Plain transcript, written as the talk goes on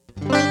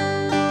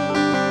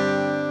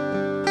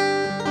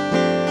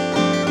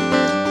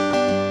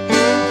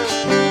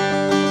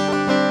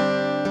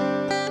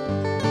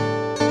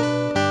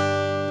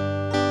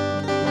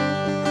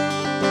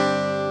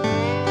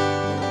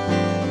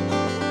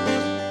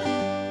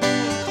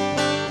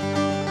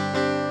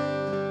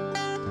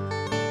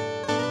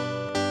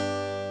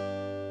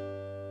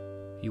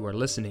are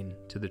listening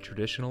to the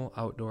Traditional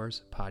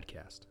Outdoors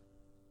Podcast.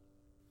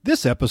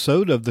 This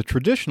episode of the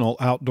Traditional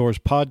Outdoors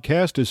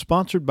Podcast is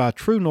sponsored by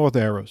True North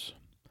Arrows.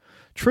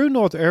 True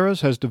North Arrows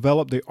has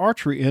developed the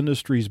archery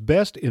industry's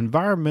best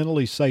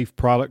environmentally safe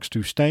products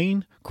to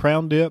stain,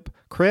 crown dip,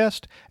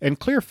 crest, and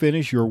clear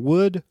finish your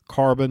wood,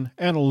 carbon,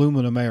 and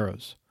aluminum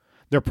arrows.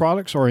 Their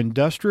products are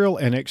industrial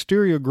and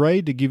exterior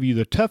grade to give you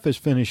the toughest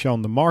finish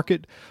on the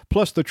market,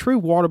 plus the true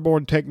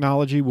waterborne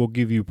technology will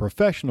give you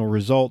professional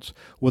results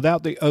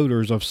without the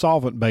odors of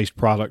solvent-based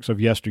products of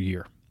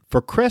yesteryear.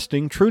 For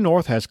cresting, True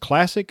North has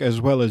classic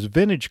as well as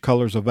vintage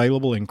colors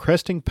available in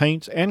cresting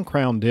paints and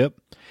crown dip,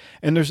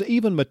 and there's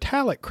even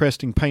metallic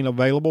cresting paint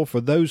available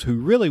for those who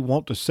really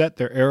want to set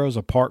their arrows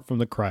apart from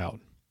the crowd.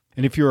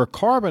 And if you're a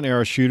carbon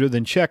arrow shooter,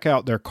 then check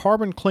out their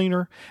carbon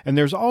cleaner, and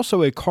there's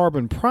also a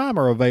carbon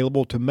primer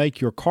available to make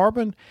your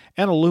carbon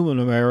and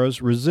aluminum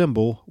arrows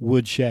resemble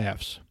wood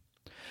shafts.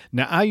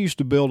 Now, I used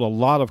to build a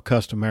lot of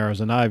custom arrows,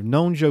 and I've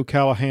known Joe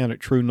Callahan at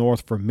True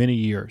North for many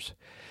years.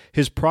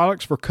 His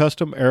products for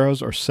custom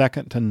arrows are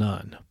second to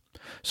none.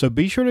 So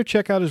be sure to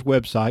check out his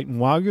website,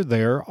 and while you're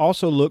there,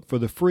 also look for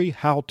the free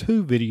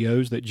how-to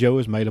videos that Joe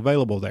has made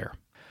available there.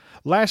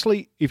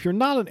 Lastly, if you're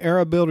not an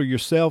arrow builder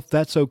yourself,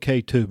 that's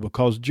okay too,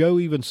 because Joe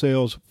even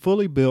sells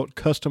fully built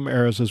custom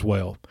arrows as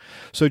well.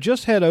 So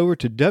just head over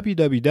to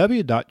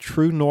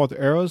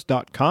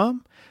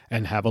www.truenortharrows.com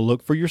and have a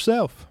look for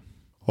yourself.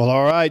 Well,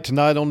 all right,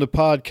 tonight on the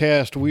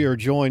podcast, we are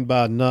joined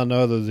by none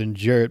other than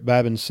Jarrett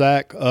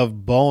Babinsack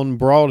of Bone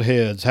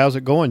Broadheads. How's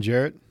it going,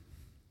 Jarrett?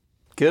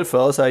 Good,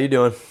 fellas. How you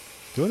doing?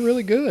 Doing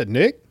really good.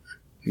 Nick?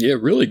 Yeah,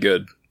 really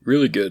good.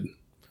 Really good.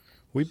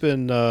 We've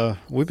been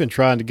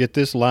trying to get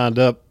this lined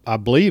up, I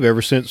believe,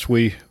 ever since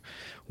we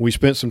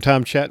spent some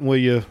time chatting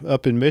with you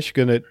up in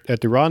Michigan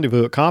at the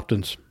rendezvous at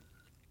Compton's.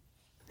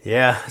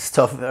 Yeah, it's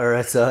tough. Or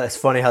it's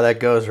funny how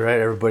that goes, right?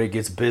 Everybody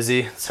gets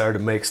busy. It's hard to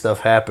make stuff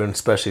happen,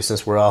 especially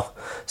since we're all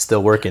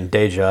still working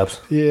day jobs.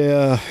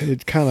 Yeah,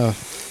 it kind of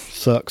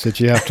sucks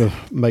that you have to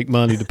make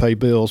money to pay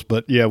bills,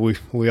 but yeah,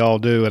 we all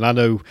do. And I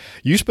know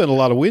you spend a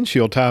lot of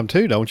windshield time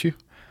too, don't you?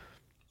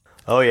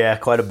 Oh yeah,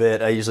 quite a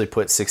bit. I usually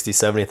put 60,000,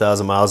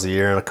 70,000 miles a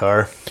year in a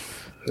car.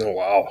 Oh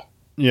wow!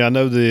 Yeah, I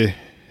know the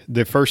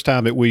first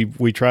time that we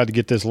tried to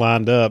get this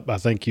lined up, I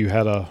think you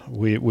had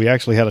we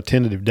actually had a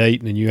tentative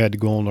date, and then you had to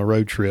go on a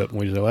road trip, and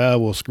we said,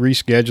 well, we'll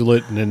reschedule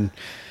it, and then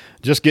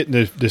just getting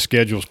the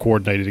schedules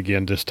coordinated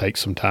again just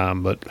takes some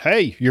time. But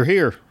hey, you're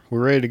here.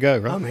 We're ready to go,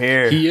 right? I'm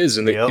here. He is,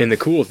 and the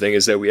cool thing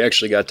is that we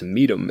actually got to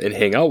meet him and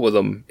hang out with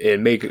him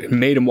and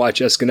made him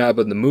watch Escanaba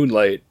in the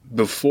moonlight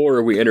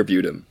before we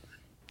interviewed him.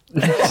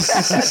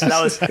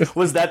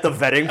 Was that the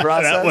vetting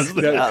process?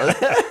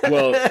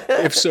 Well,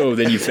 if so,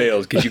 then you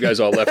failed because you guys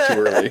all left too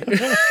early.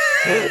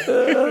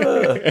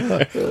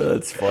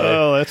 That's funny.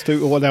 Oh, that's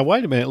too. Well, now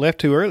wait a minute. Left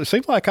too early. It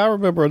seems like I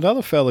remember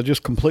another fella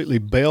just completely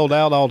bailed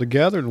out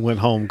altogether and went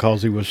home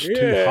because he was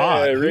too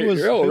hot.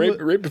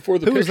 Right before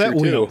the picture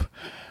too.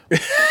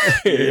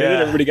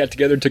 Yeah. Everybody got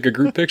together and took a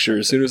group picture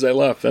as soon as I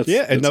left. That's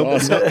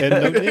awesome.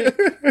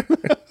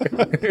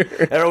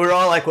 And we were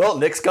all like, well,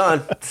 Nick's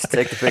gone. Just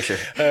take the picture.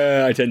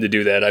 I tend to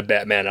do that. I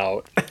Batman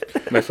out.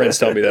 My friends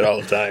tell me that all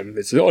the time.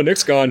 They say, oh,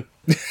 Nick's gone.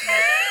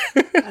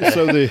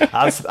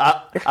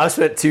 I've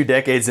spent 2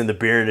 decades in the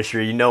beer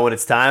industry. You know when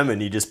it's time,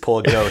 and you just pull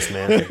a ghost,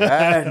 man.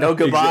 Like, no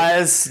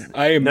goodbyes.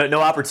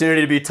 No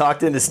opportunity to be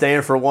talked into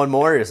staying for one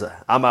more.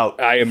 I'm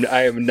out. I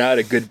am not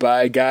a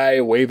goodbye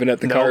guy waving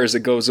at the car as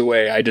it goes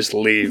away. I just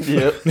leave.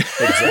 Yep,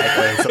 exactly.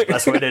 That's the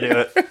best way to do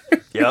it.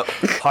 Yep,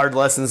 hard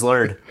lessons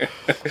learned.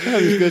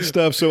 That is good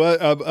stuff. So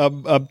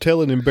I'm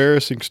telling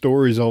embarrassing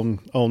stories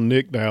on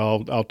Nick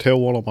now. I'll tell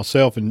one on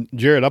myself. And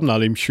Jarrett, I'm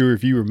not even sure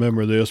if you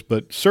remember this,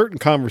 but certain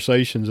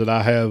conversations that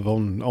I have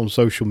on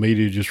social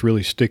media just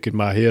really stick in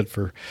my head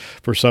for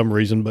some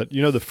reason. But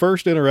you know, the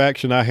first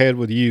interaction I had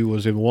with you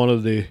was in one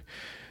of the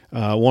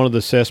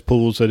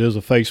cesspools that is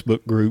a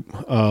Facebook group.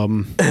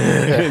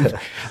 And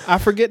I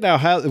forget now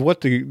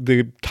what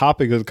the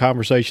topic of the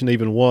conversation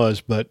even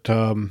was, but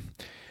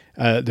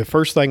the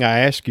first thing I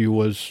asked you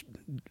was,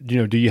 you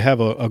know, do you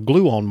have a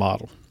glue-on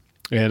model?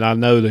 And I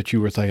know that you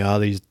were thinking,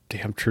 these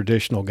damn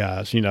traditional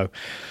guys, you know.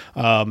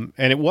 And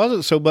it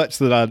wasn't so much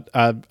that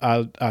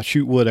I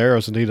shoot wood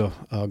arrows and need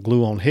a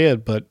glue-on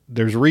head, but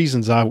there's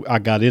reasons I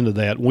got into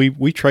that.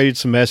 We traded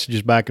some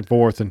messages back and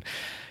forth, and,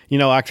 you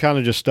know, I kind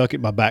of just stuck it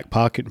in my back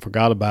pocket and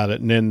forgot about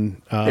it. And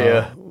then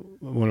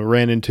when I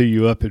ran into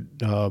you up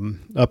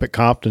at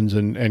Compton's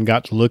and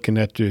got to looking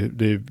at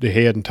the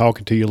head and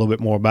talking to you a little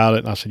bit more about it,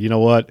 and I said, you know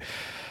what?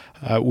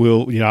 I'm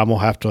gonna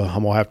have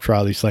to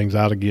try these things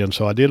out again.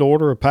 So I did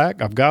order a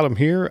pack. I've got them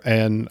here,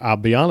 and I'll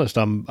be honest,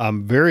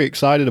 I'm very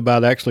excited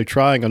about actually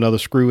trying another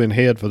screw-in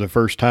head for the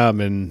first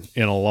time in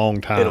a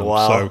long time. In a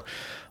while.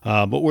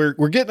 So, but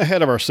we're getting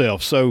ahead of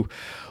ourselves. So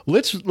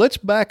let's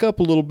back up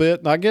a little bit.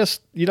 And I guess,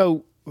 you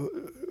know,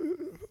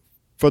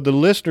 for the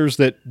listeners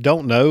that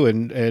don't know,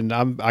 and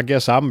I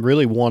guess I'm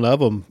really one of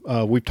them.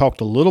 We've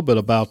talked a little bit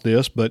about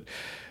this, but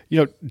you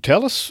know,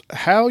 tell us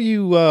how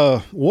you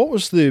what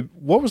was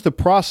the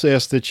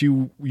process that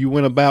you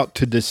went about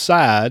to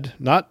decide,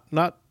 not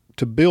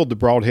to build the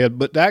broadhead,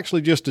 but to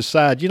actually just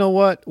decide, you know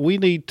what, I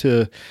need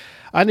to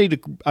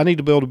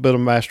build a better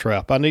mass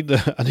trap. I need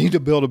to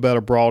build a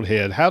better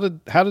broadhead. How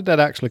did that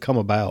actually come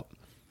about?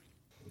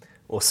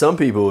 Well, some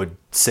people would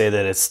say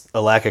that it's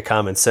a lack of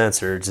common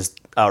sense or just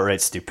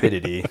outright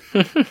stupidity.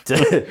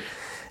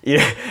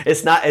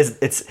 It's not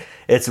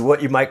it's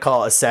what you might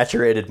call a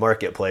saturated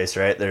marketplace,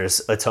 right?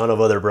 There's a ton of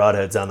other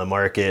broadheads on the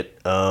market.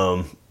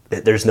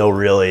 There's no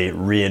really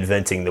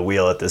reinventing the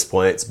wheel at this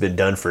point. It's been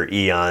done for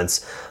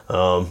eons.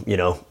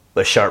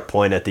 A sharp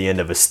point at the end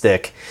of a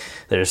stick.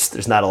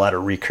 There's not a lot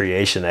of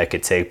recreation that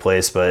could take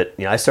place. But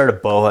I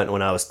started bow hunting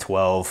when I was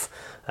 12.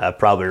 I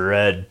probably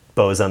read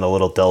Bows on the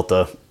Little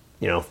Delta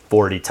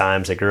 40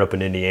 times. I grew up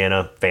in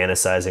Indiana,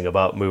 fantasizing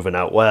about moving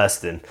out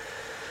west and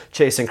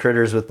chasing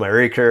critters with my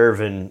recurve,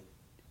 and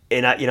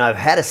I've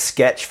had a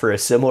sketch for a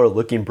similar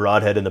looking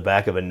broadhead in the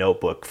back of a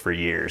notebook for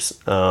years,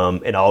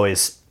 and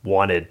always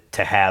wanted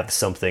to have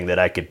something that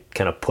I could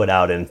kind of put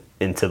out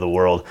into the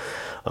world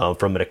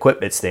from an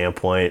equipment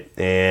standpoint.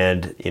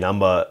 And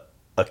I'm a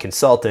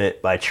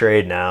consultant by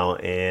trade now,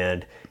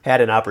 and had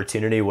an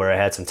opportunity where I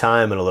had some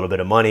time and a little bit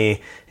of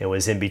money and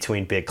was in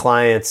between big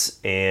clients.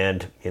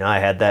 And, I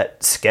had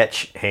that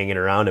sketch hanging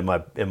around in my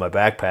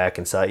backpack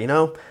and thought,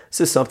 this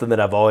is something that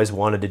I've always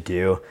wanted to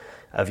do.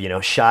 I've,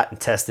 shot and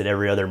tested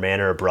every other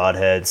manner of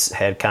broadheads,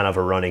 had kind of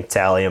a running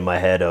tally in my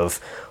head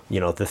of,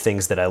 the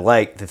things that I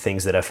like, the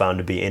things that I found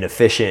to be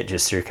inefficient,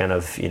 just through kind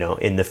of,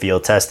 in the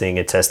field testing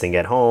and testing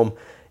at home,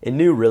 and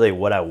knew really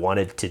what I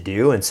wanted to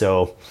do. And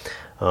so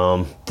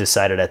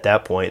decided at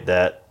that point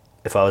that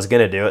if I was going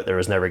to do it, there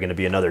was never going to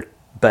be another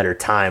better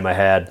time. I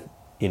had,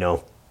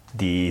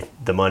 the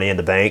money in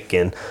the bank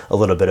and a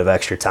little bit of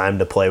extra time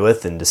to play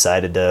with, and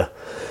decided to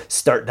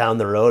start down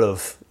the road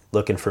of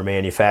looking for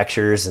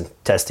manufacturers and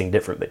testing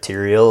different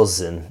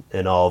materials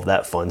and all of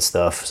that fun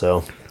stuff.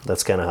 So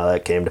that's kind of how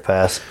that came to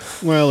pass.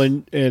 Well,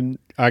 and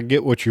I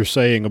get what you're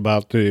saying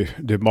about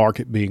the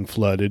market being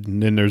flooded.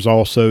 And then there's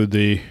also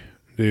the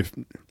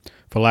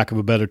for lack of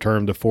a better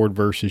term, the Ford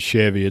versus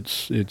Chevy.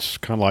 It's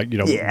kind of like,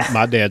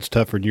 my dad's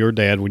tougher than your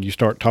dad when you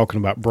start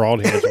talking about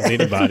broadheads with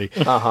anybody.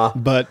 Uh-huh.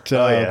 But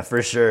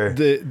for sure.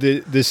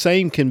 The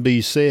same can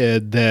be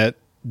said that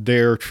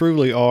there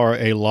truly are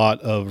a lot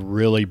of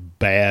really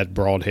bad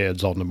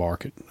broadheads on the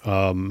market.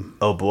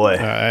 Oh boy.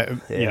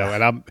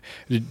 And I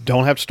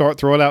don't have to start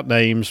throwing out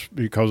names,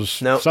 because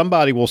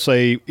somebody will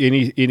say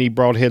any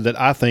broadhead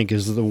that I think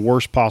is the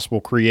worst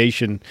possible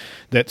creation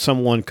that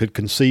someone could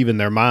conceive in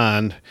their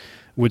mind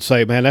would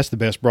say, man, that's the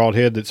best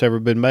broadhead that's ever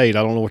been made.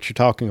 I don't know what you're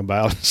talking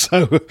about.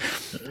 So,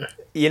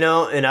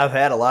 and I've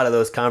had a lot of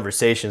those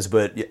conversations,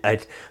 but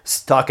I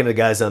was talking to the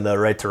guys on the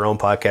Right to Roam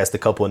podcast a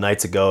couple of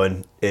nights ago,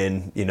 and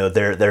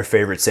their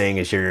favorite saying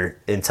is, you're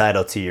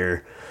entitled to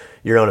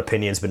your own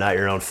opinions, but not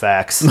your own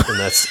facts. And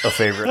that's a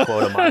favorite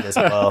quote of mine as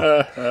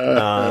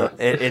well.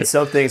 And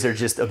some things are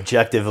just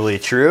objectively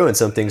true, and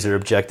some things are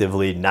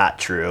objectively not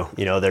true.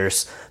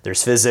 There's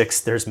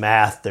physics, there's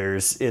math,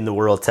 there's in the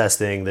world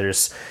testing,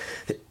 there's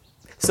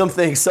some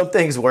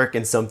things work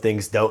and some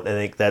things don't. I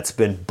think that's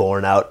been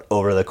borne out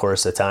over the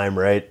course of time,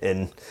 right?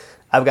 And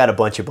I've got a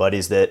bunch of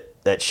buddies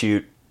that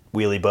shoot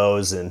wheelie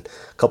bows, and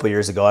a couple of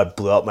years ago I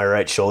blew out my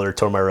right shoulder,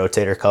 tore my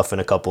rotator cuff in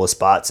a couple of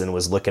spots, and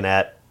was looking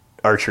at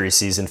archery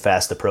season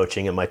fast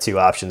approaching, and my two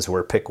options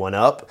were pick one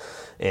up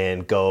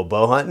and go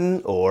bow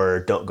hunting,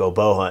 or don't go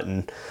bow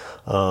hunting.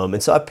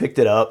 And so I picked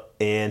it up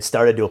and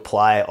started to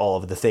apply all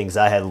of the things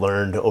I had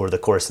learned over the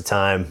course of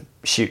time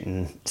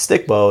shooting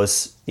stick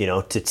bows,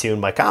 to tune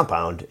my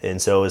compound.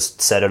 And so it was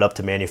set it up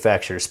to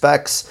manufacturer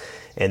specs,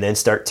 and then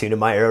start tuning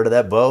my arrow to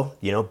that bow,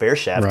 bare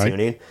shaft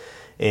tuning,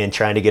 and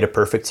trying to get a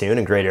perfect tune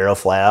and great arrow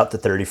fly out to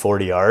 30,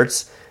 40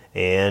 yards.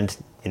 And,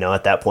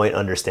 at that point,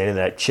 understanding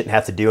that I shouldn't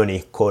have to do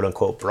any quote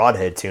unquote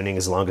broadhead tuning,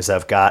 as long as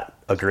I've got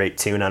a great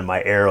tune on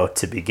my arrow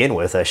to begin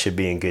with, I should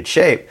be in good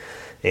shape.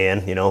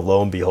 And,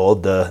 lo and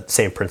behold, the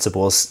same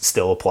principles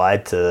still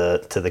applied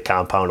to the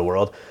compound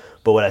world.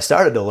 But what I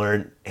started to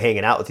learn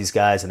hanging out with these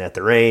guys and at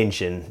the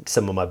range, and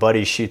some of my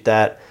buddies shoot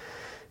that,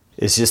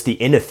 is just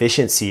the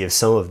inefficiency of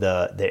some of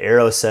the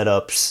arrow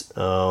setups,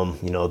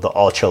 the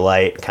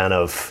ultralight kind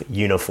of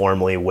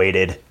uniformly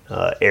weighted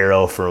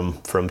arrow from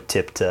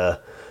tip to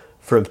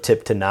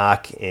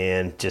nock,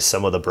 and just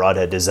some of the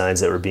broadhead designs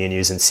that were being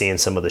used, and seeing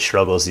some of the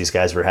struggles these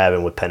guys were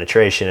having with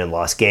penetration and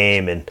lost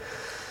game, and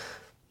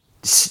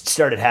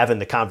started having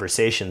the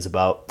conversations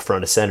about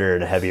front of center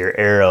and a heavier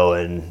arrow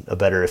and a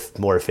better,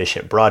 more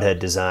efficient broadhead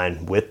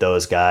design with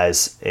those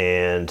guys.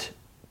 And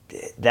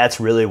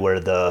that's really where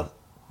the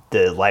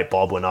light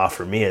bulb went off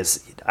for me.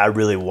 Is I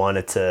really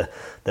wanted to,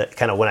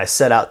 when I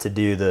set out to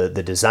do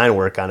the design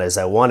work on it, is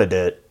I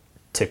wanted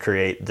to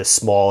create the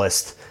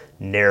smallest,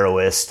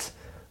 narrowest,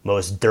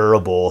 most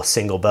durable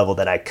single bevel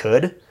that I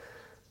could,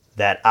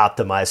 that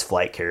optimized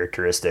flight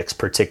characteristics,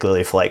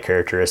 particularly flight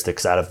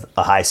characteristics out of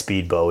a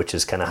high-speed bow, which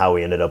is kind of how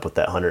we ended up with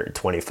that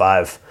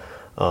 125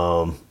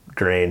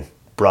 grain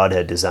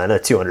broadhead design. The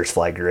 200s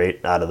fly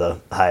great out of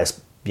the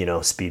highest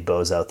speed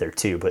bows out there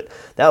too. But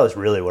that was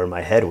really where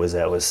my head was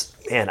at, was,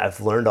 man,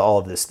 I've learned all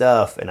of this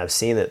stuff and I've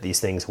seen that these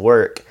things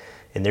work,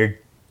 and there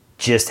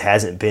just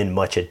hasn't been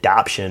much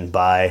adoption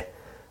by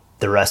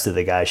the rest of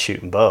the guys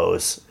shooting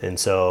bows. And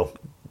so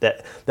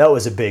that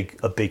was a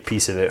big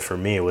piece of it for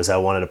me, was I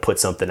wanted to put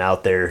something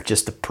out there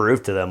just to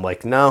prove to them,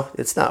 like, no,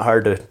 it's not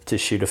hard to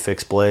shoot a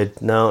fixed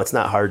blade. No, it's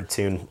not hard to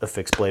tune a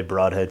fixed blade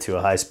broadhead to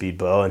a high speed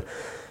bow. And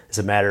as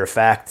a matter of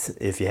fact,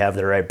 if you have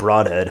the right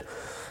broadhead,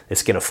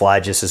 it's going to fly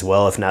just as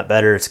well, if not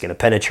better. It's going to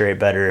penetrate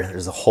better.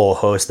 There's a whole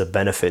host of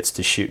benefits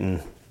to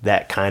shooting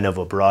that kind of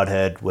a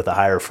broadhead with a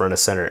higher front of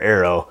center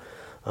arrow.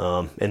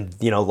 And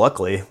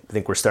luckily, I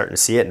think we're starting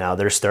to see it now.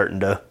 They're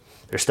starting to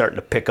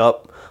pick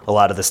up a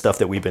lot of the stuff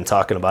that we've been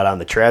talking about on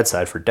the trad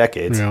side for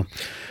decades. Yeah.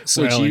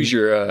 So to use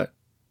your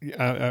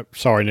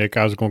sorry, Nick,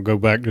 I was going to go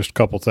back just a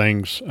couple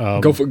things.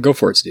 Go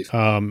for it, Steve.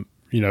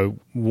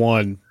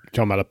 One, talking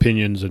about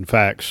opinions and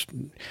facts.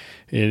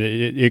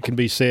 It can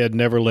be said,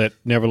 never let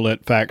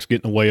facts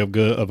get in the way of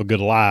a good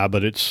lie.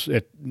 But with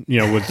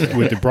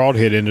the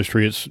broadhead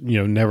industry, it's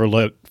never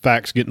let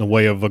facts get in the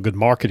way of a good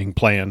marketing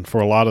plan for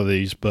a lot of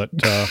these. But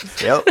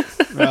yep.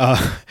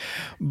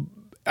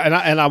 And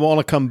I want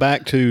to come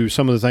back to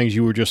some of the things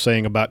you were just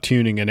saying about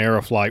tuning and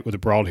Aeroflight with the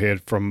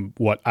broadhead from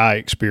what I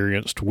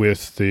experienced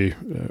with I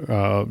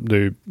bought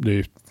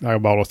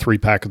a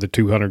 3-pack of the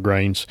 200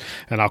 grains,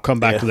 and I'll come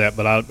back to that.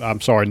 But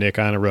I'm sorry, Nick,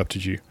 I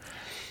interrupted you.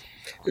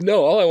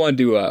 No, all I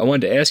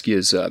wanted to ask you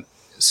is,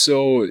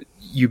 so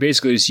you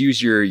basically just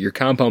use your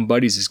compound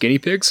buddies as guinea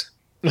pigs?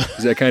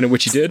 Is that kind of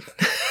what you did?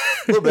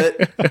 A little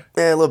bit.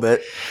 Yeah, a little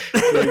bit.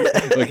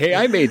 like, hey,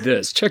 I made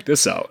this. Check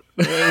this out.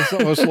 It's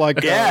almost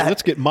like,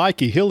 let's get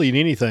Mikey. He'll eat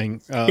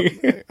anything. I'm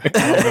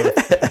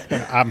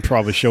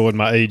probably showing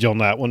my age on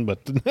that one, but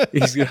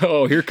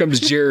here comes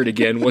Jared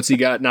again. What's he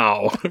got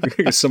now?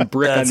 Some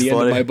brick on the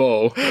end of my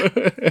bow.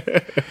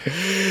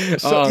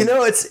 So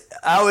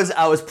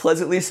I was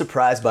pleasantly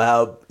surprised by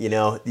how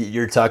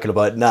you're talking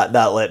about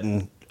not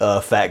letting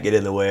fat get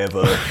in the way of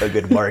a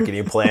good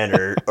marketing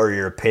plan or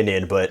your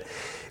opinion, but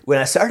when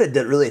I started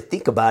to really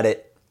think about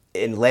it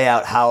and lay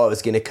out how I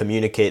was going to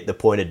communicate the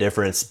point of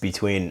difference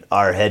between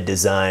our head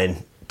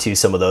design to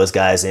some of those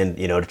guys and,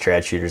 to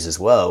trad shooters as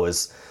well,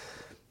 was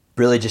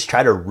really just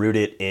try to root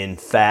it in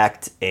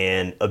fact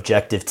and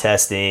objective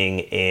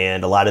testing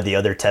and a lot of the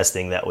other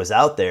testing that was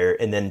out there,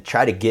 and then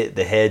try to get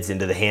the heads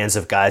into the hands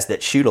of guys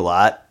that shoot a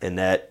lot and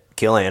that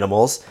kill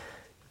animals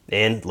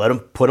and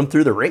put them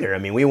through the ringer. I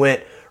mean, we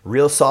went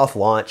real soft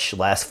launch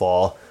last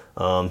fall.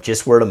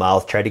 Just word of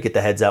mouth, tried to get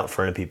the heads out in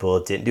front of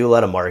people. Didn't do a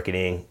lot of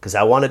marketing because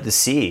I wanted to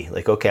see,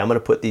 like, okay, I'm going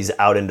to put these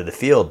out into the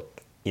field.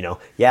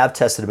 I've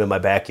tested them in my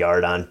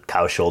backyard on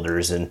cow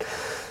shoulders and,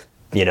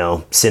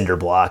 cinder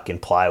block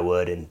and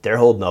plywood, and they're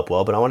holding up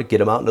well, but I want to get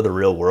them out into the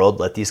real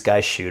world, let these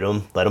guys shoot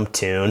them, let them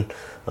tune,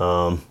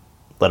 let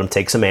them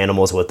take some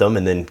animals with them,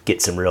 and then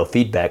get some real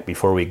feedback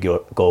before we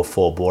go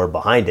full bore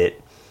behind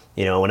it.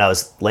 When I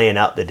was laying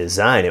out the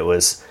design, it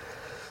was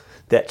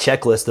that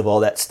checklist of all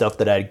that stuff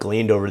that I'd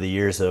gleaned over the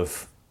years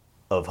of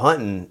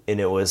hunting, and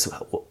it was,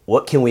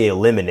 what can we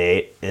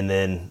eliminate, and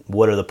then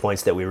what are the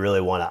points that we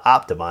really want to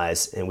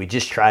optimize. And we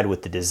just tried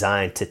with the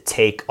design to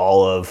take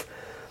all of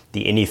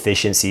the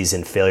inefficiencies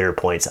and failure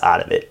points out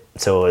of it.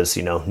 So it was,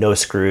 no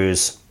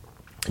screws,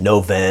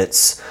 no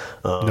vents,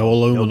 no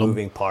aluminum, no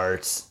moving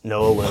parts,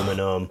 no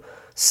aluminum,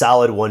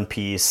 solid one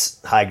piece,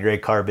 high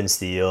grade carbon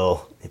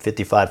steel,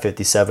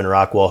 55-57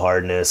 Rockwell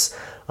hardness,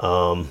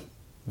 and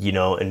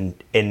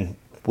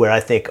where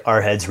I think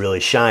our heads really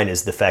shine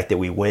is the fact that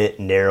we went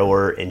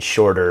narrower and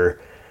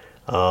shorter,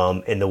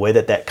 and the way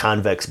that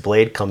convex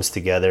blade comes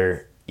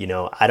together.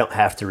 I don't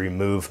have to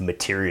remove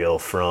material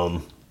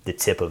from the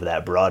tip of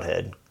that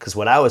broadhead, because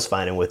what I was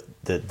finding with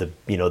the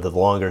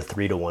longer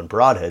 3-to-1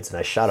 broadheads, and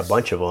I shot a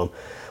bunch of them,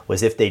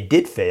 was if they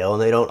did fail,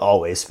 and they don't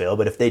always fail,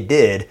 but if they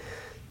did,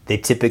 they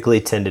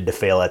typically tended to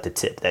fail at the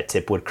tip. That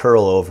tip would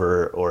curl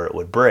over or it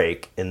would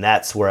break, and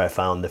that's where I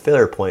found the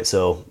failure point.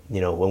 So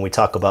when we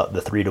talk about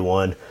the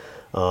 3-to-1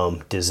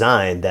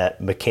 design, that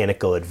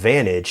mechanical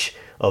advantage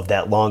of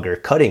that longer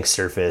cutting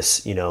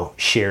surface,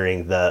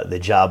 sharing the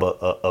job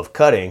of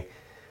cutting,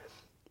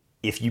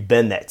 if you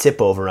bend that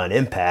tip over on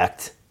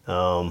impact,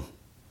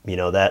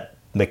 that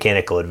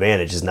mechanical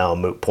advantage is now a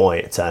moot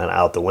point. It's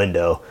out the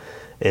window.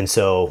 And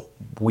so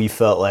we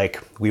felt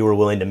like we were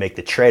willing to make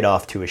the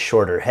trade-off to a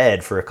shorter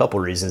head for a couple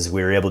reasons.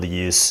 We were able to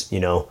use,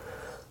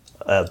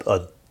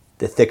 the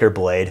thicker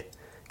blade,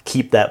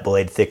 keep that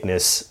blade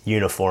thickness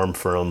uniform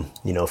from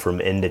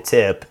end to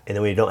tip, and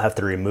then we don't have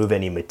to remove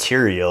any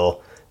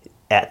material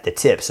at the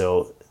tip.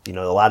 So, a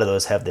lot of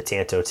those have the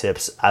Tanto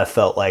tips. I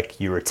felt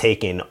like you were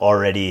taking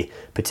already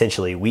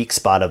potentially weak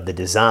spot of the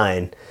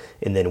design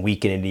and then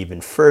weakening it even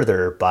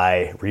further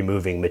by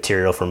removing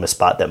material from a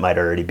spot that might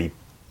already be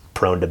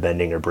prone to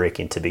bending or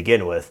breaking to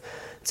begin with.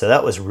 So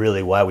that was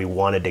really why we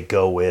wanted to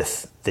go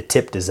with the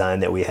tip design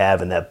that we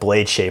have, and that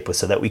blade shape was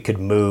so that we could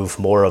move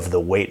more of the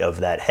weight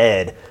of that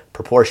head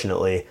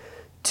proportionately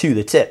to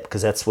the tip,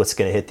 because that's what's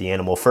going to hit the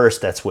animal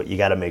first. That's what you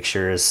got to make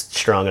sure is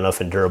strong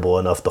enough and durable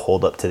enough to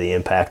hold up to the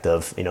impact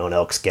of, an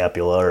elk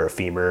scapula or a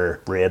femur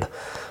or rib.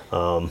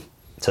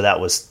 So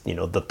that was,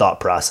 the thought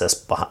process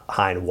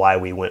behind why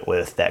we went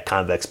with that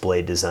convex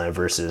blade design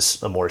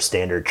versus a more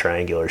standard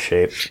triangular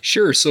shape.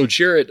 Sure. So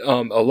Jarrett,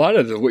 a lot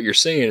of what you're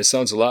saying, it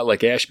sounds a lot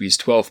like Ashby's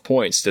 12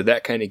 points. Did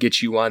that kind of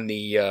get you on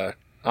the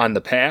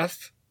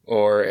path?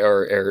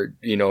 Or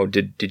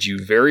did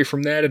you vary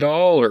from that at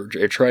all, or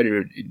try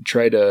to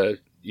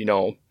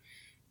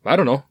I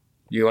don't know.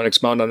 You want to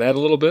expound on that a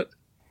little bit?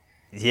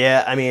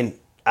 Yeah, I mean,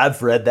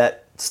 I've read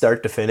that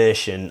start to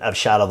finish, and I've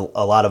shot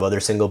a lot of other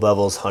single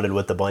bevels, hunted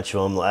with a bunch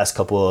of them. The last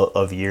couple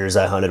of years,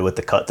 I hunted with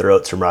the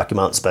Cutthroats from Rocky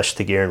Mountain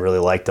Specialty Gear and really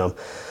liked them.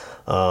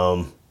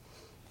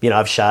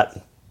 I've shot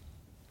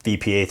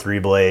VPA 3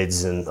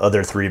 blades and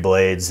other 3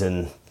 blades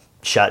and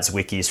shot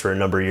Zwickeys for a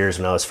number of years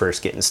when I was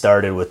first getting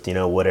started with,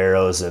 wood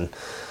arrows, and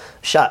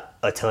shot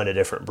a ton of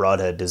different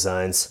broadhead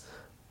designs.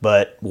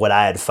 But what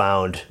I had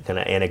found kind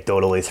of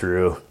anecdotally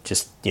through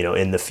just,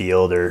 in the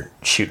field or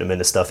shooting them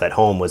into stuff at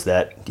home was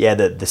that,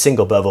 the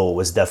single bevel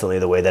was definitely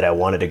the way that I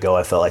wanted to go.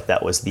 I felt like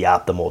that was the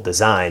optimal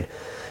design.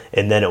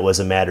 And then it was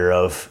a matter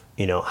of,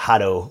 how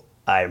do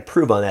I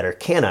improve on that, or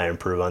can I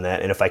improve on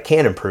that? And if I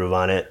can improve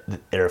on it,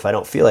 or if I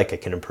don't feel like I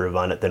can improve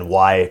on it, then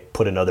why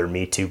put another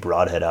Me Too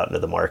broadhead out into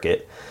the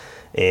market?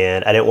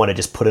 And I didn't want to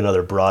just put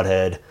another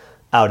broadhead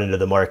out into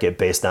the market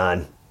based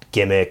on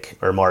gimmick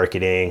or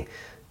marketing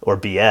or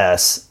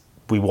BS.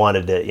 We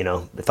wanted to,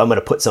 if I'm going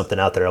to put something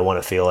out there, I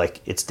want to feel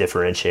like it's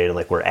differentiated,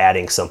 like we're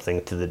adding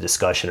something to the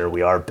discussion, or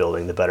we are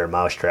building the better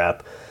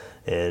mousetrap.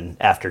 And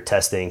after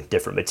testing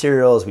different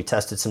materials, we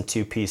tested some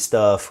 2-piece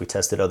stuff, we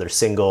tested other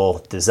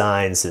single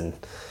designs, and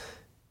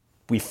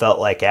we felt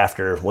like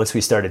once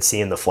we started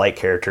seeing the flight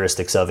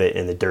characteristics of it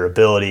and the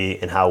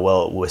durability and how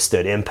well it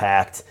withstood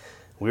impact,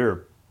 we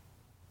were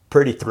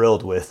pretty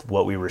thrilled with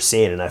what we were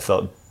seeing, and I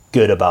felt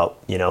good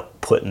about,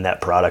 putting that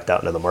product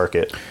out into the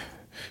market.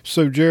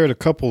 So Jarrett,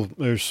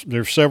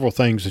 there's several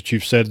things that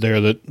you've said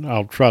there that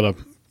I'll try to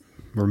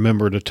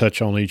remember to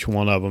touch on each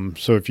one of them.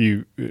 So if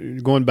you,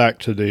 going back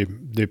to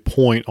the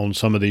point on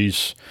some of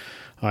these,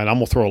 and I'm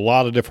going to throw a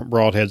lot of different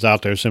broadheads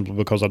out there simply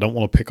because I don't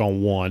want to pick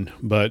on one,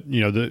 but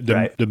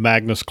Right. the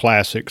Magnus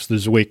Classics, the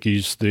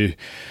Zwickeys,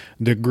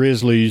 the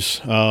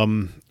Grizzlies,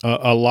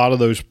 a lot of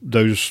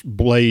those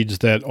blades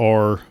that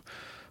are,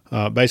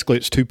 basically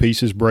it's 2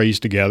 pieces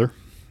brazed together.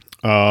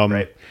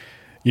 Right.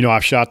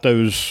 I've shot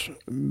those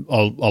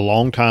a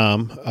long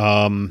time.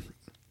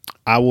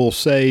 I will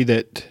say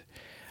that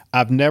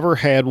I've never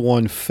had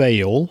one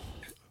fail,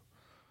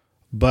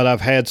 but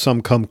I've had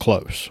some come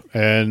close.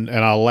 And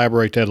I'll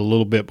elaborate that a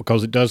little bit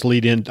because it does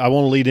lead in. I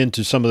want to lead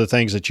into some of the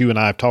things that you and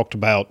I have talked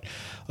about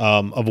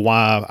of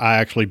why I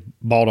actually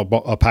bought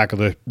a pack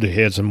of the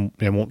heads and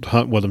want to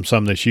hunt with them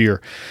some this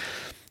year.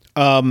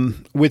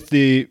 With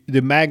the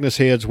Magnus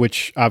heads,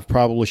 which I've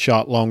probably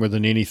shot longer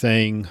than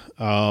anything,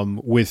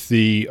 with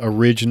the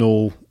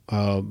original,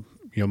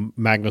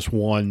 Magnus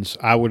ones,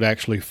 I would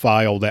actually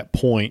file that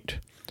point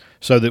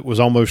so that it was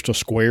almost a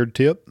squared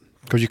tip,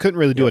 because you couldn't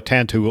really do a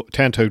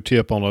tanto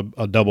tip on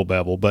a double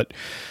bevel, but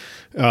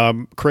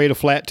create a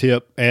flat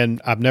tip,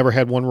 and I've never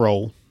had one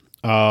roll.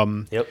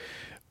 Yep.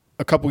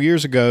 A couple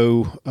years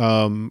ago,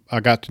 I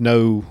got to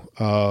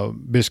know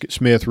Biscuit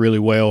Smith really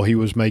well. He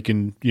was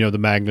making, the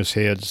Magnus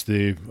heads,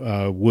 the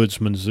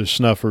Woodsmans, the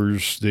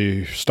Snuffers,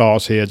 the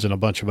Stoss heads, and a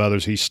bunch of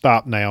others. He's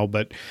stopped now,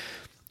 but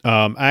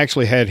I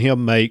actually had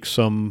him make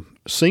some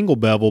single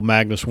bevel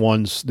Magnus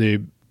ones,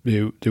 the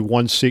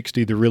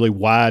 160, the really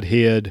wide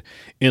head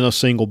in a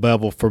single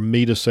bevel for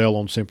me to sell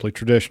on Simply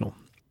Traditional.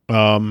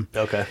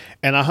 Okay.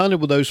 And I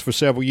hunted with those for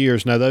several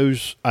years. Now,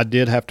 those, I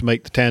did have to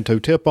make the tanto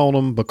tip on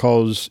them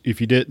because if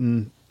you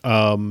didn't,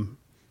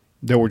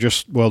 there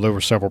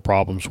were several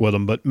problems with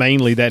them, but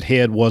mainly that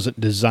head wasn't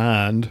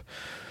designed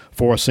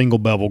for a single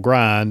bevel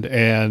grind,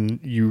 and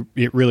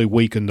it really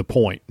weakened the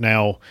point.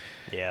 Now,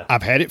 Yeah.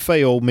 I've had it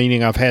fail,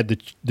 meaning I've had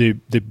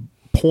the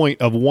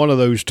point of one of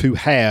those 2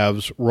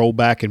 halves roll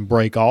back and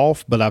break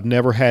off, but I've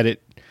never had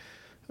it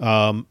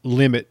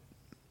limit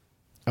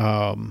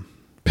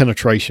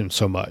penetration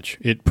so much.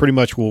 It pretty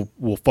much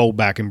will fold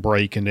back and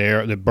break, and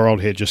the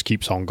broadhead just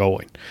keeps on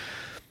going.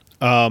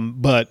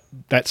 But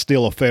that's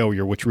still a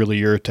failure, which really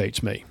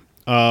irritates me.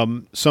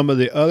 Some of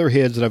the other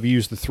heads that I've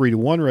used, the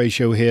 3-to-1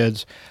 ratio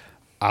heads,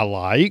 I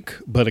like,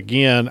 but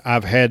again,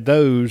 I've had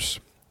those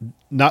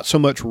not so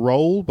much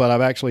roll, but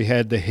I've actually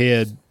had the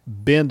head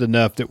bend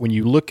enough that when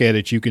you look at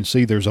it, you can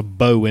see there's a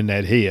bow in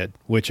that head,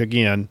 which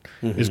again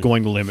is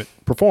going to limit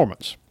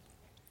performance.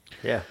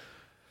 Yeah.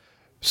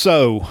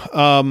 So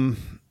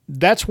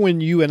that's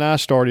when you and I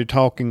started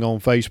talking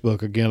on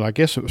Facebook again. I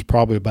guess it was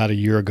probably about a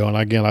year ago. And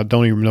again, I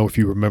don't even know if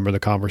you remember the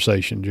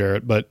conversation,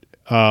 Jarrett, but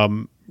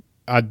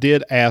I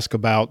did ask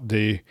about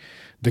the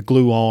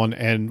glue on,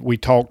 and we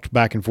talked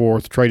back and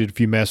forth, traded a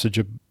few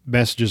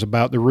messages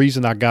about the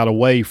reason I got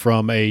away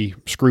from a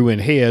screw-in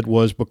head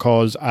was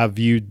because I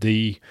viewed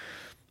the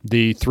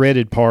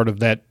threaded part of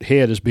that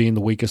head as being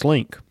the weakest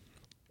link.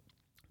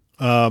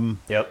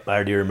 Yep,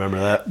 I do remember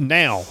that.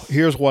 Now,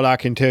 here's what I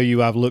can tell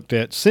you I've looked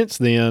at since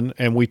then,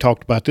 and we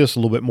talked about this a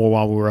little bit more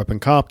while we were up in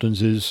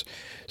Compton's, is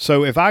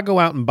so if I go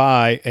out and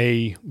buy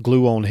a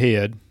glue-on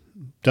head,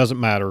 doesn't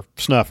matter,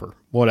 snuffer,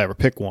 whatever,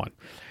 pick one,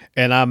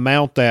 and I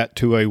mount that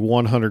to a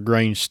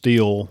 100-grain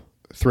steel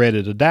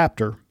threaded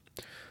adapter,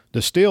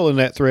 the steel in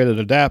that threaded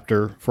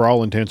adapter, for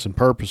all intents and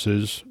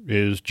purposes,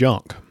 is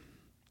junk.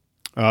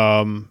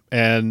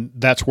 And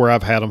that's where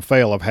I've had them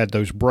fail. I've had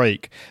those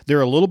break.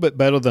 They're a little bit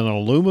better than an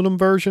aluminum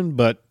version,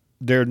 but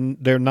they're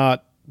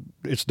not,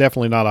 it's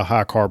definitely not a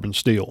high carbon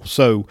steel.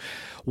 So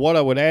what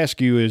I would ask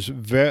you is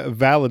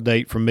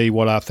validate for me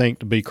what I think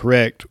to be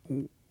correct.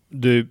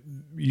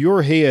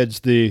 Your heads,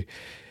 the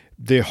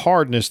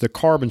hardness, the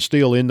carbon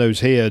steel in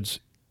those heads,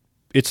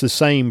 it's the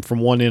same from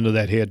one end of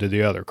that head to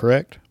the other,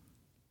 correct?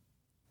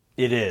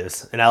 It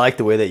is, and I like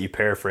the way that you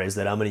paraphrase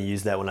that. I'm going to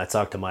use that when I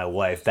talk to my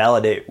wife.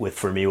 Validate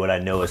for me what I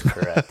know is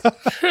correct.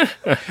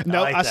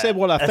 No, I said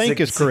what I think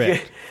is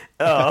correct.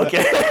 Oh,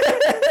 okay.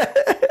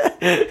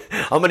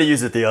 I'm going to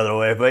use it the other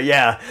way, but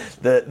yeah,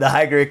 the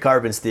high grade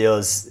carbon steel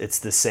it's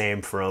the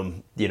same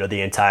from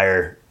the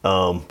entire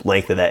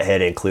length of that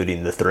head,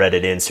 including the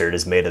threaded insert,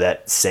 is made of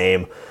that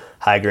same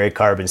high grade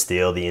carbon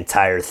steel. The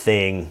entire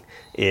thing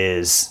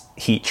is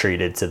heat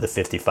treated to the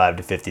 55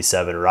 to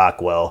 57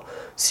 Rockwell,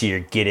 so you're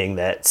getting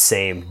that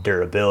same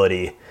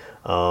durability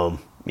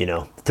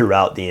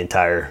throughout the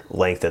entire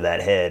length of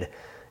that head.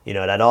 And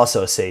I'd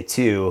also say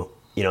too,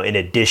 in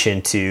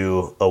addition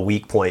to a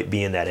weak point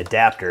being that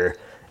adapter,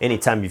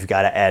 anytime you've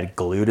got to add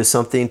glue to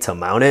something to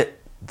mount it,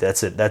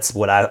 that's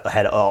what I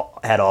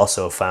had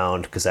also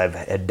found, because I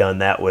had done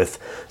that with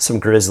some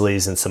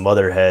Grizzlies and some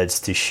other heads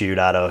to shoot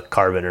out of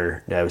carbon,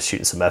 or I was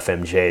shooting some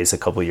FMJs a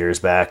couple years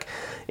back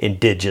and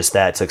did just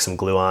that, took some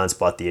glue-ons,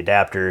 bought the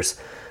adapters.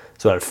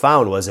 So what I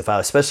found was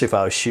especially if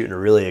I was shooting a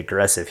really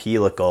aggressive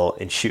helical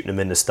and shooting them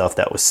into stuff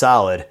that was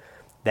solid,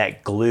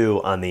 that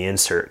glue on the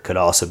insert could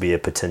also be a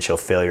potential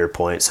failure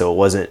point. So it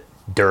wasn't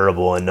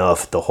durable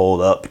enough to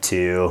hold up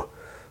to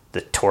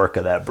the torque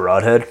of that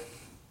broadhead.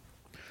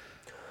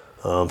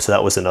 So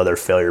that was another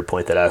failure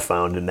point that I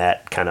found in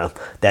that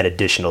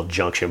additional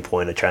junction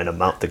point of trying to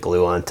mount the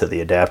glue onto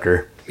the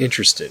adapter.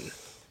 Interesting.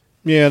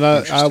 Yeah,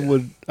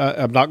 and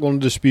I'm not going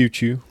to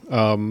dispute you.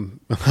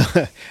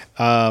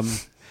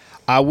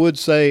 I would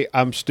say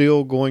I'm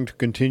still going to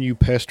continue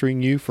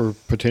pestering you for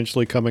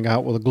potentially coming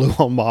out with a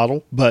glue-on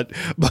model, but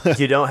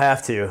you don't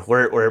have to.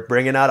 We're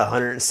bringing out a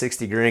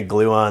 160 grain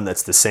glue-on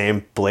that's the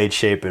same blade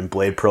shape and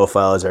blade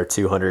profile as our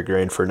 200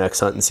 grain for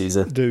next hunting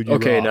season. Dude,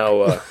 okay,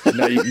 rock.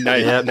 now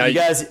you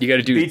guys, you got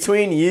to do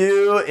between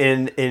you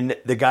and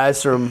the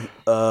guys from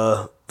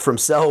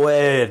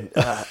Selway, and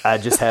I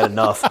just had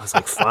enough. I was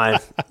like, fine.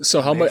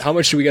 So how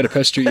much do we got to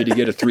pester you to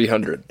get a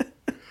 300?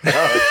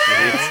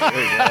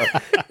 Oh,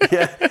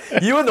 yeah,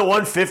 you and the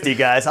 150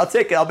 guys. I'll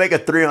make a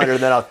 300,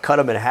 and then I'll cut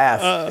them in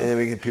half, and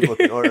then people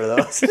can order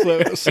those.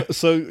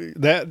 so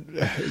that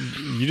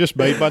you just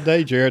made my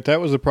day, Jarrett. That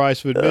was the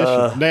price of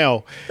admission.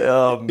 Now,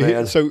 oh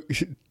man. So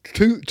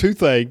two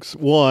things.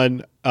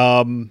 One,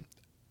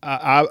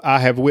 I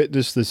have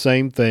witnessed the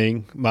same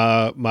thing.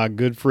 My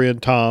good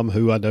friend Tom,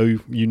 who I know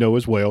you know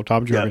as well,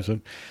 Tom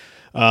Jurgensen,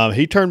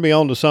 he turned me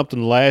on to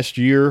something last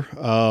year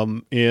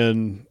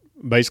in.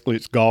 Basically,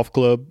 it's golf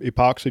club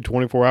epoxy,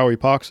 24-hour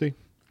epoxy.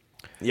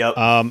 Yep.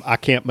 I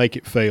can't make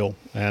it fail,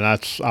 and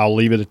I'll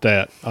leave it at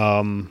that.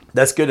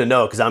 That's good to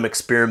know, because I'm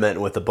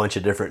experimenting with a bunch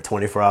of different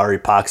 24-hour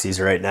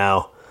epoxies right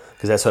now,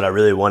 because that's what I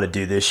really want to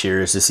do this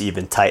year, is just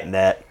even tighten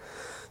that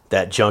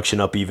junction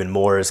up even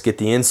more, is get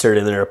the insert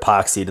in there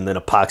epoxied and then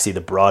epoxy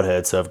the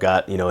broadhead. So I've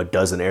got a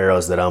dozen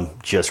arrows that I'm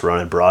just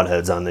running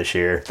broadheads on this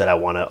year that I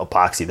want to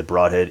epoxy the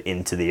broadhead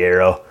into the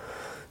arrow,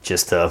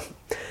 just to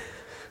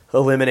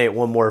eliminate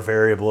one more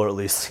variable, or at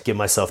least give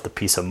myself the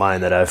peace of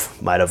mind that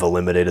might have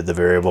eliminated the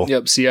variable.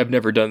 Yep. See, I've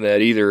never done that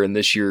either. And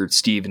this year,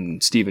 Steve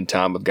and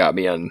Tom have got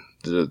me on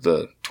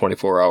the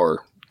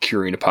 24-hour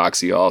curing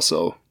epoxy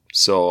also.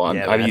 So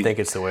I think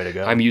it's the way to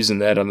go. I'm using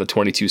that on the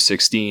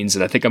 2216s,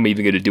 and I think I'm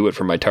even going to do it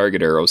for my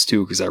target arrows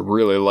too, because I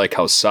really like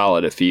how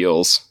solid it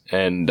feels.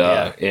 And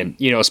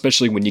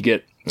especially when you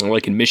get,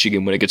 like in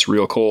Michigan, when it gets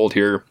real cold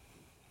here,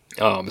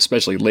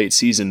 especially late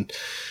season.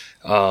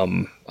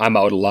 I'm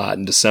out a lot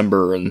in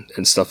December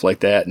and stuff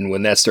like that, and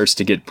when that starts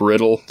to get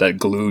brittle, that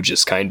glue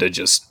just kind of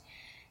just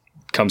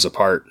comes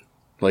apart.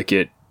 Like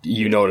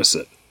you notice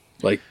it.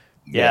 Like,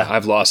 yeah,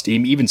 I've lost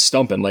even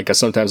stumping. Like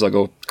sometimes I'll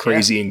go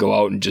crazy and go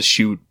out and just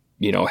shoot,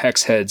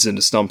 hex heads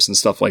into stumps and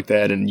stuff like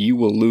that, and you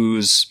will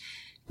lose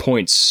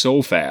points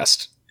so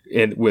fast.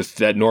 And with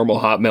that normal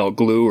hot melt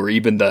glue, or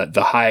even the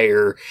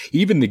higher,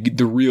 even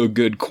the real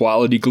good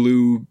quality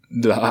glue,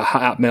 the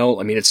hot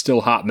melt. I mean, it's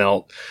still hot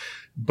melt.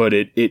 But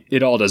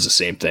it all does the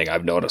same thing,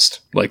 I've noticed.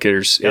 Like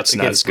it's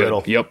not as good.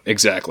 Brittle. Yep,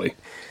 exactly.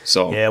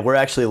 So yeah, we're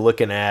actually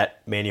looking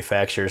at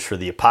manufacturers for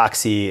the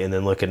epoxy, and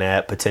then looking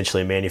at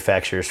potentially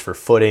manufacturers for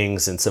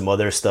footings and some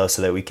other stuff,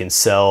 so that we can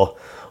sell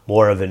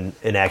more of an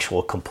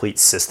actual complete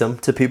system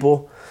to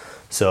people.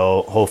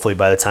 So hopefully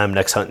by the time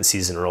next hunting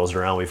season rolls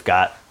around, we've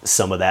got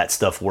some of that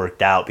stuff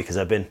worked out, because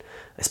I've been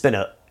spend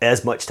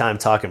as much time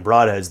talking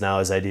broadheads now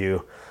as I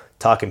do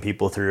talking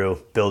people through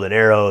building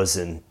arrows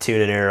and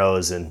tuning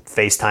arrows and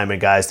FaceTiming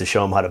guys to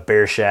show them how to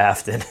bear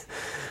shaft. And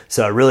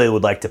so I really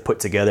would like to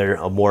put together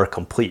a more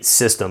complete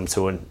system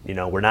so when,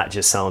 we're not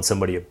just selling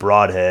somebody a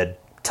broadhead,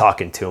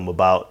 talking to them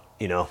about,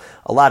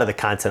 a lot of the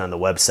content on the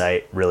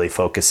website really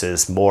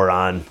focuses more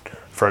on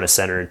front of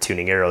center and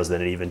tuning arrows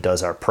than it even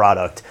does our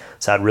product.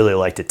 So I'd really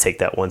like to take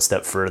that one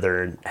step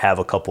further and have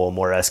a couple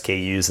more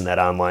SKUs in that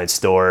online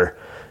store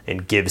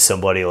and give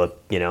somebody,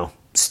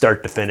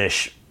 start to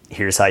finish,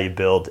 here's how you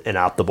build an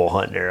optimal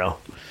hunting arrow.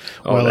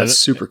 Oh, well, that's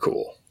super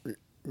cool.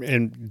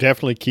 And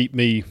definitely keep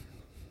me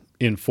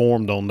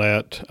informed on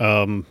that.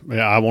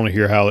 I want to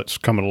hear how it's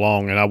coming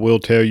along. And I will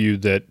tell you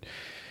that,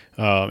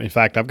 in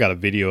fact, I've got a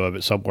video of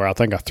it somewhere. I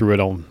think I threw it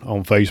on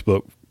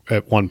Facebook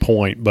at one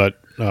point,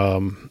 but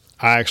I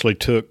actually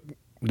took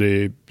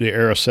the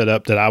arrow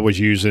setup that I was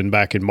using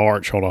back in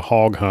March on a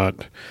hog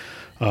hunt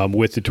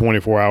with the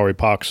 24-hour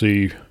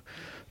epoxy.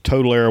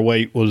 Total arrow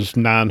weight was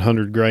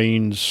 900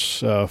 grains,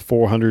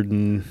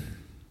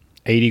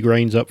 480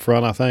 grains up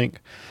front, I think.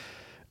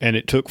 And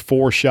it took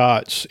 4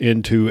 shots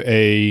into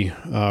a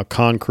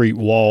concrete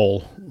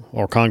wall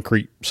or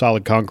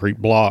solid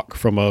concrete block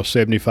from a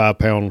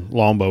 75-pound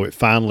longbow. It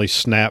finally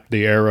snapped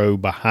the arrow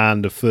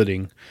behind the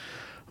footing.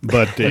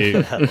 But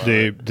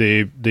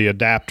the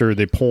adapter,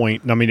 the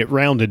point, it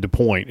rounded the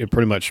point. It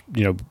pretty much,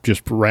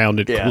 just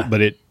rounded,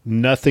 but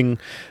nothing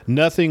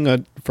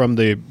from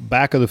the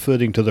back of the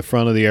footing to the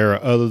front of the arrow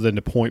other than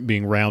the point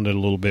being rounded a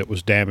little bit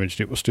was damaged.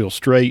 It was still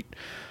straight.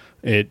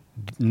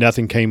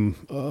 Nothing came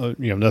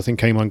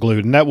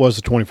unglued, and that was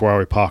the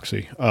 24-hour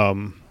epoxy.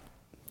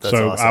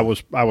 So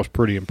awesome. I was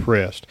pretty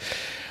impressed.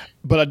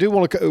 But I do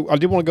want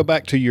to go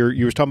back to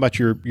you was talking about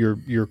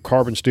your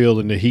carbon steel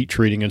and the heat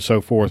treating and so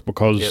forth,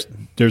 because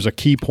there's a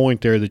key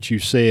point there that you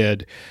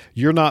said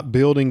you're not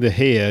building the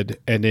head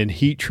and then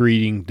heat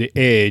treating the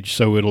edge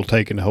so it'll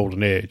take and hold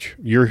an edge.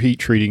 You're heat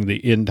treating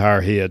the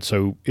entire head,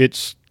 so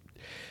it's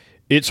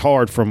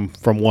hard from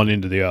one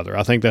end to the other.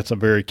 I think that's a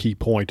very key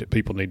point that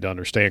people need to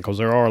understand, because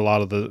there are a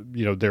lot of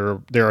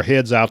there are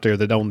heads out there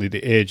that only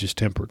the edge is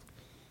tempered.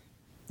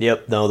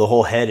 Yep, no, the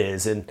whole head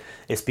is, and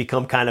it's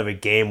become kind of a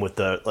game with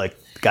the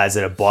guys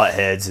that have bought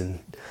heads, and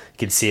you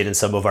can see it in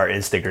some of our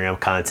Instagram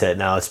content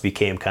now. It's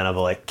became kind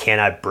of can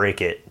I break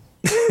it?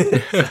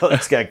 So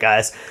it's got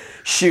guys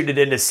shooting it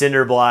into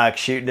cinder block,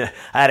 I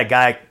had a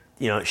guy,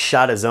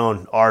 shot his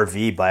own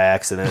RV by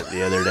accident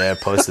the other day. I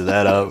posted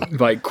that up.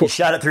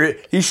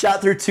 He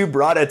shot through 2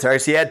 broadhead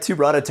targets. He had 2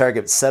 broadhead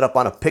targets set up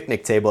on a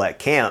picnic table at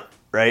camp.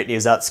 Right, and he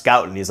was out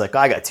scouting. He's like,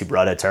 I got 2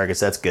 broadhead targets.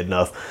 That's good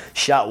enough.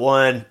 Shot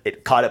one.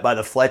 It caught it by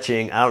the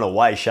fletching. I don't know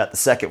why he shot the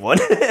second one.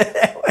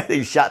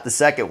 He shot the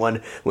second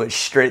one, went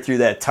straight through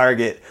that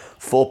target,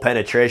 full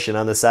penetration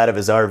on the side of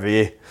his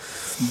RV.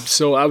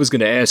 So I was going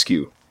to ask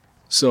you,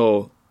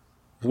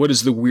 what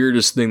is the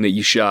weirdest thing that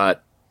you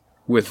shot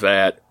with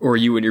that, or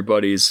you and your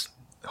buddies?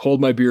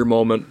 Hold my beer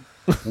moment.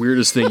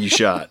 Weirdest thing you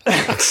shot?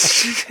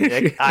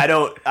 Nick, I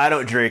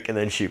don't drink and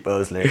then shoot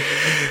bows, Nick.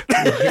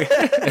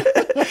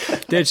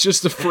 That's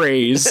just the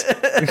phrase.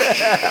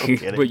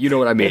 But you know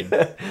what I mean.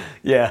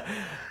 Yeah.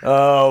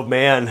 Oh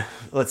man.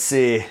 Let's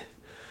see.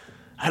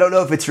 I don't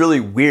know if it's really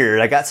weird.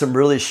 I got some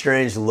really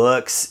strange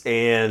looks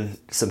and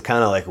some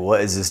kind of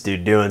what is this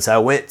dude doing? So I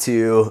went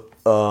to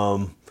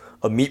a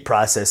meat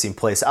processing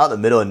place out in the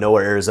middle of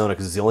nowhere, Arizona,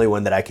 because it's the only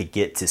one that I could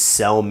get to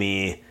sell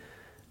me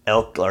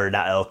cow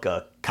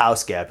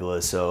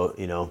scapulas. So,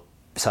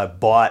 so I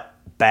bought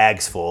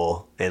bags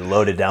full and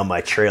loaded down my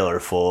trailer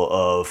full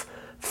of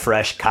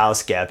fresh cow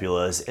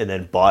scapulas, and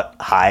then bought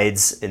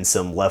hides and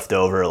some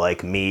leftover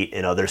meat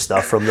and other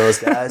stuff from those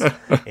guys.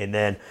 and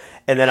then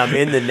I'm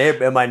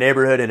in my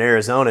neighborhood in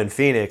Arizona in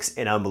Phoenix,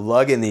 and I'm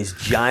lugging these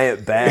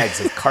giant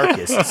bags of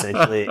carcass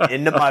essentially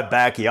into my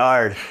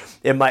backyard.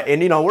 There's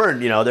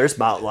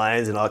mountain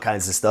lions and all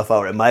kinds of stuff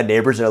out there. And my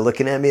neighbors are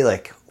looking at me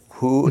like,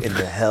 who in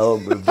the hell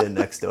moved in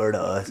next door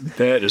to us?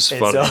 That is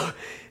funny. So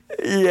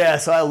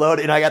I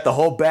loaded, and I got the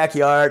whole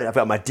backyard. I've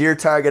got my deer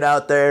target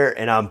out there,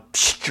 and I'm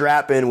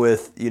strapping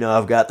with,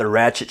 I've got the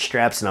ratchet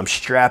straps, and I'm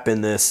strapping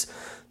this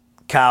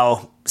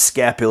cow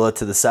scapula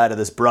to the side of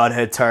this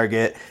broadhead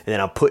target, and then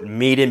I'm putting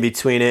meat in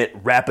between it,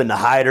 wrapping the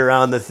hide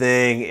around the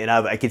thing, and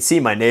I could see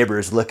my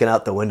neighbors looking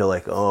out the window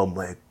like, oh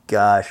my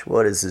gosh,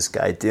 what is this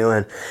guy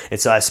doing?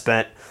 And so I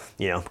spent,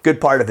 a good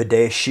part of the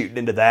day shooting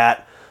into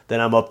that. Then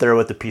I'm up there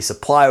with a piece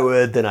of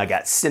plywood. Then I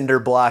got cinder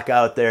block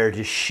out there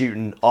just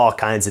shooting all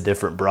kinds of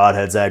different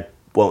broadheads. I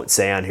won't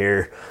say on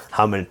here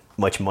how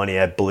much money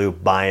I blew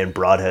buying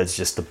broadheads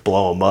just to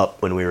blow them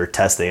up when we were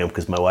testing them,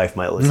 because my wife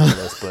might listen to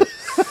this. But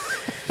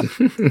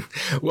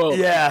well,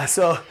 yeah,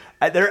 so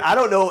I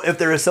don't know if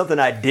there was something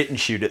I didn't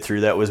shoot it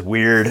through that was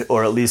weird,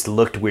 or at least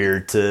looked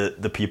weird to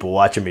the people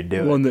watching me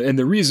do it. Well, and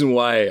the reason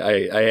why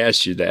I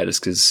asked you that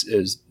is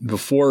because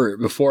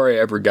before I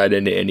ever got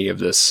into any of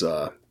this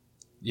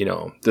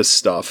this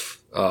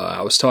stuff,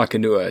 I was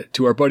talking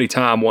to our buddy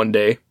Tom one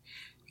day,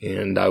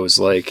 and I was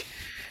like,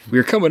 we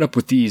were coming up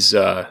with these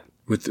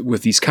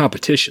with these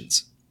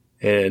competitions,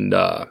 and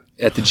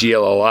at the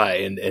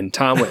GLLI, and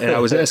Tom, and I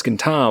was asking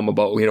Tom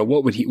about,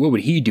 what would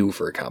he do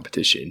for a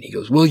competition? He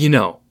goes, well,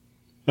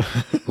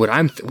 what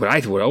I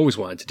always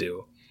wanted to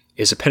do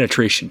is a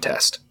penetration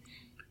test.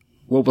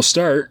 Well, we'll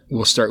start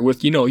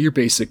with,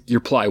 your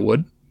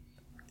plywood,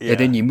 and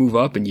then you move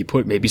up and you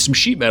put maybe some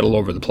sheet metal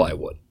over the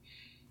plywood.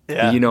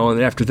 Yeah. And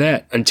then after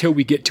that, until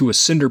we get to a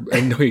cinder,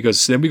 and he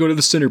goes, then we go to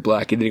the cinder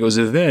block, and then he goes,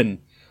 and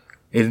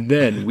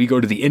then we go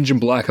to the engine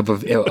block of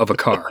a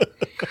car.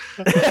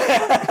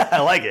 I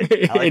like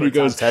it. I like and he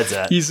goes,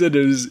 he said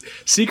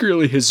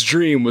secretly his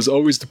dream was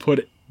always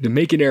to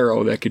make an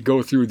arrow that could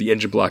go through the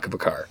engine block of a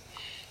car.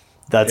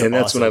 That's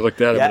when I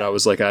looked at him and I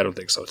was like, I don't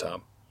think so,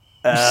 Tom.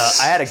 I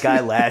had a guy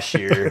last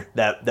year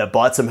that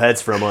bought some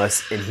heads from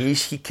us, and he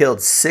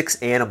killed 6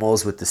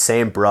 animals with the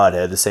same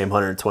broadhead, the same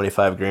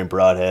 125 grain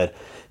broadhead.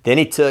 Then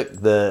he took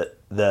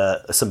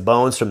some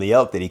bones from the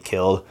elk that he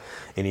killed,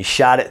 and he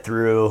shot it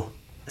through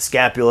the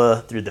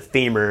scapula, through the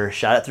femur,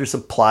 shot it through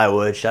some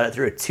plywood, shot it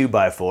through a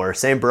 2x4,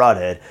 same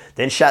broadhead,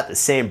 then shot the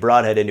same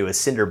broadhead into a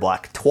cinder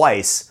block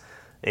twice,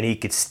 and he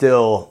could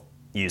still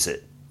use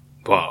it.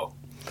 Wow.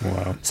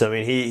 So, I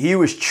mean, he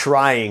was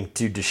trying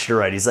to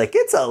destroy it. He's like,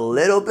 it's a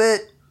little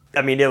bit,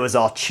 I mean, it was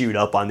all chewed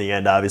up on the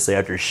end, obviously,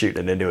 after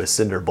shooting it into a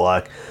cinder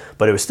block,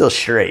 but it was still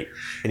straight.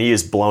 And he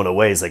was blown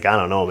away. He's like, I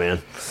don't know,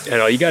 man.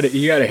 You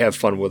gotta have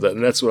fun with it.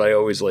 And that's what I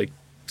always like.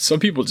 Some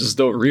people just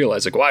don't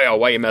realize, like, why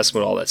are you messing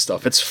with all that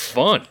stuff? It's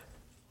fun.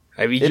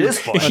 I mean, it is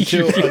fun.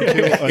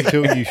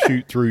 until you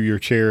shoot through your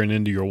chair and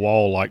into your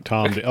wall like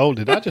Tom did. Oh,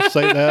 did I just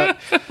say that?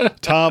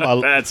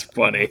 Tom, that's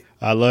funny.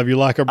 I love you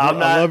like a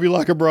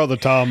brother,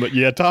 Tom. But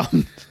yeah,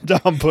 Tom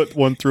put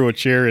one through a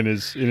chair in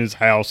his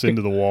house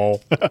into the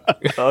wall.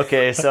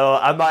 Okay, so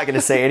I'm not going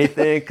to say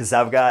anything because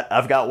I've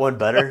got one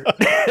better.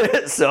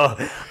 So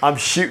I'm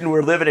shooting.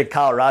 We're living in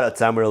Colorado at the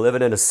time. We're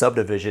living in a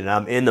subdivision. And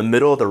I'm in the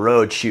middle of the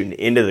road shooting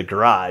into the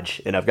garage,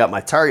 and I've got my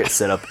target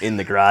set up in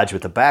the garage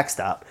with a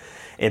backstop.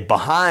 And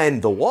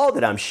behind the wall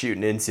that I'm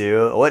shooting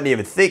into, I wasn't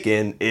even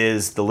thinking,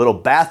 is the little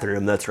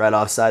bathroom that's right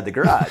outside the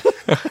garage.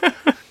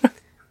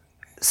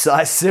 So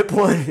I sip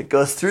one, it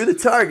goes through the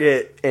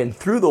target and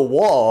through the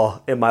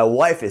wall, and my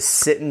wife is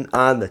sitting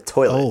on the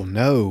toilet. Oh,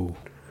 no.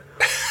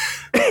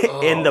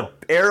 And the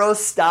arrow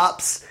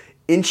stops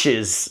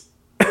inches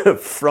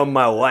from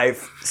my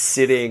wife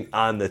sitting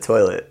on the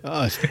toilet.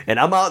 And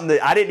I'm out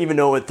I didn't even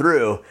know it went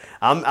through.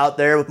 I'm out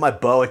there with my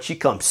bow, and she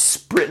comes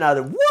sprinting out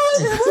of there.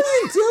 What are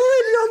you doing?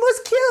 You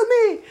almost killed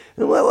me.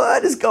 And I'm like,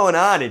 what is going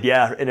on? And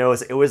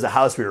it was a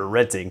house we were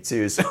renting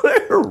too. So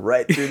we were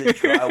right through the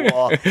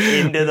drywall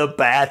into the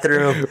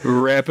bathroom.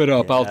 Wrap it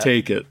up. Yeah. I'll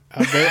take it.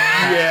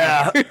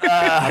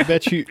 I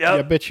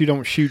bet you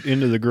don't shoot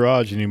into the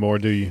garage anymore,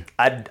 do you?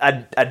 I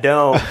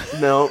don't.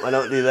 No, I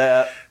don't do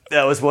that.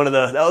 That was one of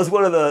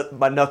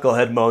my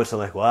knucklehead moments. I'm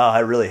like, wow, I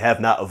really have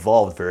not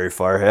evolved very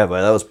far, have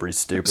I? That was pretty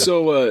stupid.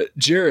 So,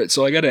 Jarrett,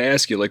 I got to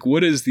ask you, like,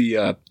 what is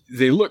the?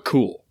 They look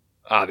cool,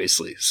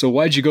 obviously. So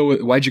why'd you go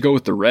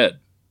with the red?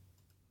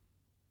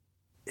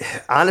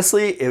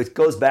 Honestly, it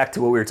goes back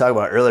to what we were talking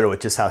about earlier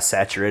with just how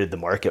saturated the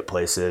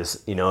marketplace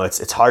is.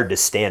 It's hard to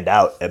stand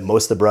out. And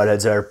most of the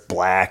broadheads are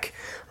black,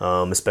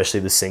 especially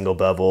the single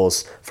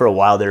bevels. For a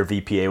while there,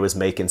 VPA was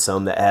making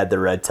some that had the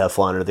red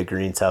Teflon or the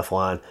green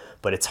Teflon.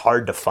 But it's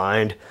hard to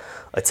find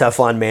a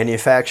Teflon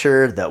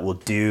manufacturer that will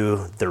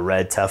do the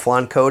red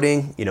Teflon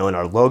coating, and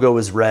our logo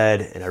was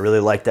red, and I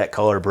really liked that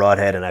color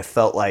broadhead, and I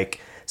felt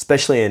like,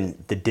 especially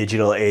in the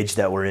digital age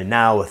that we're in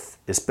now, with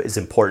as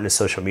important as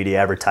social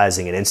media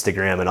advertising and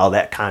Instagram and all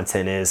that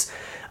content is,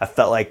 I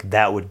felt like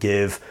that would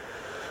give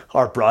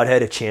our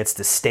broadhead a chance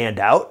to stand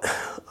out.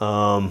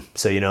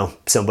 So,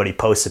 somebody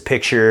posts a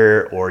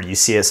picture or you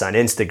see us on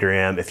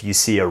Instagram, if you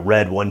see a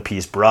red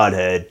one-piece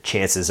broadhead,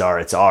 chances are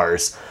it's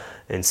ours.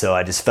 And so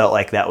I just felt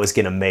like that was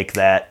going to make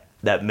that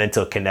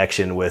mental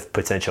connection with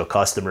potential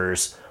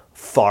customers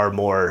far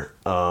more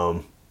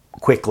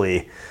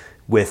quickly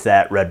with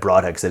that red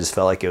broadhead, because I just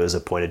felt like it was a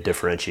point of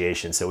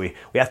differentiation. So we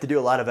have to do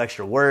a lot of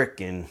extra work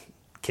and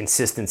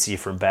consistency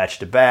from batch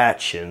to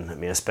batch. And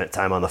I spent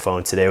time on the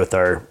phone today with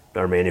our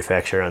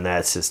manufacturer on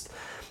that.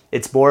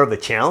 It's more of a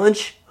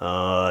challenge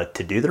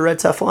to do the red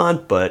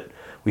Teflon, but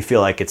we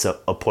feel like it's a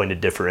point of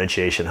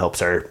differentiation,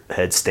 helps our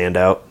head stand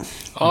out.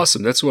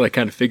 Awesome. That's what I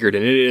kind of figured.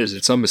 And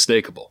it's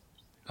unmistakable.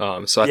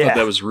 So I thought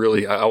that was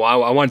really, I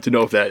wanted to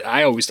know if that,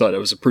 I always thought it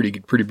was a pretty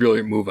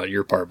brilliant move on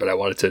your part, but I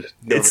wanted to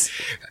know.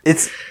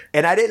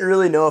 And I didn't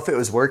really know if it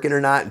was working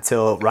or not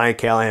until Ryan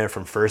Callahan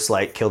from First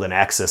Light killed an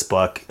axis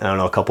buck, I don't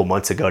know, a couple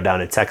months ago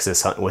down in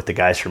Texas hunting with the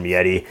guys from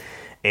Yeti.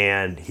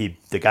 And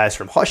the guys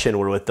from Hushin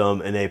were with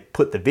them, and they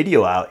put the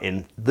video out,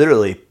 and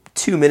literally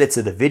 2 minutes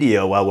of the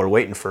video while we're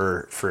waiting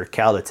for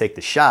Cal to take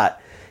the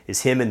shot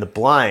is him in the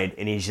blind,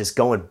 and he's just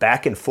going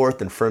back and forth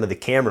in front of the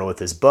camera with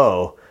his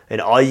bow, and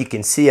all you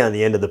can see on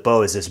the end of the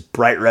bow is this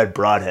bright red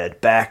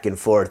broadhead back and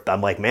forth.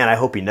 I'm like, man, I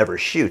hope he never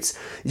shoots.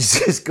 He's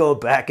just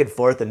going back and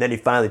forth, and then he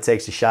finally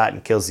takes a shot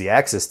and kills the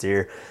axis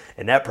deer,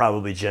 and that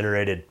probably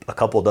generated a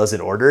couple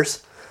dozen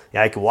orders.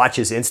 I could watch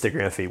his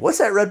Instagram feed. What's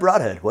that red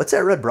broadhead? What's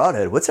that red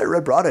broadhead? What's that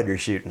red broadhead you're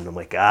shooting? I'm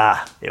like,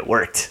 it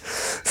worked.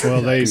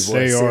 Well,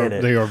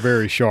 they are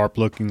very sharp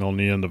looking on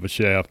the end of a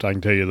shaft. I can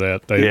tell you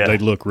that. They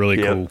look really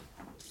cool.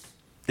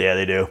 Yeah,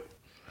 they do.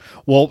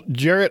 Well,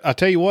 Jarrett, I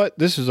tell you what,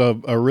 this is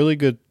a really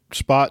good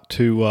spot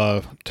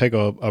to take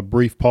a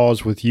brief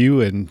pause with you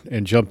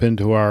and jump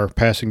into our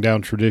Passing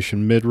Down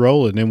Tradition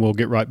mid-roll, and then we'll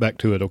get right back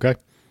to it, okay?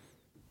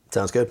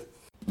 Sounds good.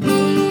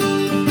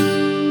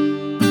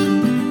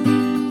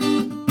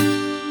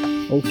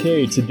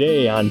 Okay,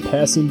 today on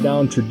Passing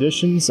Down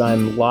Traditions,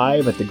 I'm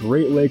live at the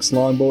Great Lakes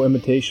Longbow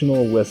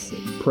Invitational with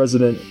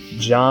President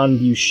John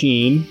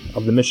Busheen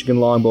of the Michigan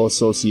Longbow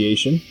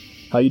Association.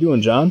 How you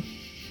doing, John?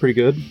 Pretty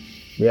good.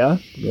 Yeah,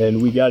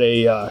 and we got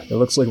it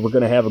looks like we're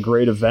going to have a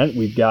great event.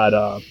 We've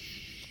got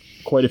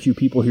quite a few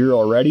people here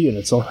already, and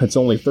it's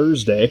only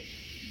Thursday,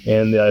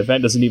 and the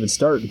event doesn't even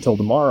start until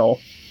tomorrow,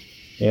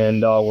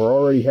 and we're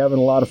already having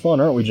a lot of fun,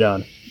 aren't we,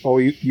 John? Oh,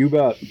 you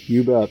bet.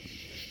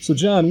 So,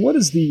 John, what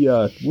is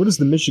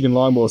the Michigan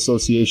Longbow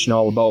Association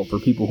all about for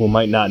people who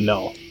might not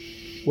know?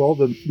 Well,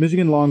 the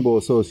Michigan Longbow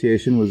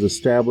Association was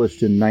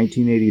established in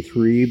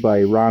 1983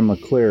 by Ron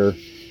LeClaire,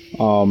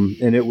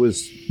 and it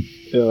was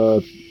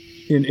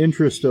in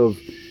interest of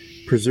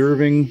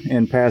preserving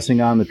and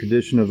passing on the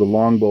tradition of the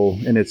longbow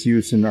and its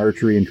use in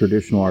archery and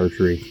traditional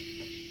archery.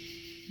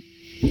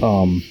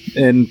 And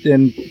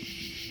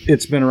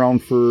it's been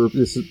around for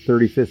this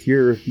 35th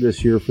year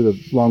this year for the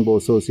Longbow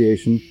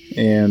Association,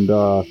 and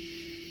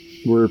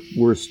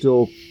we're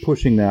still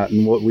pushing that.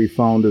 And what we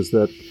found is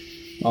that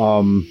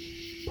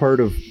part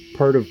of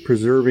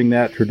preserving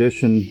that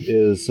tradition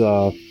is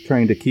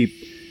trying to keep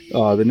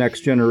the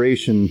next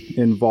generation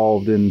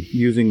involved in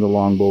using the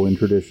longbow in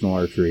traditional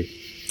archery.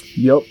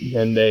 Yep,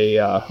 and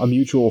a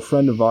mutual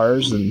friend of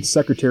ours and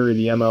secretary of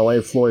the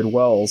MLA, Floyd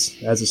Wells,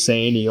 has a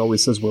saying. He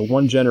always says, we're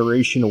one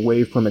generation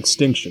away from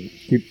extinction.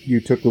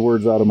 You took the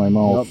words out of my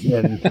mouth.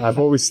 Yep, and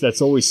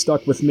that's always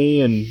stuck with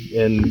me, and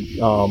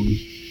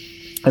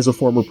as a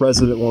former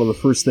president, that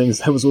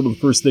was one of the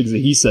first things that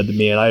he said to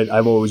me, and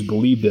I've always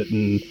believed it,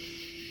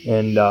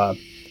 and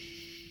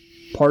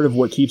part of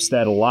what keeps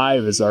that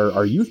alive is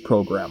our youth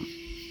program,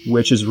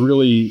 which has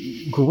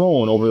really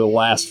grown over the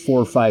last 4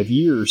 or 5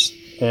 years.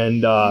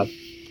 And,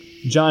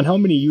 John, how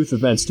many youth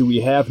events do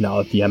we have now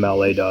that the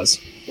MLA does?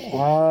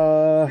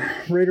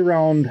 Right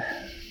around,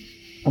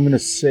 I'm going to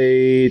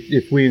say,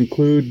 if we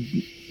include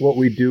what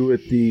we do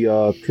at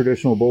the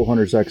Traditional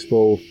Bowhunters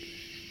Expo,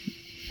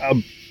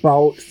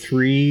 about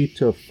 3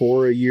 to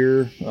 4 a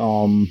year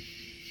on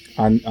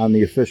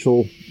the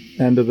official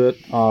end of it.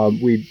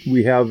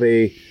 We have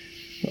a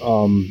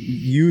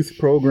youth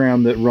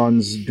program that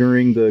runs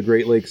during the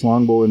Great Lakes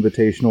Longbow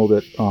Invitational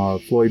that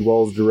Floyd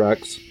Wells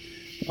directs,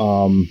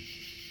 and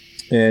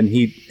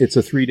it's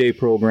a 3-day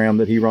program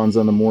that he runs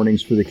on the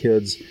mornings for the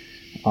kids.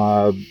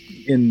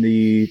 In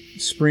the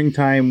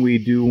springtime, we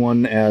do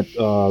one at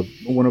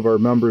one of our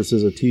members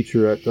is a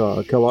teacher at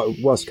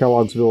West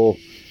Kellogg'sville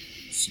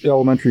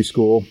Elementary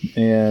School,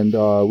 and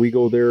we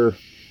go there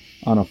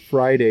on a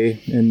Friday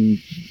in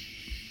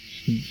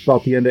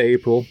about the end of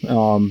April,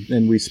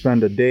 and we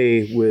spend a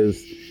day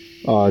with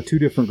 2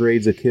 different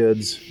grades of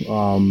kids,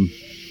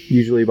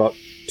 usually about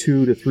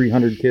 200 to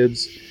 300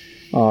 kids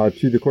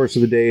through the course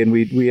of the day, and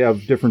we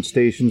have different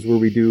stations where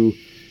we do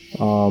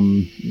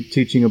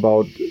teaching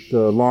about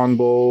the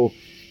longbow,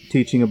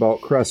 teaching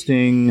about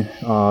cresting,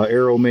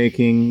 arrow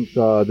making,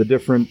 the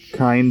different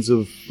kinds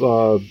of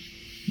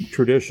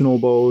traditional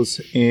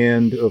bows,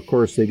 and of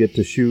course they get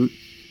to shoot.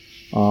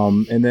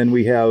 And then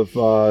we have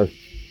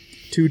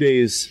 2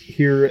 days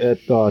here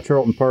at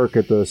Charlton Park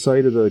at the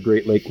site of the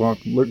Great Lakes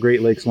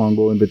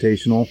Longbow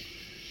Invitational.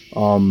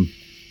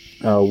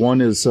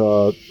 One is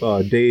a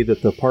day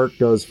that the park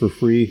does for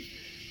free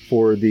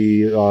for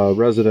the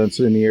residents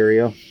in the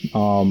area,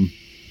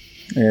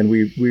 and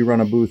we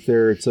run a booth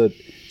there. It's a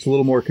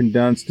little more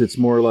condensed. It's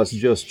more or less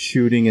just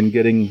shooting and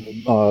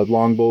getting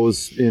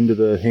longbows into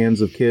the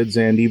hands of kids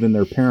and even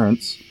their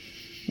parents.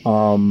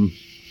 And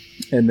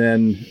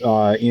then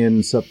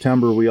in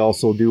September we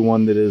also do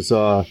one that is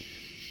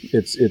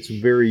it's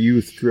very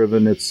youth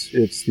driven. It's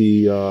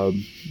the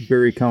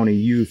Berry County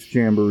Youth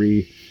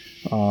Jamboree,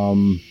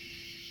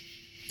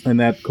 and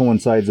that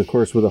coincides, of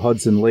course, with the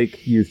Hudson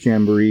Lake Youth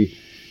Jamboree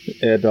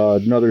at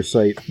another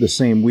site the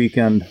same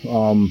weekend,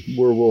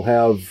 where we'll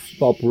have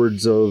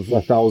upwards of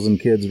 1,000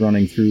 kids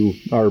running through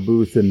our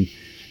booth,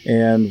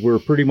 and we're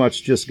pretty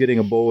much just getting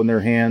a bow in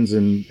their hands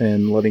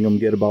and letting them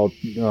get about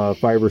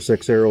 5 or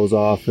 6 arrows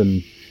off,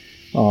 and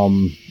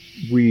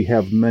we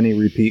have many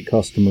repeat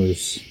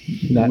customers,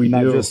 not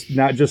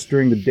just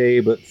during the day,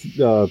 but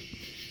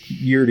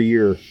year to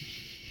year.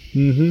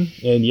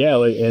 Mm-hmm.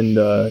 And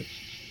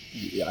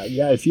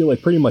I feel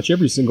like pretty much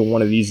every single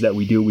one of these that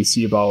we do, we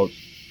see about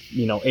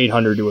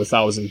 800 to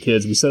 1,000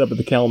 kids. We set up at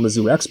the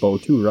Kalamazoo Expo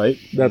too, right?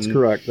 That's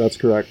correct.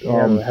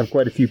 Have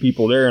quite a few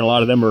people there, and a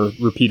lot of them are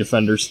repeat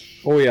offenders.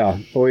 Oh yeah.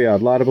 A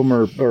lot of them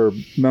are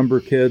member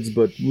kids,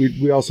 but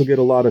we also get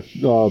a lot of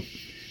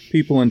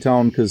people in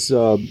town because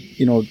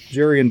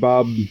Jerry and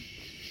Bob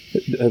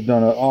have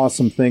done an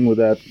awesome thing with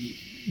that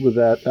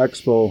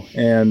expo,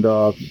 and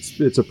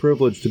it's a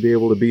privilege to be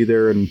able to be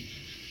there and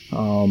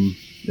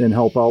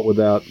help out with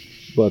that.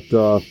 But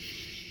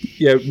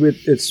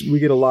we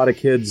get a lot of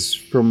kids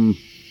from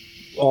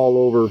all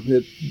over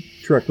that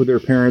trek with their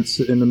parents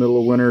in the middle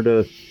of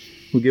winter.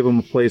 We give them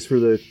a place for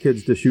the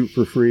kids to shoot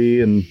for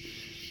free, and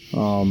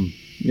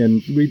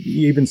we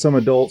even some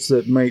adults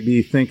that might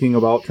be thinking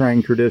about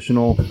trying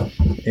traditional,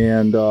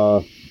 and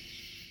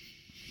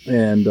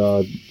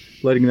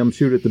letting them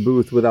shoot at the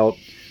booth without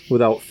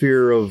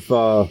fear of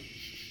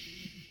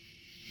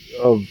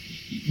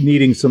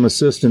needing some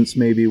assistance,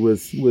 maybe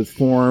with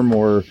form,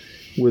 or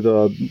with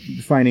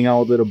finding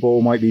out that a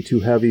bow might be too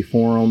heavy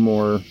for them,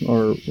 or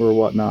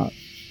whatnot.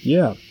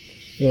 Yeah.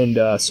 And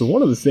so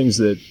one of the things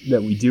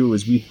that we do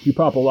is we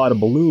pop a lot of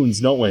balloons,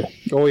 don't we?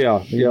 Oh,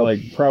 yeah. Yeah.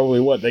 Like probably,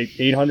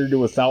 800 to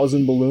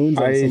 1,000 balloons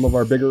on some of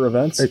our bigger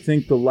events? I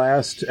think the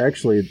last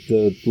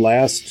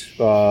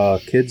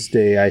Kids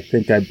Day, I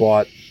think I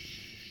bought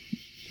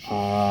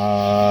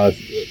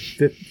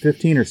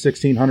 1,500 or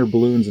 1,600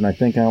 balloons, and I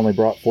think I only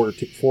brought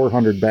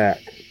 400 back.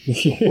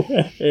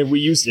 And we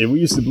used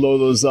to blow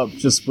those up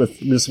just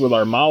with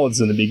our mouths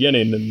in the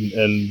beginning,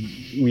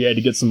 and we had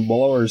to get some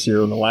blowers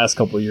here in the last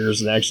couple of years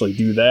and actually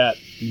do that.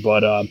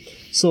 But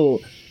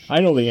so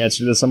I know the answer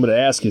to this. I'm going to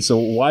ask you. So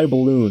why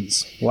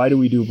balloons? Why do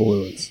we do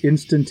balloons?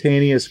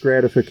 Instantaneous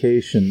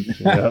gratification.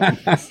 Yeah.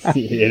 And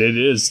it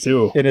is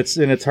too. And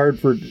it's hard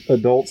for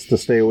adults to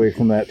stay away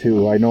from that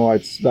too. I know I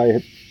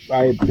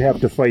have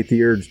to fight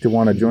the urge to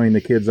want to join the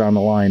kids on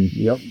the line.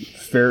 Yep.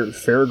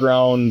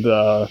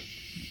 Fairground.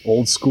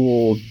 Old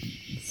school,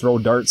 throw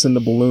darts into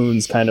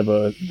balloons kind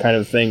of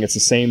thing. It's the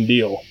same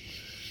deal,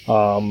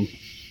 and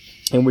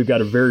we've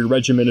got a very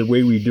regimented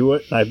way we do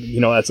it. I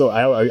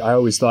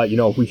always thought,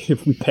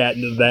 if we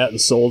patented that and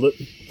sold it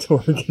to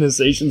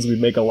organizations, we'd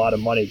make a lot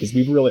of money, because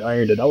we've really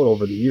ironed it out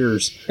over the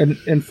years.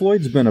 And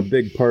Floyd's been a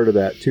big part of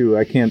that too.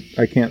 I can't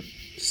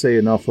say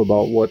enough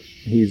about what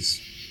he's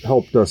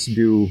helped us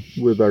do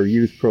with our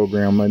youth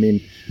program. I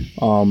mean.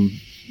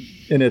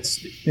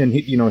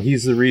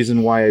 He's the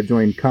reason why I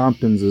joined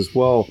Compton's as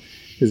well,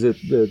 is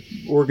that the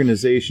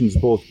organizations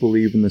both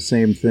believe in the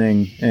same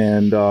thing,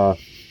 and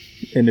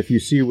if you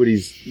see what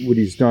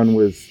he's done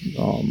with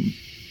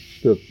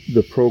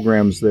the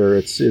programs there,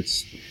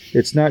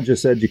 it's not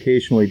just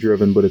educationally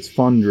driven, but it's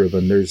fun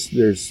driven. There's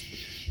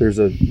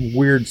a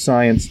weird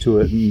science to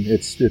it, and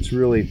it's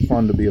really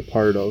fun to be a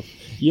part of.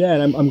 Yeah,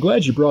 and I'm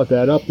glad you brought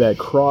that up. That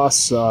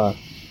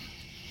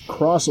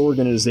cross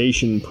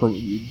organization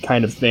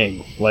kind of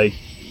thing. Like,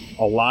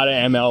 a lot of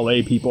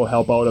MLA people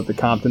help out at the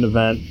Compton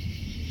event,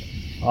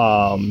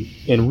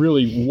 and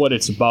really what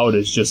it's about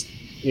is just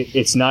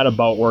it's not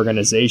about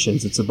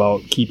organizations. It's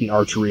about keeping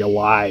archery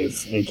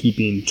alive and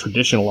keeping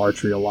traditional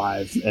archery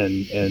alive,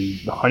 and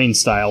the hunting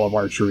style of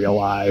archery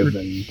alive,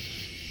 and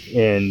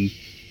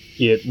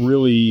it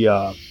really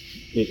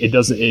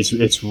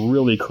it's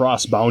really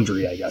cross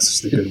boundary, I guess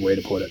is the good way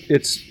to put it.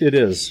 It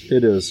is,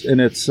 and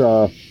it's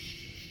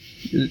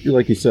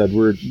like you said,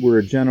 we're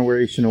a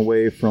generation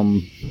away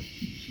from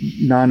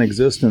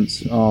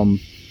non-existence.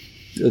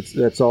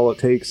 That's all it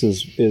takes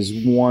is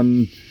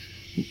one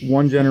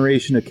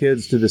generation of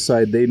kids to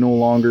decide they no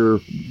longer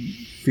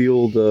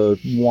feel the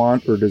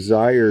want or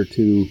desire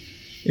to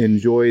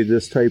enjoy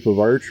this type of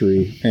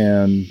archery,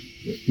 and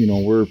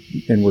we're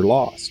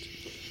lost.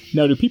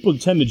 Now, do people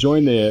tend to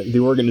join the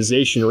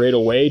organization right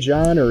away,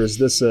 John, or is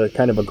this a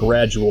kind of a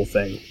gradual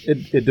thing?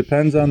 It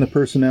depends on the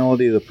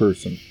personality of the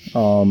person.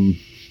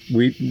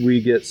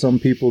 We get some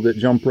people that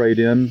jump right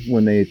in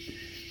when they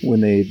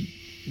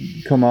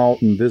come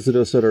out and visit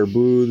us at our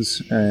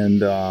booths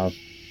and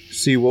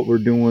see what we're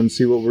doing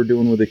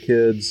with the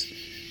kids,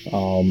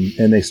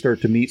 and they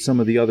start to meet some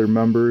of the other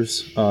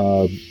members.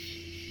 A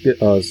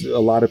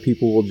lot of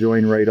people will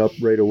join right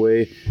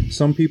away.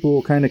 Some people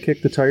will kind of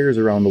kick the tires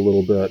around a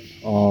little bit,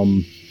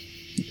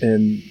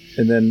 and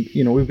then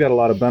we've got a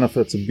lot of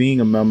benefits of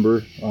being a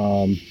member,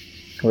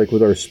 like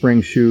with our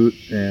spring shoot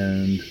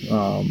and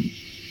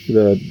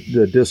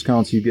the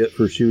discounts you get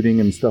for shooting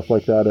and stuff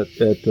like that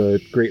at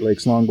the Great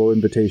Lakes Longbow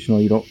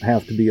Invitational. You don't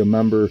have to be a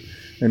member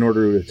in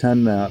order to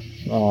attend that.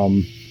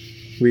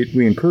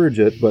 We encourage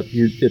it, but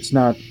it's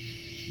not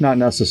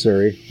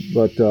necessary.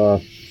 But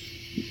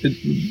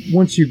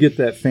once you get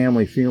that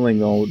family feeling,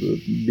 though,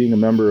 being a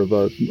member of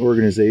an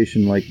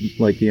organization like the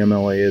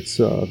MLA, it's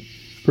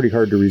pretty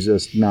hard to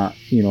resist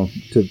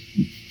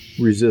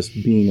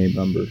being a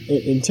member.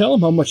 And tell them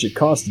how much it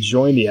costs to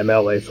join the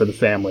MLA for the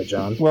family,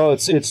 John. Well,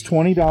 it's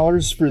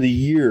 $20 for the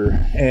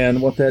year,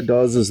 and what that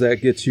does is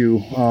that gets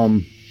you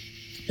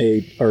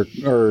our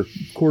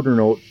quarter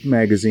note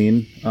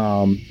magazine.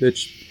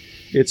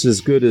 It's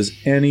as good as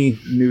any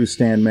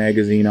newsstand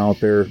magazine out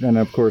there, and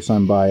of course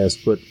I'm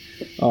biased, but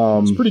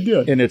it's pretty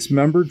good. And it's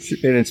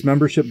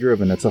membership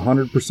driven. It's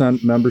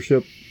 100%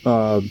 membership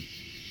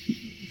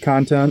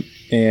content,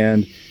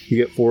 and you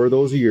get 4 of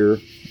those a year.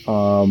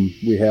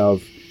 We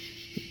have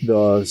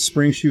the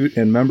spring shoot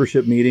and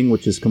membership meeting,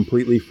 which is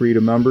completely free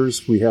to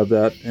members. We have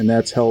that, and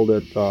that's held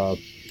at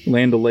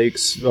Land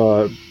O'Lakes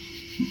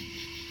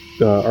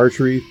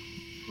archery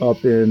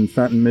up in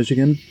Fenton,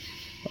 Michigan.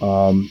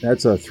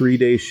 That's a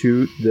 3-day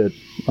shoot that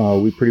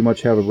we pretty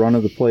much have a run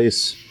of the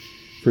place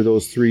for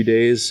those 3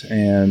 days,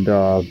 and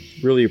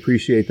really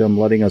appreciate them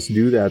letting us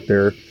do that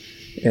there.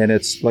 And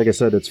it's, like I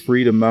said, it's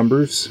free to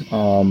members,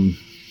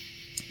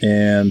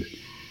 and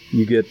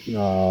you get,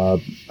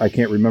 I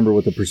can't remember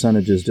what the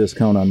percentage is,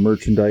 discount on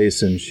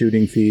merchandise and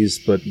shooting fees,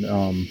 but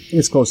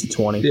it's close to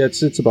 20.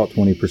 It's about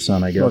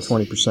 20%, I guess.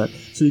 About 20%.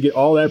 So you get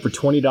all that for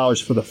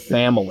 $20 for the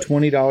family.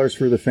 $20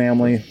 for the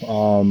family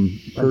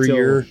per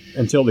year.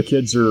 Until the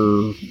kids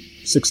are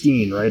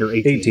 16, right? Or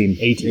 18?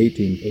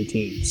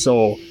 18.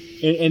 So,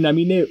 and I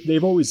mean,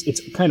 they've always,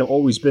 it's kind of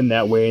always been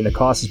that way, and the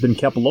cost has been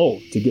kept low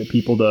to get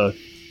people to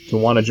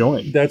want to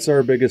join. That's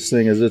our biggest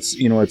thing. Is it's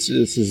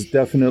has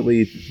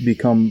definitely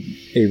become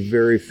a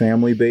very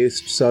family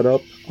based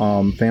setup,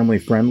 family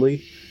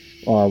friendly.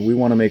 We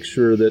want to make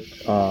sure that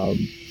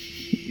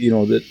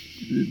that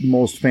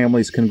most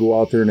families can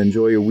go out there and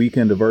enjoy a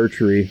weekend of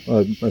archery,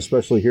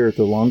 especially here at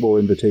the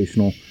Longbow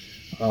Invitational,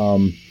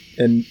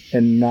 and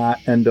not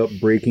end up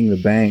breaking the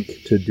bank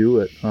to do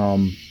it.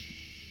 And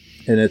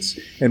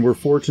we're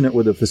fortunate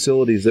with the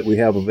facilities that we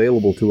have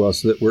available to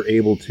us that we're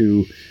able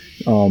to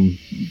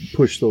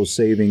push those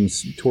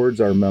savings towards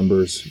our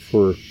members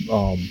for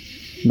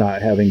not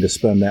having to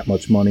spend that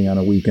much money on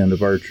a weekend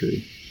of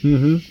archery.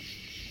 Mm-hmm.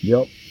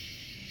 Yep.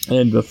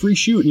 And the free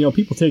shoot,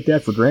 people take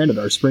that for granted,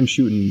 our spring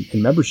shoot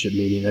and membership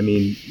meeting. I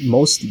mean,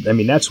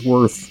 that's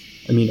worth,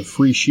 a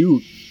free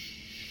shoot.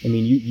 I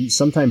mean, you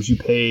sometimes you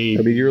pay.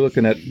 I mean,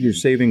 you're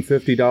saving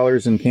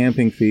 $50 in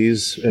camping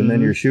fees, and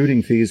then your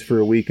shooting fees for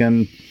a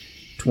weekend,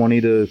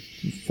 $20 to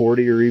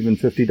 $40 or even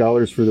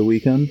 $50 for the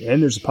weekend.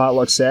 And there's a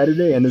potluck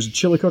Saturday, and there's a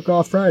chili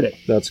cook-off Friday.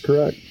 That's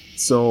correct.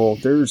 So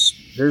there's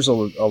a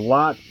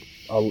lot.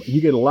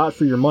 You get a lot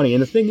for your money.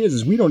 And the thing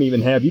is you don't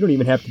even have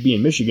to be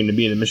in Michigan to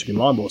be in the Michigan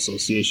Longbow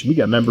Association. We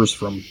got members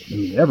from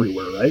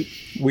everywhere, right?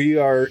 We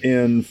are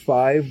in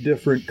 5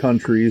 different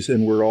countries,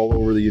 and we're all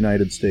over the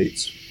United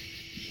States.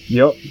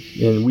 Yep.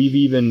 And we've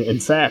even, in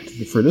fact,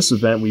 for this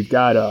event, we've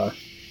got a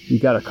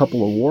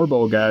couple of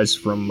warbow guys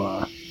from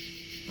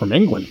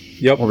England.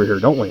 Yep. Over here,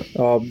 don't we?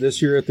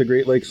 This year at the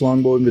Great Lakes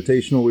Longbow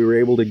Invitational, we were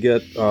able to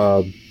get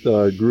a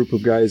group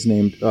of guys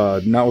named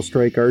Now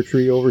Strike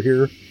Archery over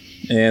here,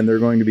 and they're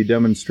going to be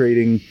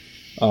demonstrating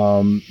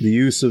the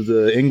use of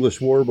the English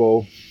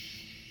warbow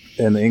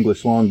and the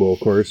English longbow, of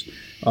course,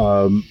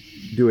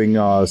 doing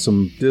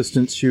some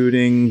distance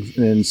shooting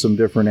and some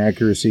different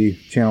accuracy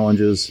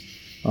challenges.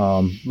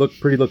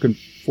 Looking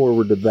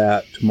forward to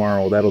that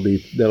tomorrow. That'll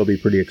be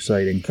pretty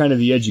exciting. Kind of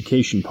the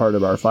education part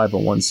of our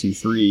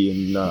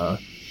 501c3,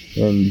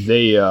 and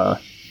they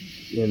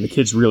and the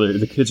kids are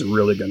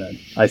really gonna.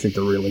 I think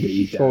they're really gonna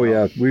eat that. Oh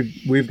yeah,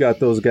 we've got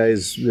those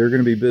guys. They're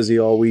gonna be busy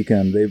all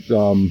weekend. We've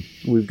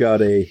got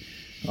their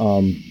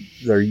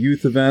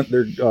youth event.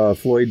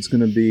 Floyd's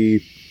gonna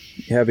be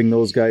having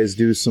those guys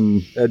do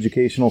some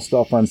educational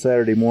stuff on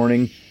Saturday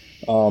morning.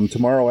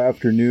 Tomorrow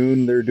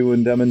afternoon they're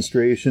doing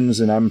demonstrations,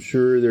 and I'm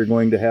sure they're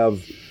going to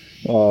have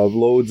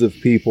loads of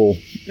people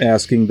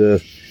asking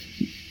to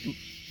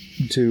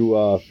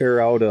air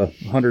out a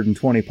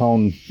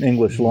 120-pound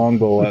English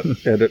longbow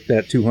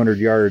at 200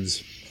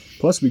 yards.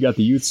 Plus, we got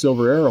the Youth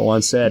Silver Arrow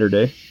on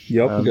Saturday.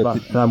 Yep.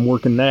 I'm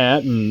working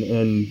that,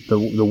 and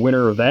the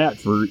winner of that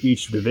for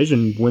each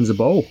division wins a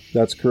bow.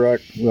 That's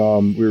correct.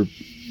 We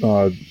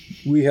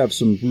have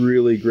some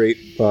really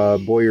great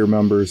Boyer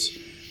members.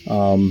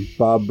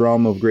 Bob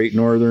Brum of Great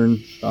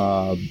Northern,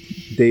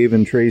 Dave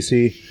and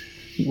Tracy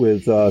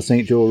with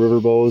St. Joe River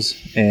Bows,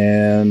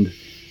 and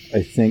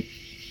I think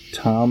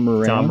Tom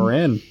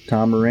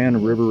Moran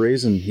of River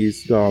Raisin.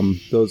 He's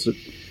those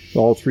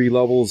all 3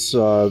 levels.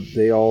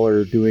 They all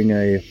are doing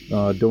a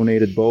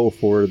donated bow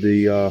for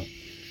the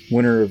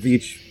winner of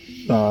each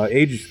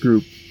age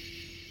group.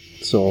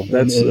 So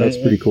that's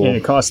pretty cool. And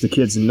it costs the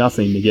kids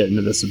nothing to get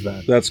into this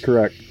event. That's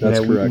correct.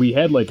 Correct. We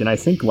had and I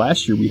think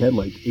last year we had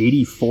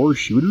 84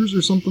 shooters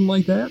or something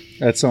like that.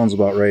 That sounds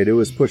about right. It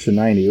was pushing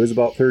 90. It was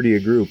about 30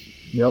 a group.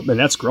 Yep, and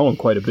that's growing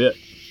quite a bit.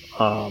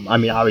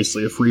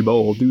 Obviously a free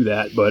bow will do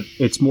that, but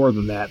it's more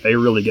than that. They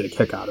really get a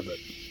kick out of it.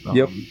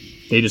 Yep.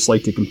 They just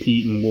like to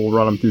compete, and we'll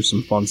run them through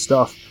some fun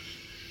stuff.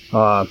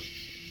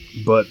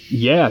 But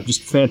yeah,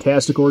 just a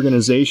fantastic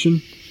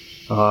organization.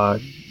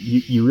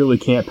 You really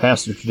can't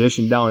pass the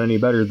tradition down any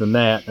better than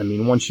that. I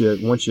mean, once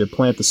you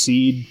plant the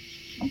seed,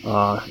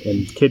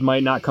 and kid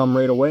might not come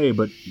right away,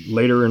 but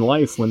later in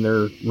life when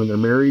they're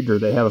married or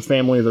they have a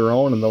family of their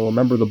own, and they'll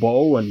remember the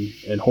bow,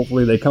 and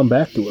hopefully they come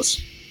back to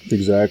us.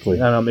 Exactly.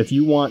 If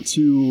you want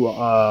to,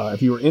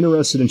 if you were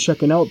interested in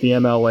checking out the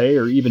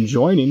MLA or even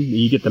joining,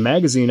 you get the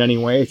magazine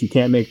anyway if you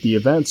can't make the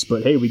events.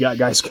 But hey, we got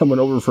guys coming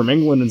over from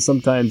England, and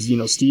sometimes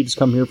Steve's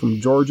come here from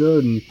Georgia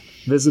and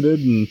visited,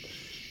 and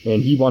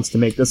he wants to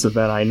make this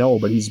event. I know,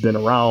 but he's been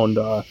around.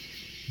 But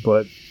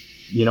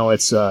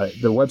it's the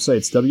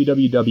website's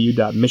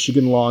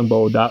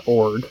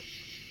www.michiganlongbow.org,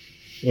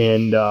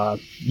 and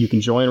you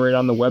can join right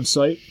on the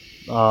website,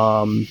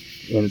 and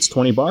it's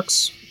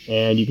 $20.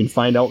 and you can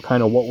find out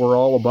kind of what we're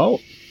all about.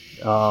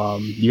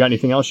 You got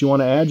anything else you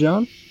want to add,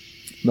 John?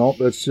 No,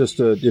 that's just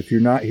if you're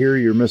not here,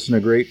 you're missing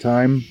a great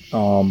time.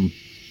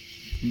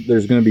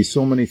 There's going to be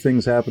so many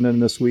things happening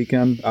this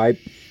weekend. I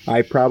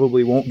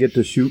probably won't get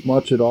to shoot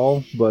much at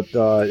all, but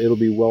it'll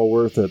be well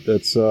worth it.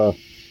 This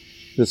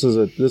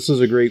is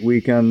a great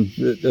weekend.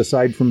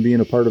 Aside from being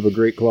a part of a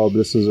great club,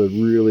 this is a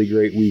really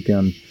great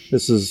weekend.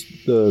 This is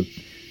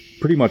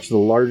pretty much the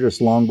largest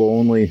longbow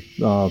only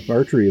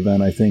archery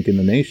event, I think, in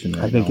the nation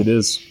right I think now. it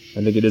is.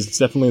 It's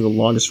definitely the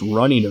longest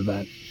running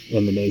event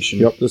in the nation.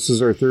 Yep, this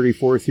is our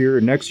 34th year.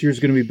 Next year's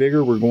going to be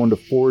bigger. We're going to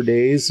 4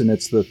 days, and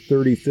it's the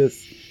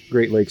 35th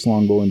Great Lakes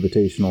Longbow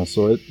Invitational.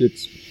 So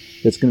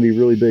it's going to be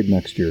really big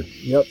next year.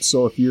 Yep.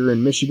 So if you're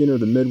in Michigan or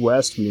the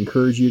Midwest, we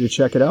encourage you to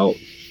check it out.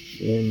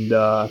 And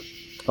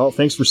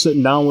thanks for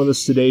sitting down with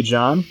us today,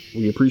 John.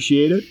 We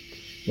appreciate it,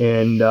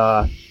 and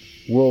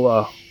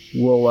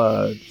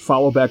we'll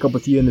follow back up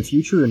with you in the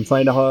future and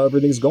find out how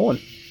everything's going.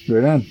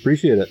 Right on.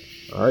 Appreciate it.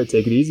 All right,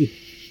 take it easy.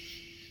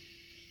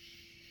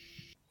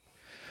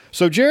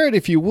 So, Jared,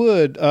 if you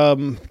would,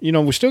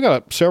 we still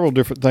got several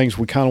different things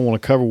we kind of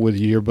want to cover with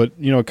you here, but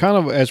kind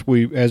of as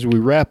we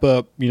wrap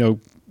up,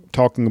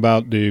 talking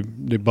about the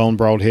bone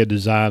broadhead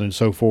design and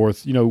so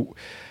forth,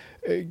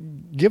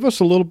 give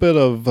us a little bit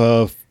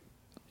of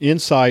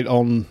insight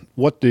on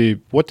what the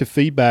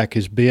feedback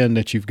has been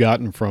that you've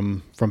gotten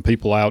from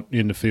people out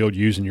in the field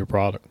using your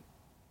product.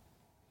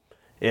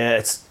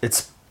 Yeah,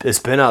 it's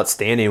been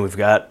outstanding. We've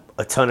got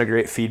a ton of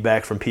great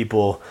feedback from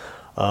people.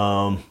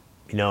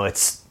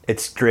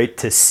 It's great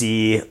to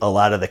see a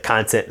lot of the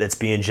content that's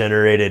being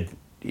generated.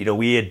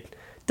 We had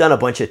done a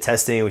bunch of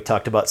testing. We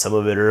talked about some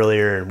of it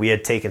earlier, and we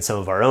had taken some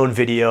of our own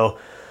video,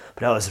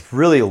 but I was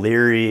really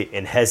leery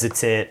and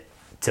hesitant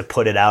to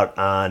put it out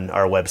on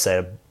our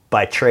website.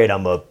 By trade,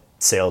 I'm a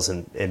sales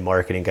and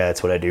marketing guy.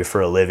 That's what I do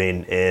for a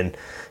living. And,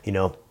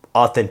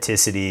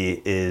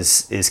 authenticity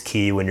is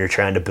key when you're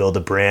trying to build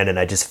a brand. And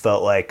I just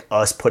felt like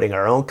us putting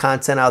our own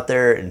content out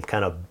there and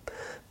kind of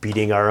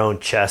beating our own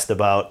chest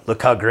about,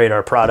 look how great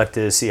our product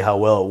is, see how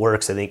well it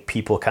works. I think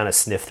people kind of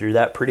sniff through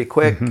that pretty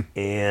quick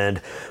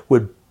and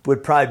would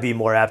probably be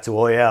more apt to,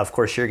 well, yeah, of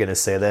course you're going to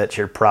say that. It's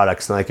your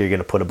product. It's not like you're going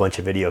to put a bunch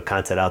of video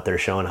content out there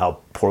showing how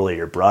poorly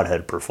your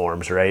broadhead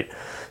performs, right?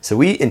 So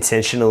we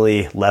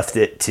intentionally left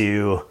it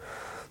to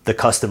the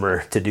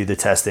customer to do the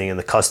testing and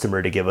the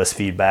customer to give us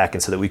feedback,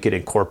 and so that we could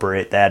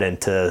incorporate that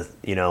into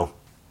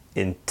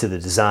the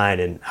design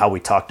and how we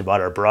talked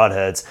about our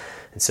broadheads.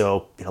 And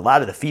so a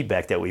lot of the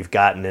feedback that we've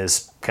gotten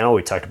is kind of what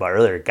we talked about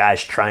earlier,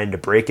 guys trying to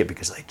break it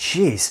because like,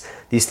 geez,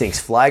 these things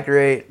fly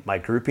great. My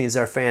groupings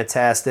are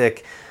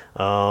fantastic.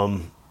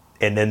 And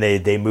then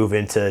they move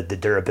into the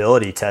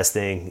durability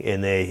testing,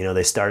 and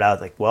they start out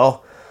like,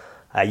 well,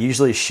 I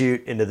usually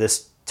shoot into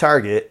this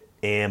target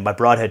and my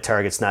broadhead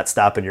target's not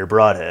stopping your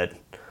broadhead.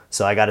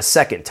 So I got a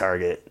second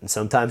target, and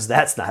sometimes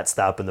that's not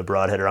stopping the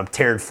broadhead, or I'm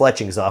tearing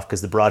fletchings off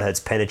because the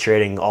broadhead's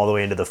penetrating all the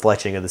way into the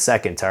fletching of the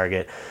second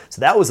target. So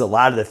that was a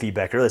lot of the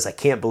feedback earlier. I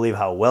can't believe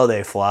how well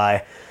they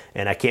fly,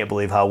 and I can't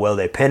believe how well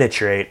they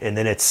penetrate. And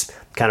then it's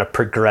kind of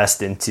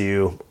progressed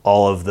into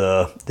all of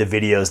the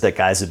videos that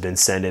guys have been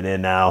sending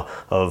in now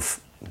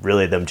of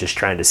really them just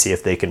trying to see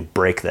if they can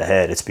break the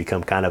head. It's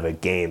become kind of a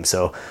game.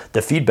 So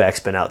the feedback's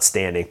been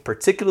outstanding,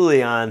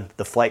 particularly on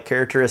the flight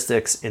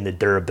characteristics and the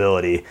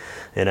durability.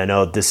 And I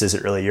know this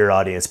isn't really your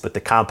audience, but the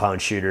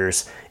compound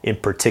shooters in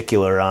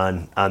particular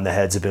on the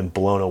heads have been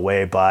blown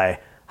away by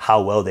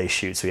how well they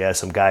shoot. So we have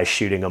some guys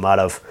shooting them out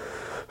of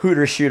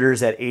Hooter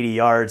shooters at 80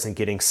 yards and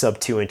getting sub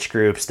 2-inch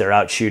groups. They're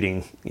out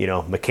shooting,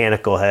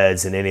 mechanical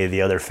heads and any of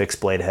the other fixed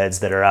blade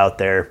heads that are out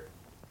there.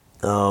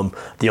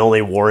 The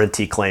only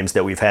warranty claims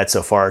that we've had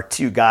so far are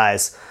 2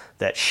 guys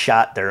that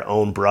shot their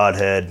own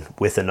broadhead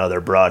with another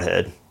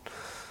broadhead.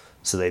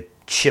 So they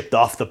chipped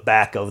off the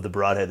back of the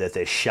broadhead that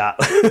they shot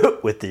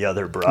with the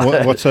other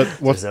broadhead. What's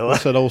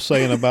that old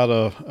saying about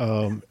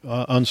a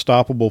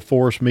unstoppable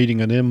force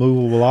meeting an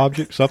immovable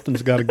object?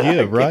 Something's got to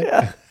give, right?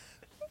 Yeah.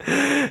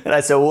 And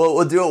I said, well,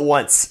 we'll do it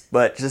once,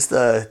 but just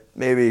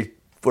maybe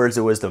words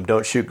of wisdom: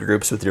 don't shoot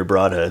groups with your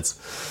broadheads.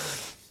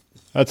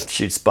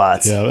 Shoot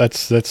spots. Yeah,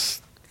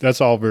 that's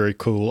all very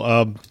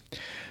cool.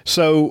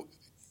 So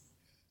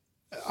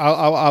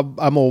I'm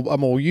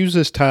gonna use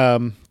this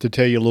time to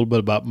tell you a little bit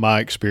about my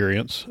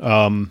experience.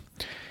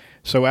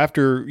 So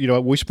after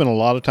we spent a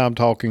lot of time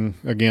talking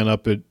again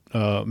up at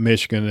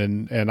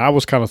Michigan, and I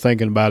was kind of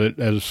thinking about it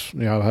as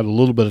I had a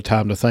little bit of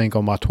time to think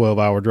on my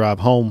 12-hour drive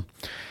home,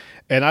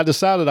 and I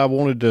decided I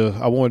wanted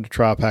to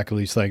try a pack of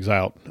these things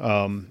out.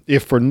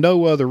 If for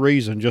no other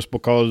reason, just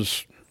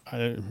because.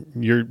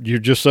 You're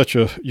just such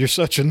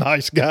a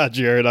nice guy,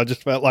 Jared. I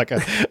just felt like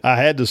I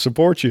had to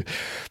support you.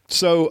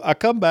 So I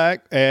come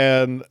back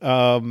and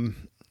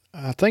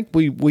I think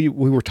we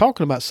were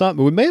talking about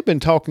something. We may have been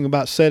talking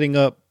about setting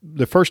up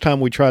the first time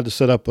we tried to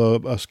set up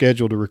a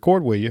schedule to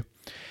record with you.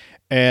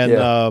 And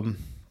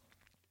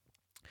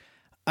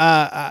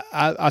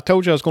I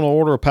told you I was going to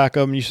order a pack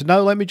of them. You said,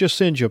 no, let me just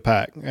send you a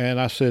pack.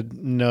 And I said,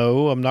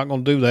 no, I'm not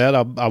going to do that.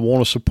 I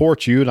want to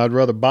support you, and I'd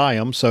rather buy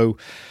them. So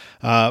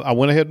I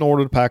went ahead and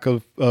ordered a pack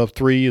of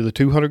 3 of the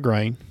 200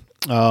 grain.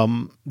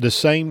 The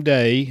same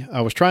day,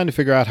 I was trying to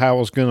figure out how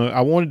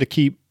I wanted to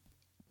keep,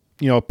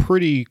 a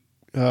pretty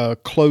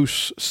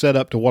close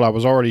setup to what I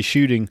was already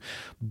shooting,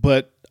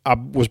 but I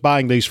was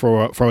buying these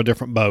for a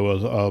different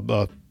bow,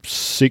 a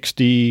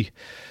 60,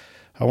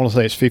 I want to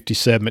say it's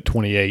 57 at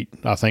 28,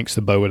 I think is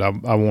the bow that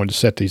I wanted to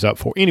set these up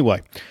for.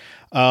 Anyway,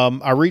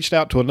 I reached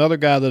out to another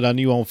guy that I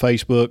knew on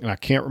Facebook, and I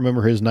can't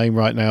remember his name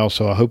right now,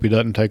 so I hope he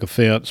doesn't take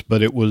offense,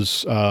 but it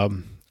was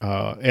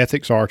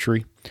Ethics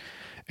Archery,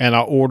 and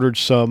I ordered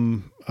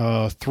some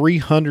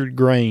 300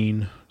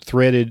 grain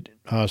threaded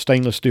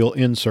stainless steel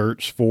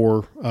inserts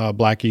for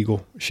Black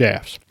Eagle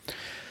shafts.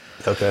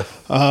 Okay.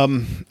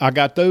 I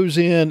got those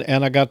in,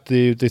 and I got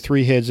the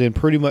 3 heads in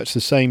pretty much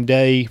the same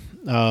day.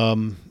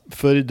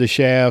 Footed the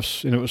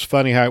shafts, and it was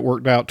funny how it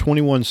worked out.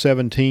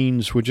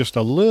 2117s with just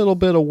a little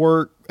bit of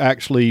work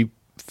actually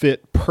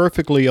fit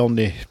perfectly on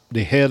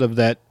the head of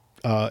that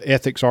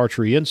Ethics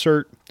Archery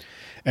insert,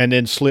 and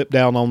then slip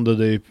down onto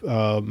the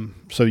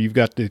so you've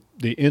got the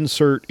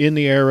insert in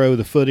the arrow,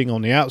 the footing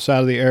on the outside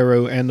of the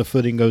arrow, and the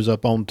footing goes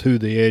up onto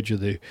the edge of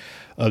the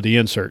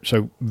insert.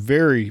 So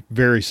very,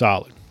 very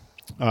solid.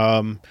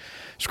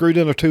 Screwed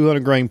in a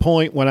 200 grain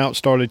point, went out,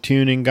 started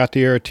tuning, got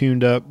the arrow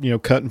tuned up,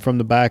 cutting from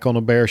the back on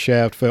a bare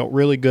shaft, felt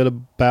really good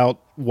about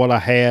what I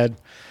had,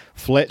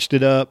 fletched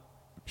it up,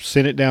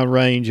 sent it down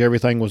range,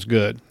 everything was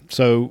good.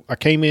 So I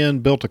came in,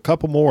 built a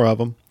couple more of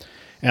them,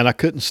 and I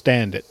couldn't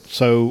stand it.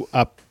 So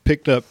I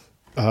picked up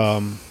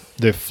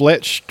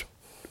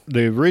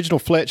the original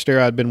fletched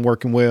arrow I'd been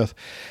working with,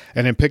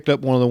 and then picked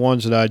up one of the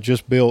ones that I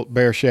just built,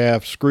 bare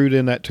shaft, screwed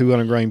in that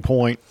 200 grain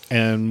point,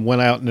 and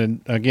went out and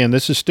then, again,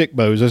 this is stick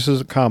bows. This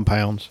isn't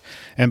compounds.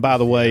 And by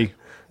the way,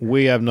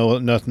 we have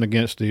nothing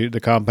against the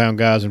compound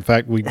guys. In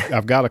fact,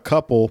 I've got a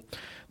couple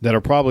that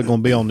are probably going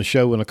to be on the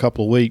show in a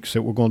couple of weeks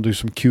that we're going to do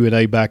some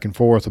Q&A back and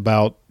forth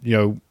about,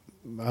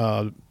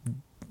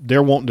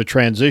 they're wanting to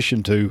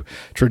transition to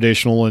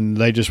traditional, and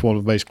they just want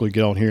to basically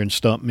get on here and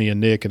stump me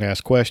and Nick and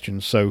ask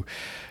questions. So,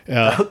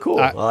 cool.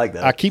 I like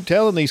that. I keep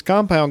telling these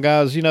compound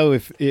guys, who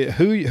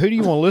do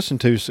you want to listen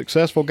to?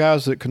 Successful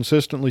guys that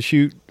consistently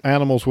shoot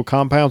animals with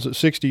compounds at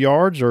 60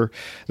 yards, or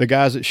the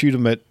guys that shoot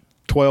them at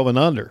 12 and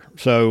under?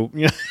 So,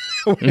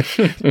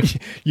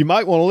 you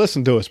might want to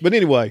listen to us. But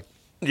anyway.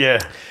 Yeah.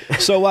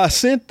 So I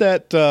sent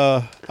that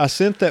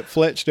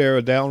fletched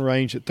arrow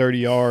downrange at 30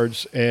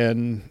 yards,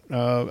 and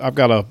I've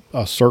got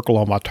a circle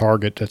on my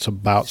target that's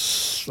about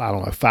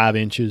 5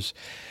 inches,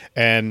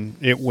 and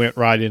it went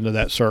right into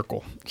that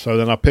circle. So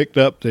then I picked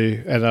up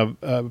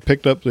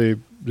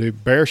the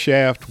bare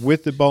shaft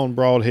with the bone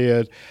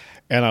broadhead,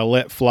 and I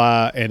let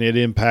fly, and it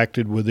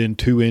impacted within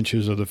 2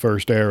 inches of the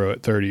first arrow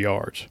at 30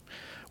 yards,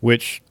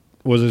 which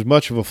was as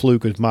much of a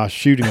fluke as my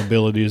shooting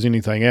ability as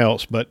anything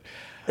else, but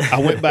I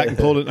went back and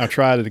pulled it, and I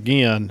tried it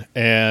again,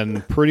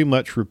 and pretty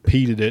much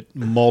repeated it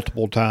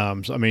multiple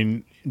times. I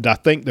mean, I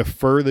think the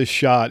furthest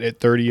shot at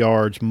 30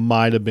 yards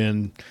might have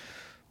been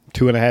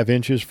 2.5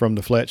 inches from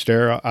the fletched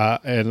arrow,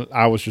 and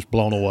I was just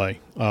blown away.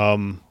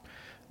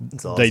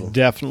 That's awesome. They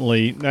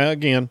definitely, now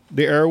again,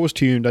 the arrow was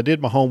tuned. I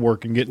did my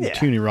homework and getting the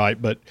tuning right,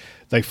 but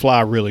they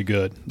fly really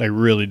good. They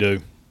really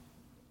do.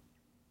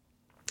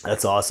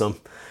 That's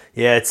awesome.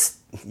 Yeah,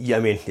 I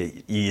mean,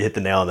 you hit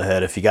the nail on the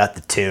head. If you got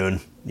the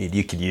tune,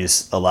 you could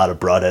use a lot of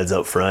broadheads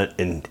up front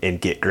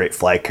and get great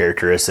flight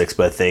characteristics.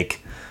 But I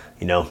think,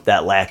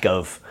 that lack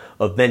of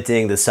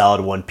venting, the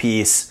solid one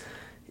piece,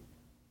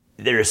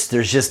 there's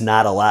just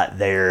not a lot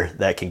there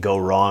that can go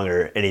wrong,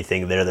 or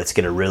anything there that's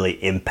going to really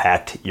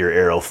impact your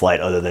arrow flight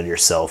other than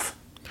yourself.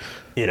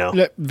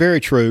 Very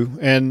true.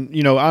 And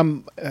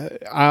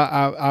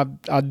I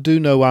do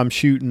know I'm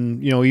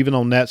shooting, even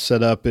on that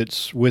setup,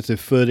 it's with the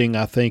footing.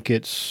 I think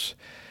it's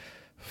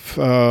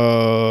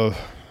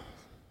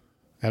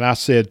and I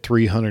said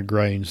 300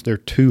 grains. They're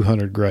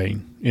 200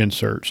 grain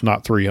inserts,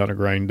 not 300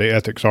 grain, the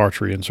Ethics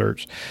Archery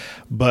inserts.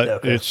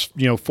 But it's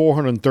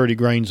 430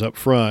 grains up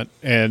front,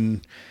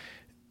 and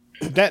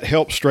that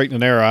helps straighten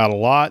an arrow out a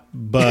lot,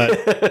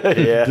 but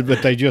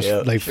but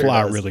they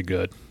fly really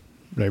good.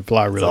 They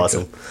fly really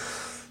awesome. good.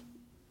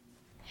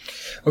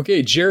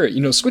 Okay,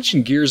 Jarrett,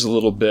 switching gears a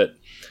little bit.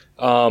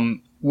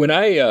 When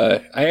I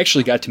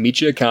actually got to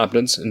meet you at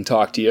Compton's and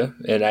talk to you,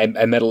 and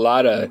I met a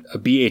lot of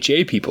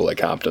BHA people at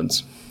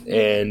Compton's,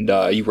 and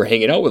you were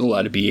hanging out with a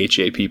lot of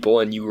BHA people,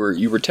 and you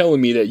were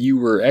telling me that you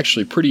were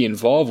actually pretty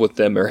involved with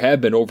them, or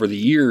have been over the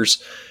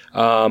years.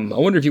 I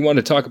wonder if you want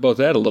to talk about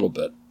that a little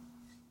bit.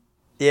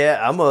 Yeah,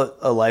 I'm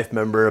a life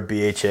member of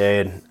BHA,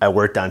 and I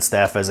worked on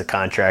staff as a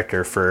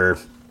contractor for,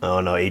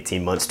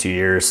 18 months, 2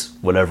 years,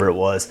 whatever it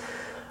was.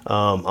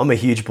 I'm a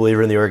huge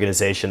believer in the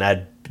organization.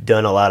 I'd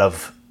done a lot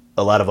of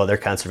other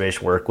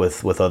conservation work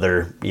with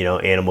other,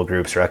 animal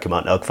groups, Rocky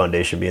Mountain Elk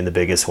Foundation being the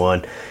biggest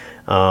one.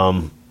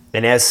 And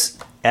as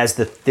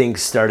the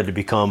things started to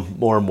become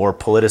more and more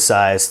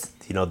politicized,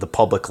 the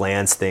public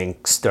lands thing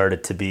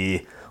started to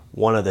be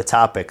one of the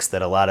topics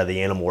that a lot of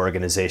the animal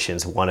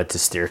organizations wanted to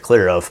steer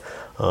clear of.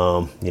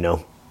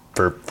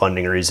 for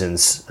funding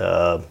reasons,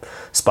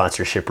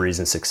 sponsorship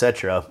reasons,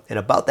 etc. And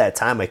about that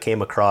time, I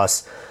came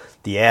across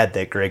the ad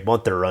that Greg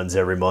Munther runs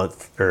every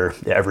month or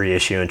every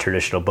issue in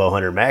Traditional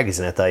Bowhunter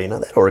magazine. I thought,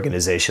 that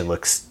organization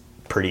looks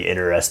pretty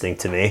interesting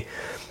to me.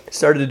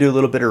 Started to do a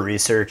little bit of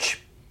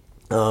research.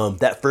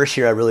 That first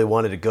year, I really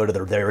wanted to go to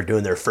they were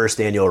doing their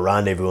first annual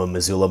rendezvous in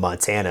Missoula,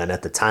 Montana. And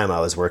at the time, I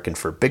was working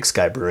for Big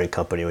Sky Brewing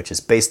Company, which is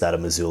based out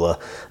of Missoula.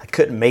 I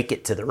couldn't make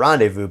it to the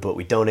rendezvous, but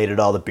we donated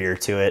all the beer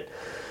to it.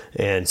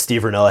 And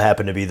Steve Rinella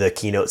happened to be the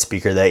keynote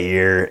speaker that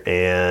year,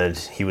 and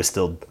he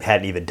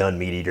hadn't even done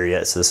Meat Eater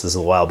yet, so this was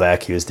a while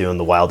back. He was doing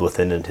The Wild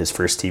Within in his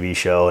first TV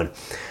show, and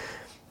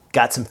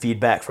got some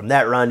feedback from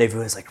that rendezvous.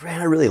 I was like, man,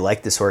 I really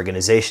like this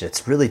organization.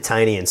 It's really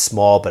tiny and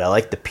small, but I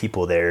like the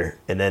people there.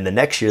 And then the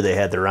next year they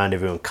had the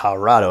rendezvous in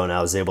Colorado, and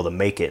I was able to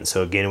make it. And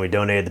so again, we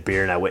donated the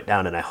beer, and I went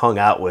down and I hung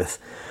out with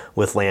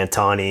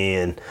Lantani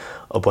and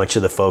a bunch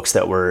of the folks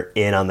that were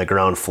in on the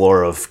ground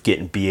floor of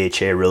getting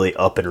BHA really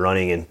up and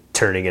running and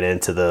turning it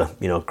into the,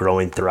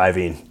 growing,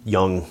 thriving,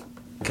 young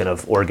kind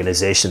of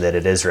organization that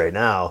it is right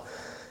now.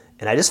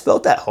 And I just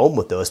felt at home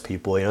with those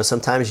people.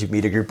 Sometimes you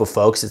meet a group of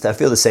folks. I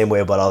feel the same way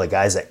about all the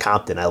guys at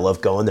Compton. I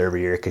love going there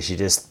every year because you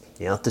just,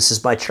 this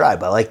is my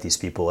tribe. I like these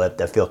people. I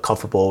feel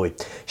comfortable. We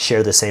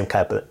share the same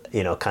kind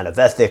of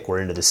ethic. We're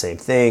into the same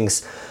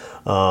things.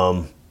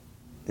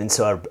 And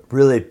so I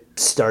really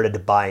started to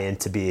buy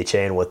into BHA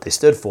and what they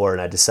stood for. And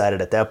I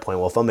decided at that point,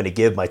 well, if I'm going to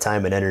give my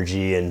time and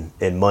energy and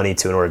money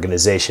to an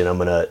organization, I'm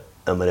going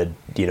to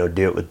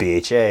do it with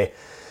BHA.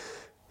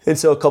 And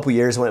so a couple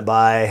years went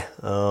by,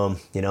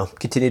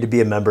 continued to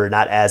be a member,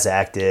 not as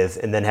active,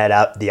 and then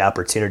had the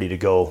opportunity to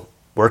go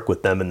work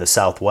with them in the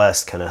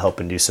Southwest, kind of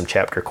helping do some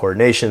chapter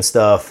coordination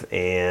stuff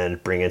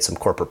and bring in some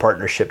corporate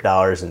partnership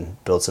dollars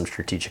and build some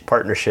strategic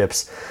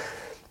partnerships.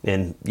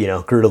 And,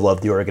 grew to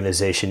love the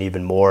organization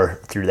even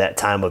more through that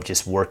time of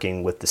just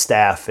working with the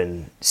staff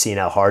and seeing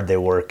how hard they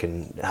work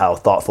and how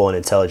thoughtful and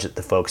intelligent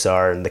the folks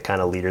are and the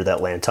kind of leader that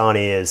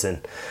Lantani is.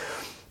 And,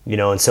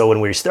 and so when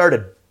we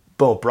started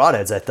Bone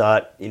Broadheads, I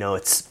thought,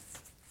 it's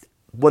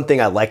one thing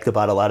I liked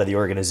about a lot of the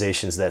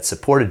organizations that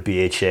supported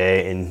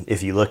BHA. And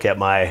if you look at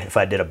if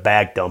I did a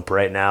bag dump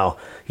right now,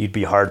 you'd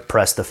be hard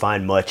pressed to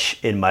find much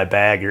in my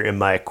bag or in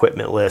my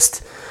equipment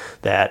list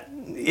that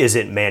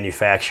isn't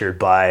manufactured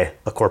by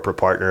a corporate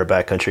partner of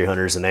Backcountry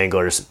Hunters and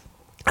Anglers.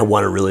 I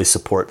want to really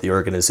support the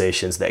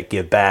organizations that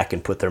give back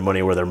and put their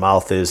money where their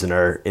mouth is and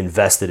are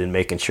invested in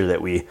making sure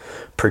that we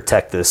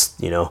protect this,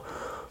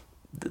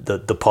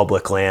 the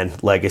public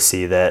land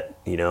legacy that,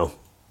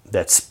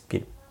 that's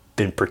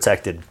been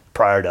protected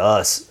prior to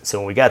us. So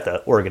when we got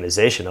the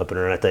organization up and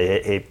running, I thought,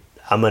 hey,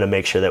 I'm going to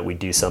make sure that we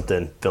do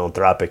something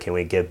philanthropic and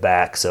we give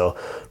back. So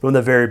from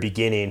the very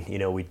beginning,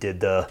 we did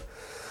the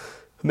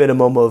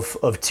minimum of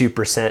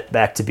 2%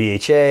 back to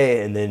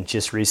BHA. And then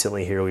just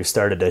recently here, we've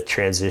started to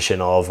transition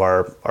all of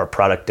our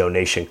product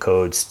donation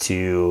codes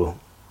to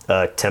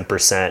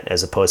 10%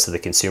 as opposed to the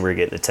consumer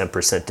getting a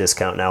 10%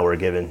 discount. Now we're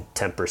giving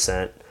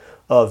 10%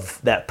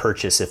 of that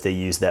purchase. If they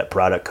use that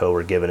product code,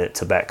 we're giving it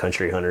to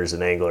Backcountry Hunters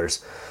and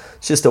Anglers.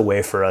 It's just a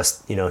way for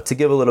us, to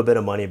give a little bit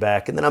of money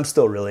back. And then I'm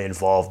still really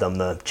involved. I'm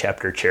the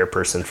chapter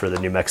chairperson for the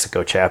New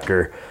Mexico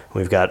chapter.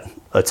 We've got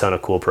a ton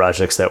of cool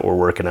projects that we're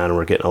working on, and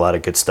we're getting a lot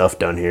of good stuff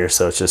done here.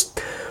 So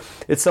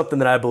it's something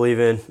that I believe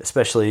in,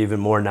 especially even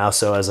more now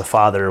so as a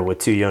father with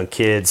 2 young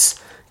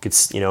kids.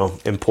 It's,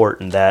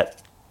 important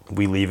that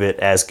we leave it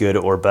as good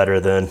or better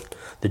than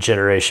the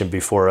generation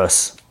before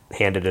us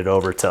handed it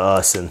over to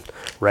us. And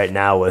right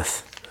now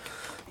with,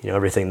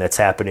 everything that's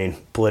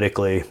happening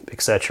politically,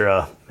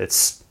 etc.,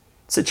 it's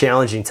a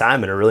challenging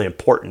time and a really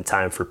important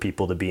time for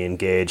people to be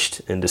engaged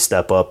and to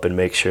step up and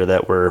make sure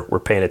that we're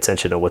paying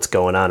attention to what's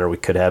going on, or we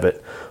could have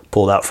it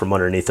pulled out from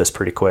underneath us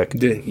pretty quick.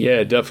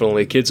 Yeah,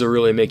 definitely. Kids will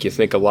really make you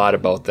think a lot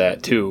about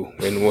that too,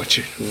 and what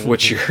you're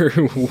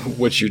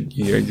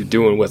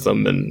doing with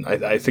them. And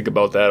I think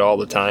about that all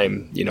the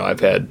time. I've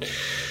had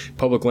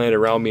public land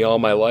around me all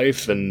my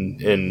life,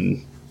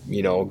 and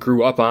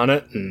grew up on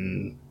it.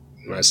 And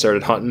when I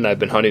started hunting, I've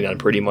been hunting on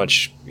pretty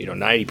much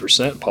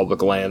 90%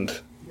 public land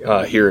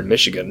here in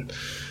Michigan.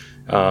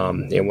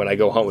 And when I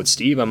go hunt with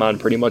Steve, I'm on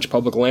pretty much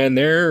public land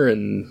there,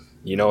 and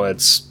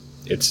it's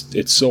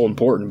so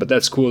important. But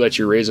that's cool that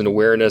you're raising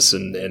awareness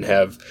and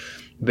have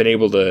been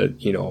able to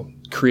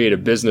create a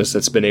business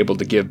that's been able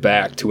to give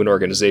back to an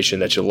organization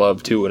that you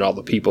love too, and all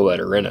the people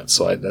that are in it.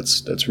 So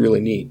that's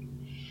really neat.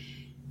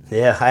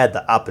 Yeah, I had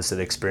the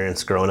opposite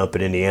experience growing up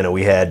in Indiana.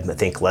 We had, I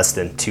think, less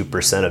than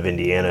 2% of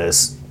Indiana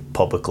is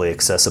publicly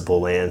accessible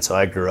land. So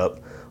I grew up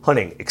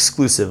hunting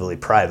exclusively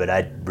private.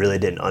 I really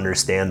didn't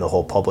understand the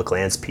whole public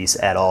lands piece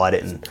at all. I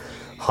didn't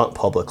hunt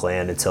public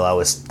land until I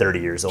was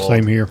 30 years old.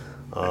 Same here.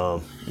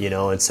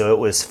 And so it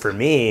was, for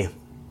me,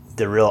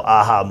 the real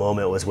aha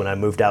moment was when I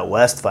moved out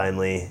west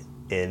finally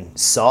and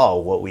saw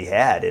what we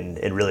had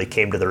and really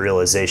came to the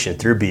realization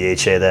through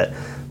BHA that,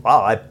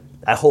 wow,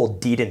 I hold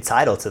deed and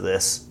title to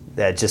this,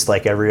 that just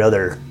like every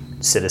other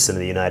citizen of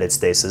the United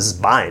States, this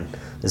is mine,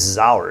 this is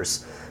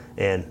ours.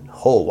 And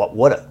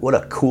what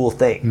a cool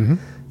thing. Mm-hmm.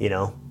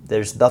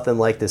 there's nothing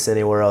like this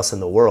anywhere else in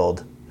the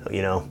world.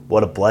 You know,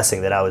 what a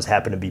blessing that I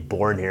happen to be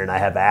born here and I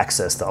have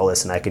access to all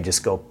this, and I could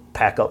just go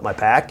pack up my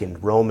pack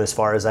and roam as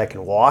far as I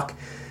can walk.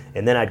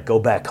 And then I'd go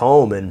back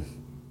home, and,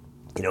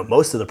 you know,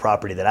 most of the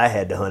property that I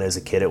had to hunt as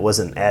a kid, it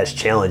wasn't as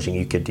challenging.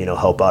 You could, you know,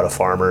 help out a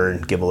farmer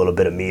and give a little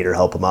bit of meat or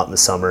help them out in the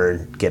summer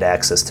and get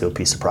access to a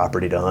piece of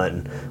property to hunt.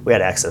 And we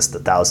had access to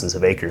thousands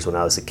of acres when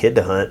I was a kid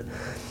to hunt.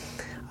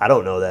 I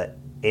don't know that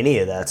any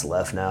of that's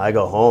left now. I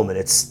go home and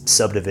it's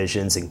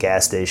subdivisions and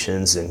gas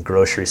stations and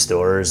grocery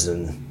stores,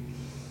 and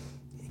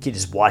you can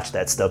just watch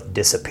that stuff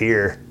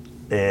disappear.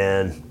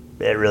 And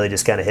it really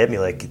just kind of hit me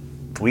like,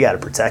 we got to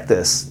protect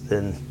this.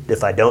 And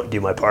if I don't do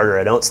my part or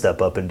I don't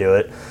step up and do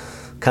it,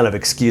 what kind of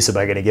excuse am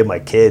I going to give my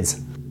kids?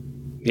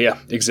 Yeah,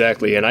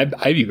 exactly. And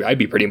I'd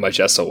be pretty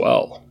much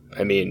SOL.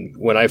 I mean,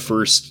 when I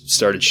first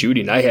started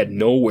shooting, I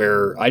didn't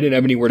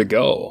have anywhere to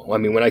go. I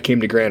mean, when I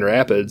came to Grand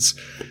Rapids,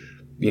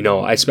 you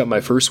know, I spent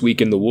my first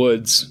week in the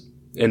woods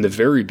in the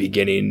very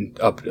beginning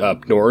up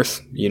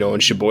north, you know, in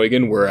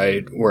Sheboygan where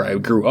I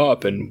grew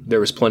up, and there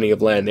was plenty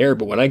of land there.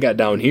 But when I got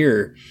down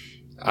here,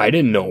 I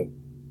didn't know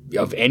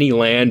of any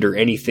land or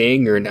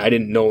anything, or I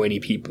didn't know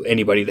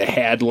anybody that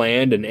had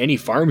land, and any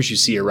farms you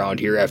see around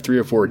here have 3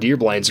 or 4 deer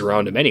blinds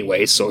around them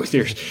anyway. So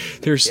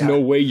there's no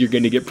way you're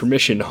going to get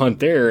permission to hunt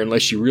there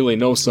unless you really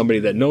know somebody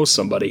that knows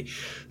somebody.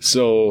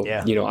 So,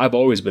 you know, I've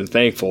always been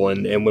thankful.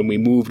 And when we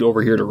moved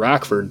over here to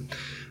Rockford,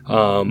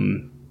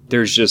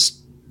 there's just,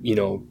 you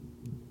know,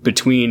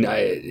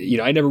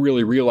 I never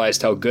really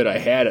realized how good I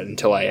had it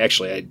until I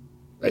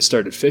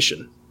started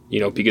fishing, you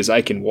know, because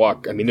I can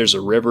walk. I mean, there's a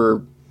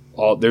river,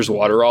 there's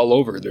water all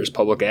over. There's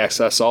public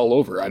access all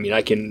over. I mean,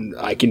 I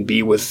can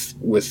be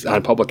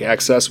on public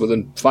access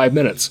within 5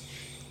 minutes,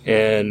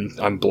 and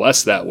I'm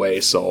blessed that way.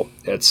 So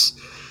that's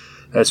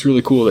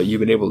really cool that you've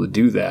been able to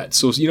do that.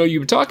 So, you know,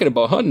 you've been talking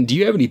about hunting. Do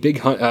you have any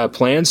big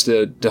plans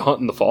to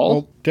hunt in the fall?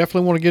 Well,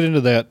 definitely want to get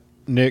into that,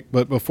 Nick.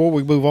 But before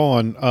we move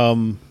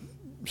on,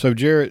 so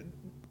Jarrett,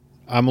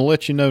 I'm going to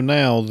let you know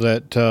now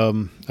that,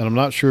 and I'm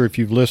not sure if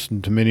you've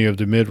listened to many of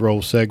the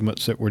mid-roll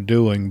segments that we're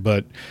doing,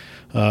 but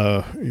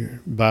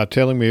by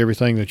telling me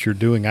everything that you're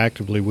doing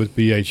actively with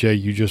BHA,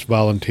 you just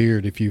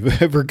volunteered. If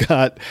you've ever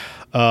got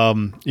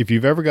an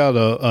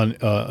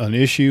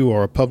issue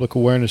or a public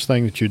awareness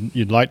thing that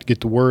you'd like to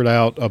get the word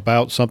out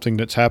about something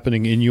that's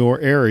happening in your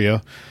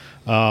area,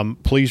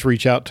 please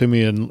reach out to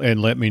me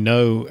and let me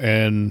know,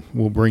 and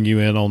we'll bring you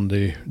in on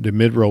the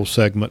mid-roll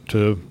segment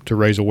to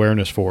raise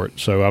awareness for it.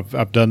 So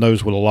I've done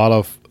those with a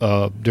lot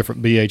of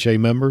different BHA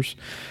members,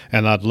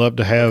 and I'd love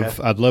to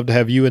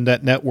have you in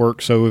that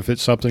network. So if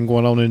it's something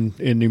going on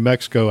in New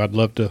Mexico, I'd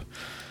love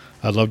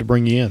to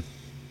bring you in.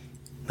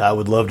 I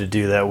would love to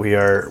do that. We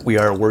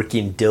are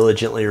working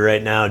diligently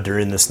right now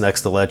during this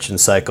next election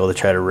cycle to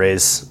try to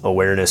raise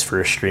awareness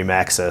for stream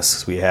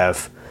access. We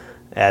have,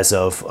 as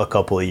of a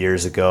couple of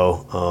years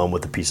ago,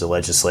 with a piece of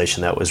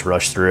legislation that was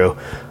rushed through,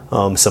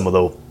 some of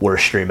the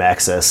worst stream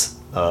access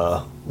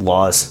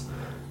laws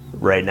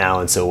right now,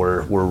 and so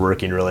we're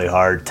working really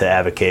hard to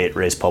advocate,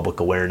 raise public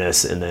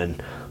awareness, and then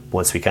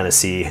once we kind of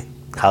see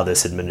how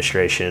this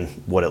administration,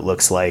 what it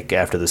looks like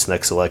after this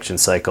next election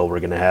cycle, we're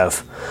going to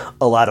have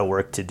a lot of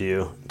work to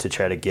do to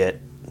try to get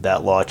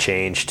that law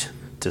changed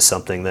to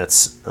something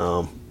that's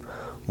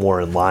more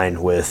in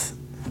line with,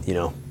 you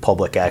know,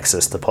 public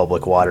access to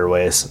public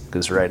waterways,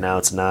 because right now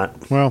it's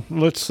not. Well,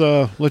 let's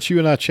you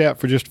and I chat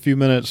for just a few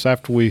minutes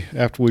after we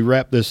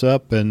wrap this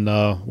up, and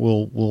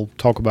we'll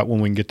talk about when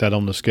we can get that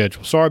on the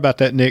schedule. Sorry about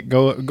that, Nick.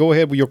 Go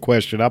ahead with your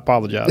question. I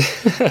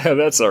apologize.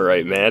 That's all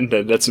right, man.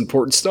 That's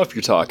important stuff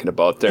you're talking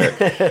about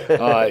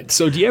there.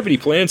 So do you have any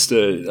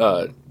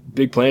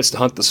big plans to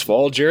hunt this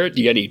fall, Jarrett?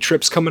 Do you got any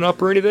trips coming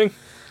up or anything?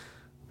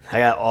 I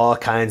got all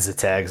kinds of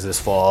tags this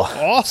fall.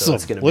 Awesome.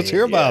 So let's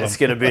hear about them.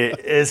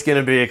 It's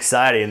gonna be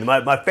exciting.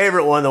 My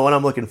favorite one, the one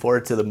I'm looking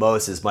forward to the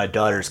most, is my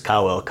daughter's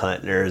cow elk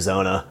hunt in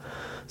Arizona.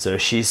 So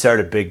she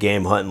started big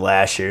game hunting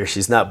last year.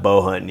 She's not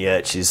bow hunting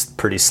yet. She's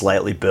pretty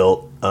slightly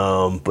built,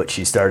 but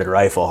she started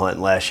rifle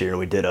hunting last year, and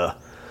we did a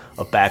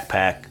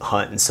backpack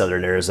hunt in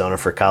southern Arizona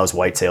for Kyle's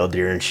whitetail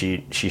deer, and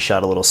she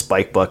shot a little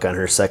spike buck on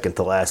her second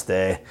to last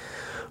day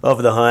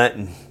of the hunt,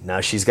 and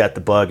now she's got the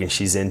bug and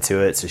she's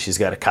into it. So she's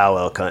got a cow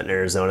elk hunt in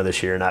Arizona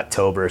this year in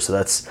October. So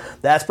that's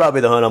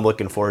probably the hunt I'm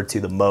looking forward to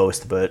the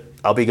most. But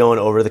I'll be going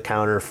over the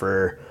counter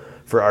for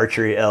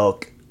archery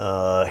elk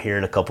here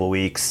in a couple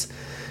weeks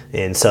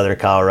in southern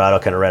Colorado,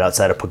 kind of right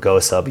outside of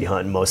Pagosa. I'll be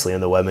hunting mostly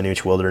in the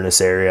Weminuche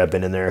Wilderness area. I've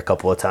been in there a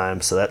couple of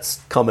times, so that's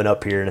coming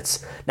up here, and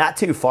it's not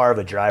too far of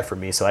a drive for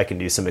me, so I can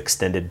do some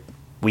extended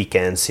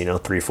weekends,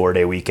 3-4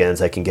 day weekends.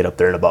 I can get up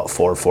there in about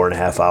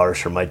 4.5 hours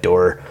from my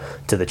door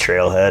to the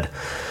trailhead.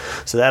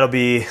 So that'll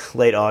be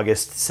late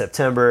August,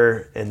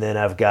 September. And then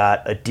I've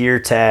got a deer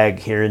tag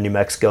here in New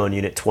Mexico in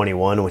Unit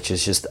 21, which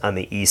is just on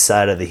the east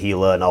side of the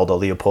Gila and Aldo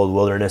Leopold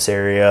Wilderness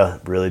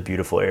area. Really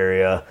beautiful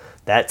area.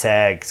 That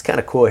tag is kind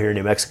of cool here in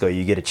New Mexico.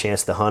 You get a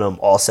chance to hunt them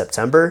all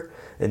September,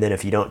 and then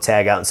if you don't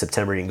tag out in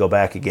September, you can go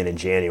back again in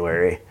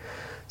January.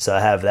 So I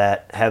have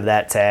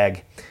that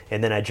tag.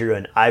 And then I drew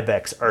an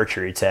ibex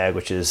archery tag,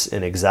 which is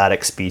an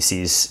exotic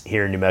species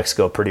here in New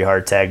Mexico. Pretty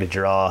hard tag to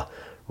draw.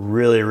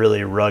 Really,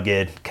 really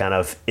rugged, kind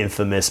of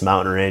infamous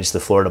mountain range, the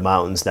Florida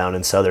mountains down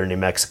in southern New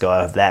Mexico.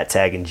 I have that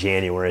tag in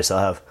January, so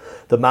I'll have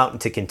the mountain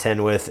to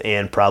contend with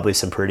and probably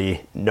some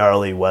pretty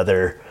gnarly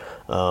weather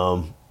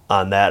on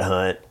that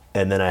hunt.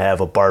 And then I have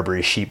a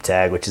Barbary sheep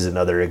tag, which is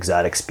another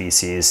exotic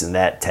species, and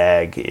that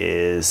tag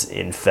is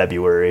in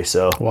February.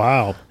 So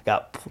wow,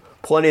 got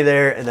plenty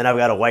there. And then I've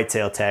got a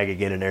whitetail tag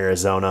again in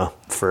Arizona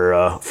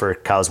for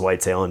Cow's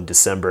whitetail in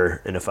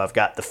December. And if I've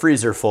got the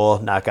freezer full,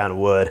 knock on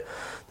wood,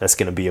 that's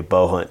going to be a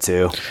bow hunt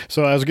too.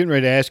 So I was getting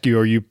ready to ask you: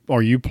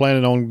 Are you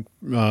planning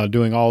on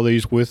doing all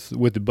these with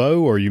the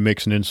bow, or are you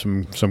mixing in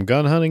some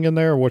gun hunting in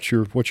there? Or what's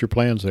your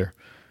plans there?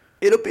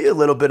 It'll be a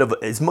little bit of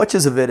as much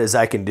of it as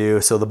I can do.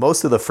 So the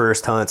most of the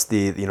first hunts,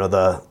 the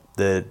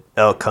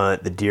elk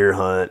hunt, the deer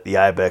hunt, the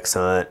ibex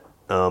hunt,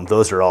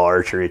 those are all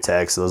archery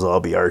tags. So those will all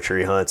be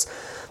archery hunts.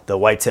 The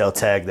whitetail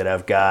tag that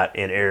I've got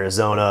in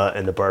Arizona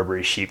and the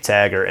Barbary sheep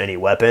tag are any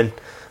weapon.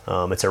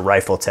 It's a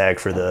rifle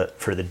tag for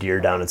the deer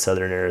down in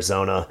southern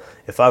Arizona.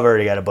 If I've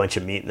already got a bunch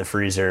of meat in the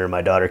freezer and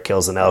my daughter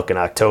kills an elk in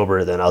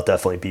October, then I'll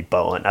definitely be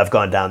bow hunting. I've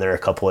gone down there a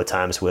couple of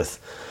times with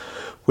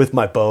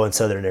my bow in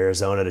southern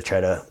Arizona to try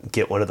to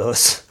get one of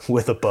those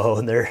with a bow,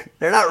 and they're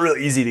not real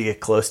easy to get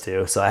close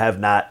to. So I have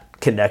not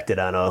connected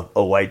on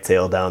a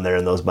whitetail down there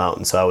in those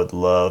mountains. So I would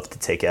love to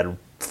take it. I'd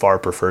far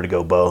prefer to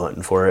go bow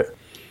hunting for it.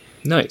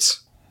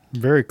 Nice.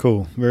 Very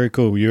cool. Very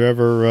cool. You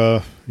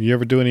ever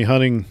do any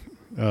hunting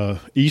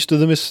east of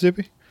the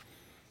Mississippi?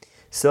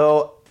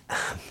 So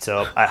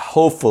I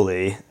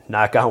hopefully,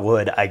 knock on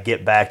wood, I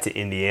get back to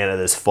Indiana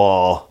this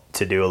fall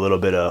to do a little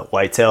bit of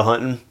whitetail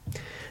hunting.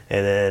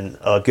 And then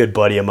a good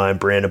buddy of mine,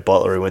 Brandon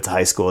Butler, we went to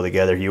high school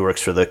together. He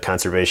works for the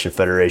Conservation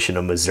Federation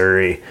of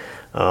Missouri,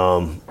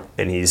 and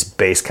he's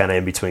based kind of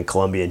in between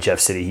Columbia and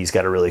Jeff City. He's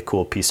got a really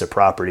cool piece of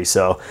property.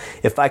 So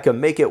if I can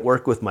make it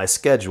work with my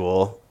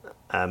schedule,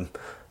 I'm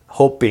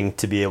hoping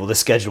to be able to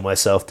schedule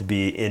myself to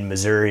be in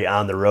Missouri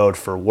on the road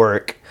for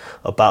work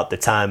about the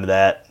time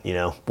that,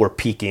 we're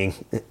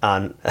peaking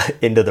on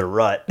into the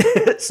rut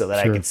so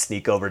that Sure. I can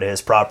sneak over to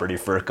his property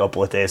for a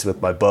couple of days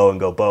with my bow and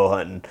go bow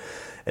hunting.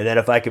 And then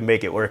if I can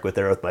make it work with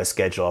my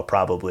schedule, I'll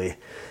probably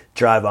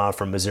drive on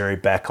from Missouri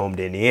back home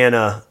to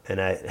Indiana, and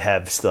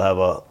I still have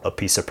a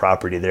piece of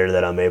property there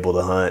that I'm able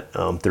to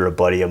hunt through a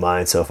buddy of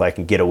mine. So if I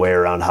can get away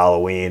around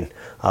Halloween,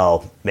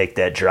 I'll make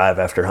that drive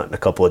after hunting a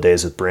couple of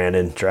days with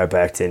Brandon, drive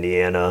back to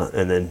Indiana,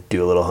 and then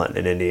do a little hunting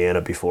in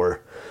Indiana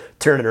before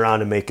turning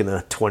around and making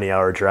the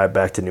 20-hour drive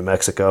back to New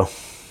Mexico.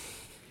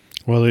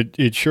 Well,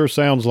 it sure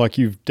sounds like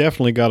you've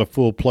definitely got a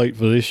full plate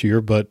for this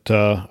year, but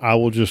I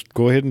will just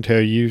go ahead and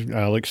tell you,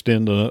 I'll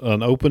extend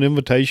an open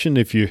invitation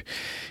if you're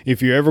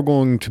ever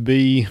going to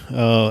be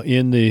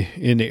in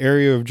the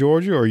area of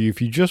Georgia, or if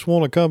you just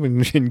want to come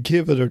and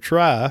give it a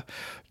try,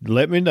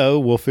 let me know.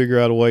 We'll figure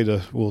out a way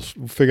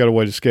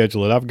to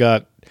schedule it. I've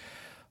got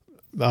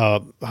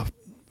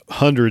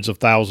hundreds of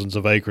thousands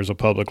of acres of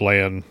public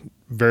land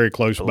very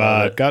close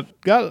by. Got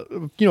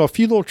a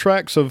few little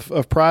tracts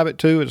of private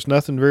too. It's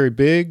nothing very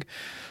big,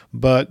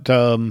 but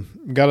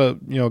got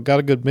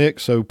a good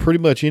mix. So pretty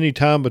much any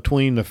time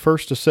between the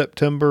 1st of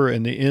September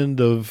and the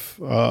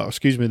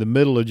the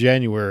middle of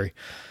January,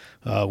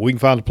 we can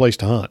find a place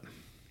to hunt.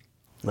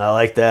 I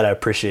like that. I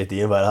appreciate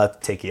the invite. I'll have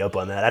to take you up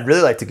on that. I'd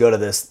really like to go to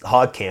this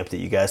hog camp that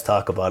you guys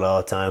talk about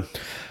all the time.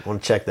 I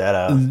want to check that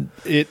out.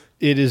 It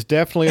is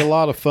definitely a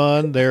lot of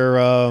fun.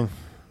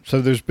 So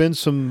there's been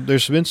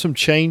some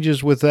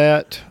changes with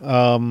that.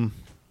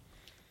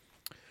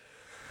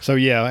 So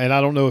yeah, and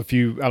I don't know if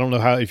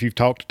you've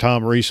talked to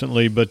Tom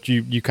recently, but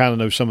you kind of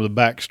know some of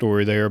the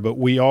backstory there. But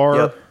we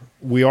are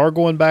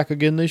going back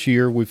again this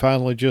year. We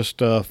finally just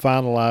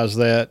finalized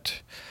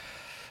that.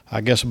 I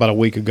guess about a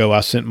week ago,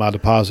 I sent my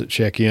deposit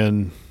check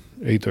in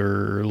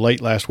either late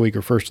last week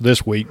or first of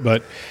this week.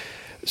 But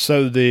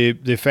so the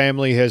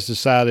family has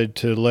decided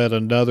to let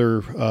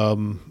another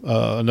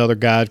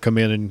guide come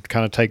in and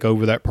kind of take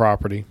over that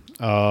property.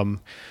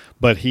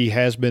 But he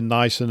has been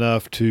nice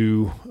enough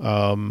to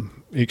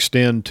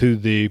extend to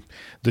the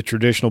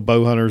traditional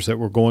bow hunters that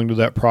were going to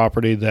that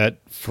property that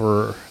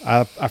for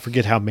I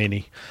forget how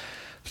many,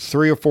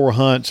 3 or 4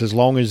 hunts, as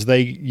long as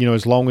they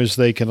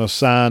can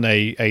assign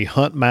a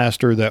hunt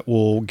master that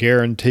will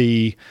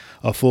guarantee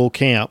a full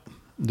camp,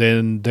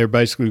 then they're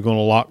basically going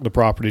to lock the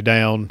property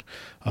down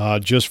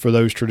just for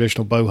those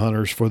traditional bow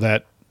hunters for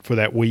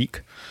that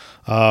week,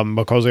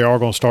 because they are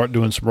going to start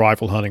doing some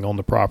rifle hunting on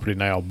the property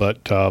now.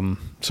 But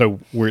so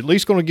we're at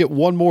least going to get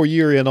one more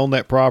year in on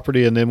that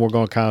property, and then we're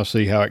going to kind of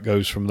see how it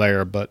goes from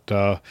there. But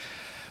the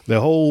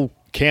whole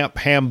Camp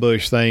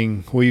Hambush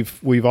thing,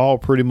 we've all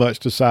pretty much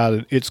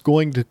decided it's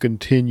going to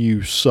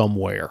continue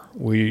somewhere.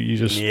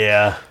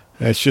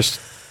 It's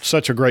just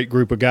such a great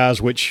group of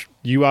guys, which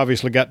you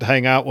obviously got to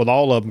hang out with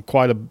all of them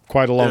quite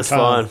a long It's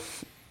time.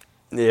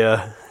 fun.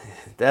 Yeah,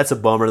 that's a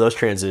bummer. Those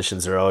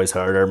transitions are always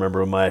hard. I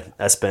remember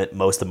I spent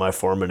most of my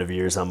formative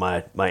years on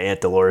my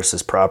Aunt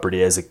Dolores'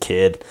 property as a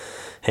kid,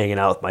 hanging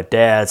out with my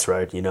dad.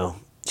 So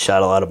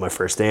shot a lot of my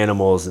first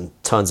animals and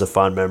tons of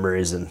fond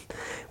memories. And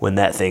when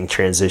that thing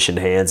transitioned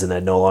hands and I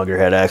no longer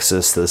had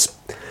access to this,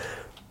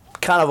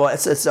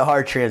 it's a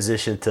hard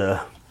transition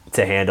to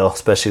handle,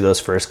 especially those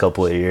first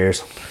couple of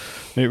years.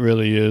 It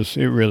really is.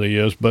 It really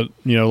is. But,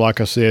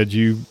 like I said,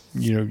 you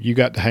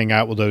got to hang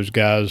out with those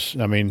guys.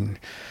 I mean,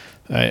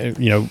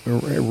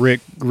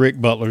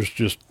 Rick Butler's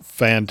just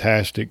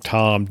fantastic.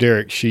 Tom,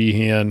 Derek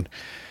Sheehan,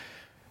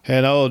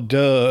 and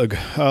Doug.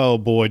 Oh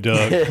boy,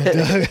 Doug.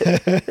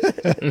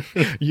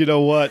 You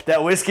know what?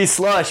 That whiskey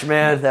slush,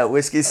 man. That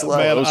whiskey slush.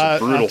 Man, Those are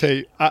brutal. I tell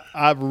you,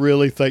 I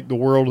really think the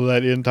world of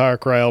that entire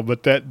crowd.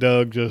 But that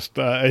Doug just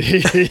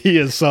he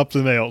is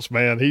something else,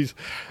 man.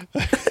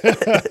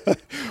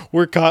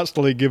 We're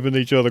constantly giving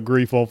each other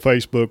grief on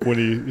Facebook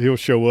when he'll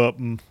show up,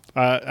 and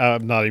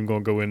I'm not even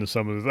going to go into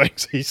some of the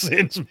things he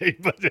sends me,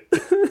 but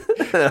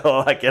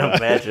Oh, I can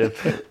imagine.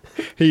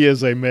 he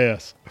is a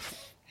mess.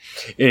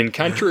 And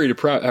contrary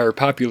to our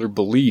popular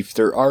belief,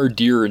 there are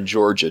deer in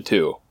Georgia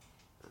too.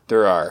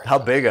 There are. How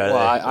big are they?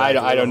 Well,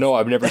 I don't know.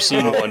 I've never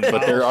seen one,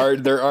 but there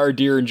are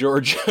deer in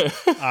Georgia.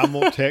 I'm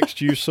gonna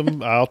text you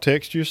some. I'll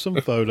text you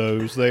some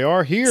photos. They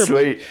are here.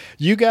 Sweet. But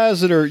you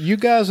guys that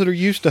are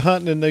used to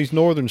hunting in these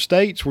northern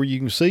states where you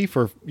can see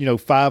for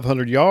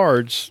 500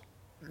 yards,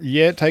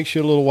 yeah, it takes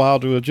you a little while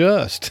to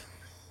adjust.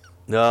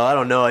 No, I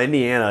don't know.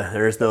 Indiana,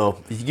 there's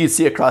no. You can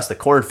see across the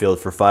cornfield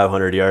for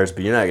 500 yards,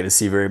 but you're not going to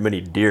see very many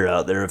deer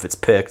out there if it's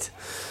picked.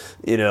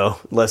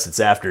 Unless it's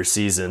after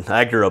season.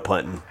 I grew up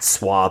hunting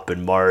swamp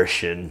and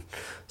marsh and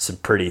some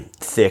pretty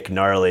thick,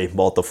 gnarly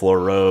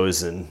multiflora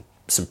rows and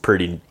some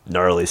pretty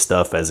gnarly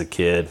stuff as a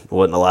kid.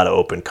 Wasn't a lot of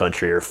open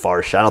country or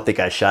far shot. I don't think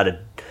I shot an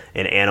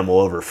animal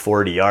over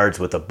 40 yards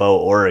with a bow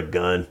or a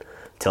gun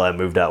until I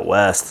moved out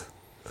west.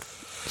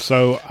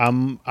 So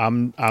I'm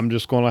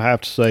just going to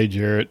have to say,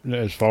 Jarrett,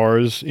 as far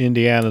as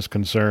Indiana's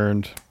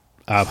concerned,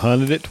 I've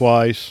hunted it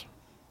twice.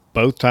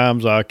 Both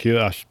times I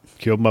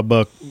killed my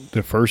buck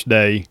the first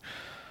day.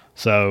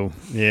 So,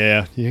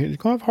 yeah, you're going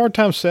to have a hard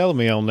time selling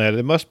me on that.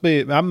 It must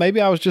be, maybe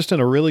I was just in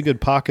a really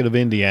good pocket of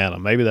Indiana.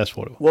 Maybe that's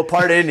what it was. What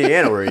part of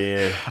Indiana were you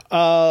in?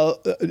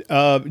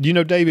 Do you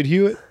know David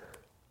Hewitt?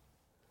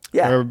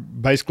 Yeah. Or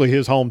basically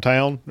his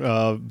hometown,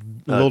 a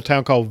little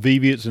town called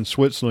Viviets in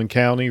Switzerland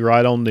County,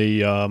 right on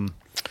the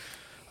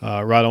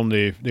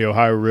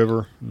Ohio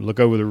River.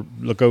 Look over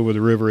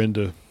the river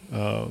into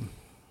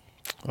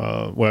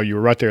you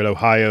were right there at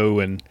Ohio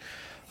and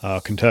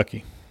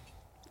Kentucky.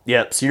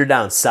 Yep, so you're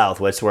down south.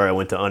 That's where I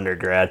went to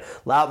undergrad.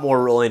 A lot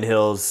more rolling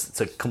hills. It's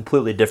a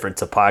completely different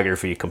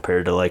topography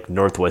compared to like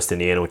northwest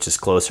Indiana, which is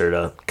closer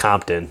to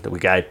Compton.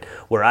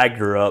 Where I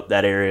grew up,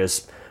 that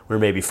we're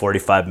maybe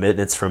 45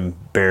 minutes from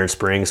Barron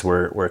Springs,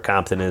 where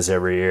Compton is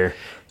every year.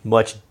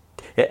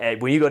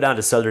 When you go down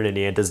to southern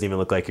Indiana, it doesn't even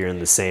look like you're in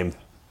the same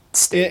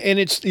state. And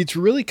it's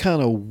really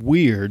kind of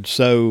weird.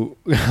 So,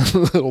 a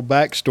little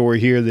backstory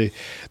here: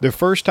 the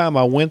first time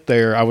I went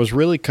there, I was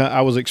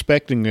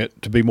expecting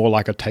it to be more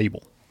like a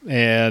table,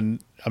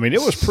 and I mean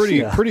it was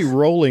pretty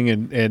rolling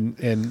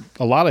and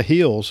a lot of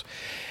hills.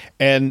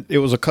 And it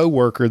was a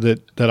coworker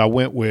that I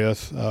went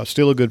with,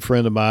 still a good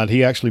friend of mine.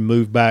 He actually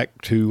moved back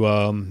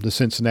to the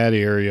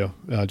Cincinnati area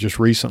just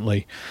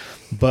recently.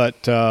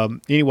 But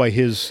anyway,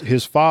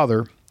 his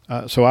father.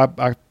 So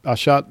I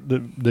shot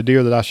the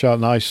deer that I shot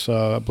nice.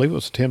 I believe it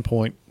was a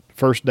 10-point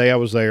first day I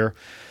was there,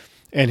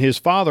 and his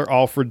father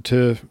offered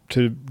to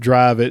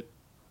drive it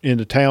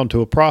into town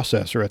to a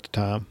processor at the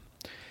time,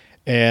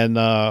 and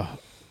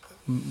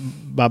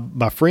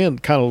my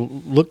friend kind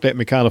of looked at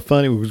me kind of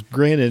funny, was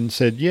grinning and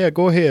said, "Yeah,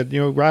 go ahead,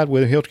 ride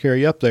with him. He'll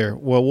carry you up there."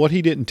 Well, what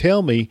he didn't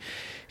tell me,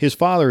 his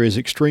father is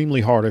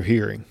extremely hard of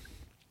hearing.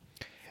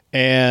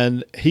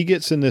 And he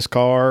gets in this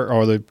car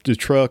or the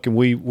truck, and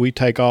we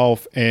take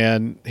off,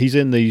 and he's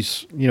in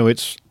these,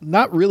 it's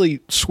not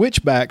really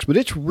switchbacks, but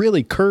it's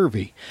really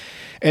curvy.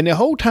 And the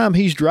whole time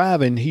he's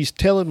driving, he's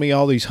telling me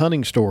all these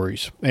hunting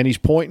stories, and he's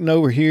pointing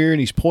over here and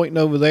he's pointing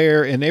over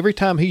there. And every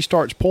time he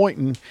starts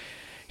pointing,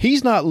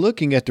 he's not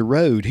looking at the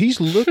road.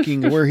 He's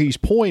looking where he's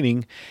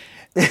pointing.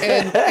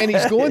 And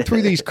he's going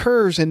through these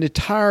curves, and the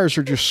tires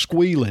are just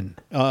squealing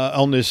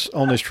on this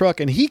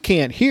truck, and he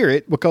can't hear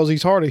it because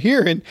he's hard of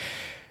hearing.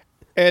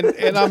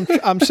 And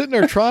I'm sitting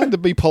there trying to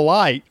be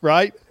polite,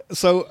 right?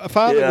 So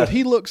finally, when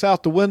he looks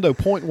out the window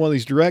pointing one of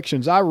these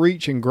directions, I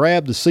reach and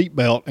grab the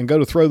seatbelt and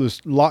go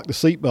to lock the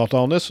seatbelt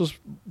on. This was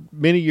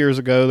many years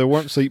ago. There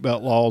weren't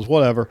seatbelt laws,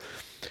 whatever.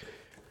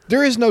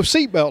 There is no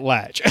seatbelt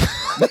latch.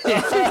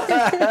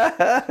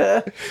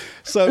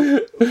 So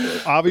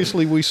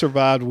obviously we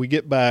survived. We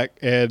get back,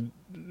 and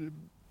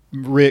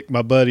Rick,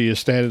 my buddy, is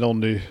standing on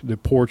the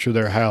porch of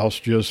their house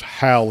just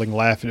howling,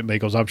 laughing at me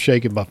because I'm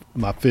shaking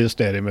my fist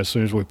at him as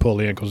soon as we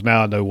pull in, because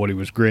now I know what he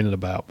was grinning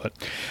about.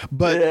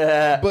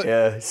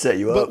 But set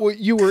you up. But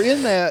you were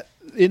in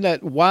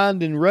that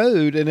winding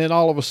road, and then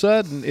all of a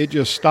sudden it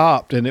just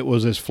stopped, and it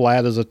was as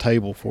flat as a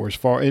table for as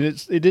far. And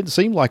it didn't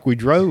seem like we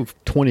drove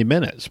 20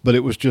 minutes, but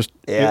it was just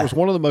it was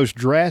one of the most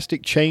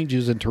drastic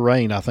changes in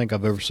terrain I think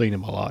I've ever seen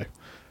in my life.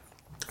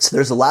 So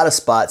there's a lot of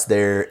spots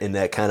there in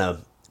that kind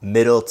of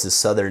middle to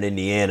southern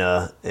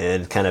Indiana,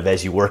 and kind of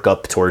as you work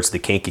up towards the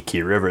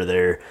Kankakee River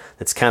there,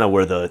 that's kind of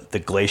where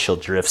the glacial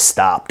drift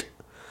stopped.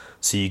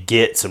 So you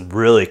get some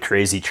really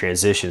crazy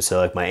transitions. So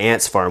like my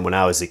aunt's farm when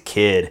I was a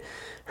kid,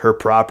 her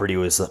property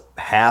was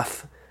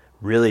half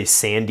really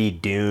sandy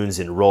dunes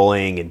and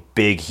rolling and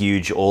big,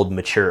 huge, old,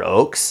 mature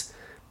oaks.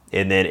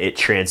 And then it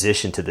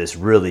transitioned to this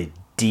really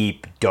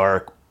deep,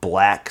 dark,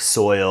 black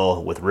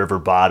soil with river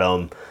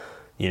bottom,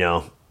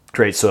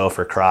 great soil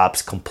for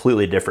crops,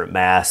 completely different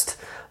mast.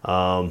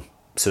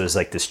 So it's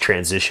like this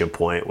transition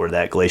point where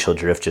that glacial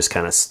drift just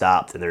kind of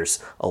stopped. And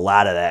there's a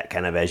lot of that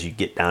kind of as you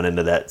get down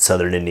into that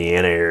southern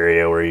Indiana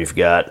area where you've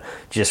got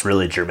just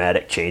really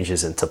dramatic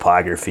changes in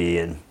topography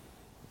and,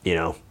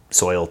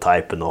 soil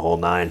type and the whole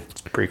nine.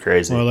 It's pretty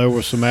crazy. Well, there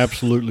were some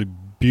absolutely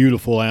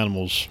beautiful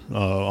animals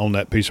on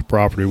that piece of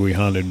property we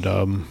hunted.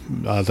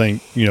 I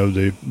think,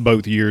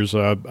 both years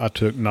I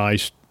took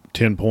nice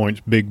 10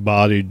 points, big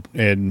bodied,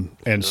 and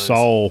nice.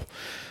 Saw,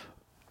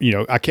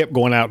 I kept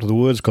going out to the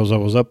woods because I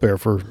was up there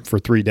for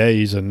 3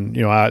 days, and,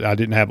 I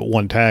didn't have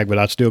one tag, but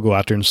I'd still go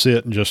out there and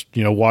sit and just,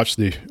 watch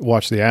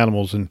the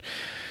animals. And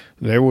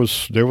there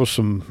was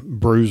some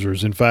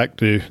bruisers. In fact,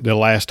 the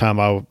last time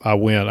I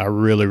went, I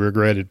really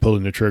regretted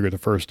pulling the trigger the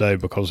first day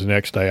because the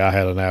next day I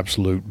had an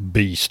absolute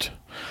beast.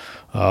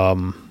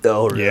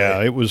 Really?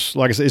 Yeah, it was,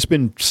 like I said, it's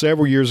been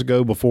several years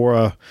ago before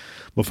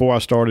I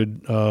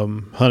started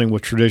hunting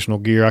with traditional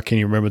gear. I can't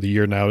even remember the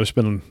year now. It's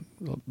been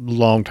a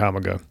long time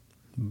ago.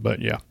 But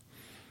yeah.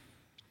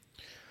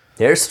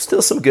 There's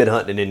still some good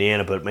hunting in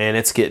Indiana, but man,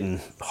 it's getting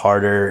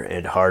harder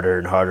and harder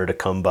and harder to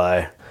come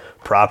by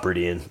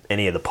property in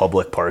any of the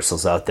public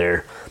parcels out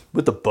there.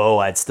 With the bow,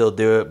 I'd still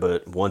do it,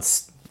 but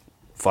once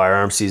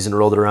firearm season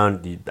rolled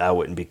around, I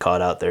wouldn't be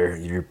caught out there.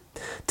 You're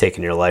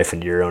taking your life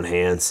into your own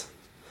hands.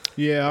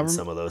 Yeah,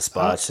 some of those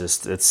spots,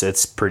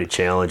 it's pretty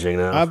challenging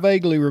now. I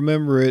vaguely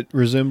remember it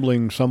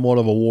resembling somewhat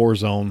of a war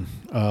zone.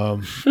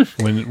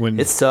 When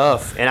it's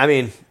tough, and I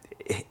mean,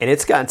 and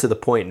it's gotten to the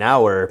point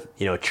now where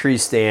tree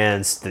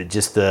stands,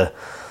 the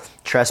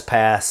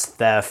trespass,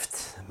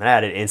 theft. I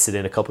had an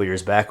incident a couple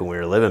years back when we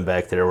were living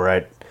back there where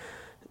I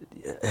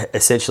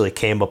essentially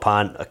came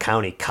upon a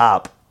county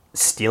cop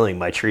stealing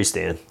my tree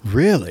stand.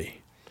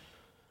 Really?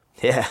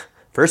 Yeah.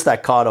 First I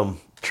caught him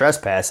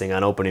trespassing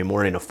on opening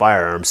morning of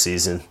firearms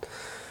season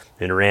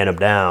and ran him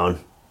down,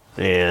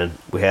 and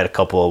we had a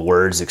couple of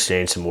words,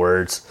 exchanged some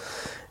words,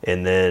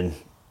 and then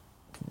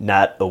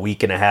not a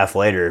week and a half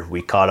later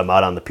we caught him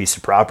out on the piece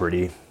of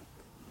property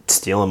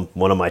stealing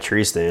one of my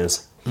tree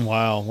stands.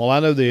 Wow. Well, I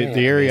know the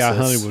area I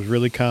hunted was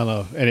really kind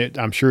of, and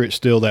I'm sure it's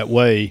still that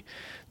way.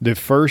 The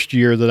first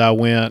year that I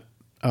went,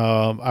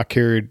 I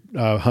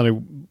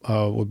hunted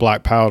with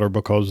black powder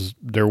because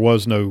there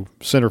was no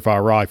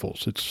centerfire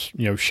rifles. It's,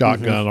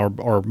 shotgun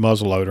or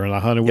muzzleloader, and I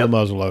hunted with a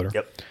muzzleloader.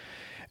 Yep.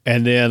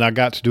 And then I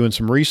got to doing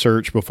some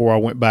research before I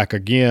went back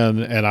again,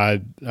 and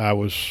I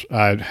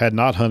had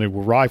not hunted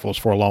with rifles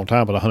for a long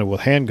time, but I hunted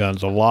with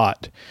handguns a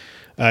lot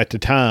at the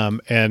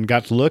time, and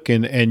got to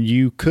looking, and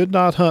you could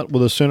not hunt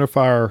with a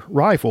centerfire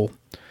rifle,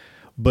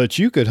 but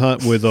you could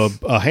hunt with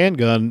a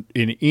handgun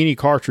in any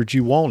cartridge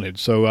you wanted.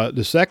 So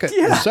the second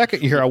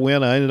year I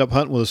went, I ended up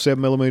hunting with a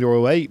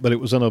 7mm 08, but it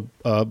was in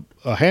a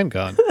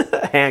handgun.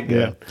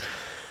 Handgun. Yeah.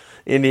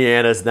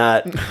 Indiana's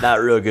not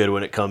real good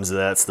when it comes to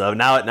that stuff.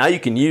 Now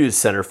you can use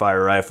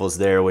centerfire rifles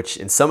there, which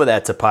in some of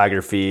that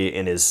topography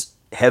and is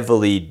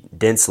heavily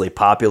densely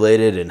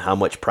populated, and how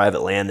much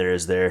private land there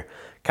is there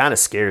kind of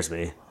scares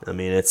me. I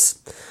mean,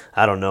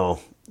 I don't know.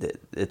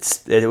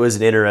 It was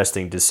an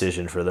interesting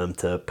decision for them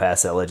to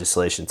pass that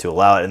legislation to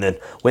allow it. And then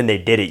when they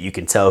did it, you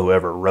can tell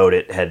whoever wrote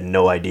it had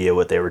no idea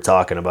what they were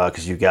talking about,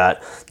 because you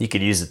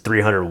could use a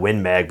 300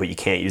 Win Mag, but you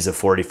can't use a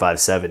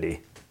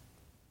 45-70.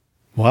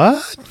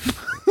 What?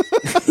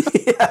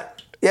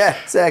 Yeah,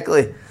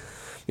 exactly.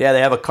 Yeah,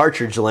 they have a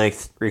cartridge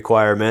length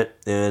requirement,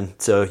 and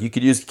so you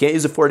can't use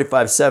a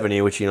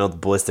 45-70, which the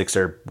ballistics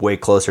are way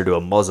closer to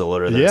a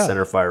muzzleloader than a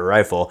centerfire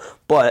rifle,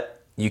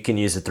 but you can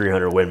use a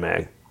 300 Win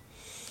Mag.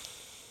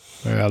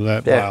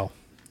 Wow.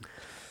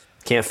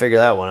 Can't figure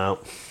that one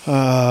out.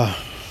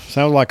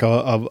 Sounds like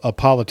a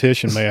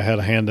politician may have had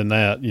a hand in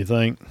that, you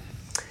think?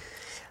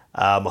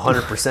 I'm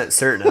 100%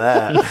 certain of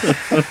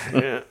that.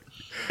 Yeah.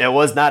 It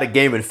was not a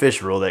game and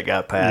fish rule that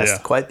got passed.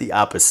 Yeah. Quite the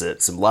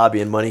opposite. Some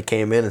lobbying money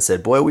came in and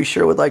said, boy, we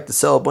sure would like to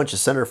sell a bunch of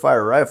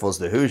centerfire rifles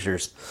to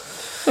Hoosiers.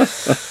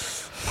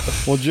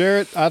 Well,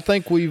 Jarrett, I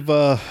think we've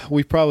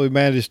probably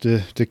managed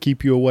to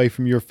keep you away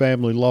from your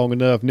family long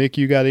enough. Nick,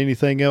 you got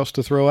anything else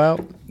to throw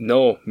out?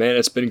 No, man,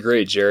 it's been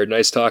great, Jared.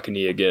 Nice talking to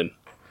you again.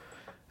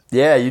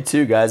 Yeah, you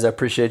too, guys. I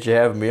appreciate you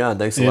having me on.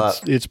 Thanks a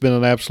lot. It's been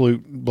an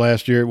absolute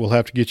blast, Jarrett. We'll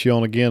have to get you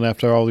on again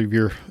after all of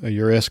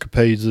your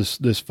escapades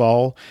this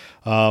fall.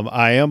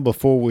 I am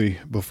before we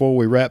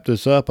wrap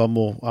this up, I'm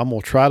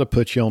gonna try to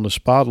put you on the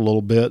spot a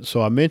little bit.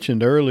 So I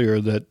mentioned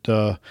earlier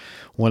that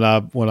when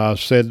I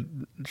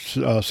said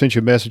sent you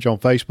a message on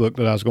Facebook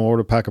that I was going to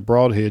order a pack of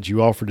broadheads,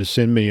 you offered to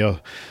send me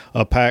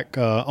a pack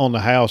on the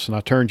house, and I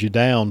turned you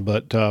down.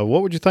 But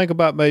what would you think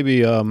about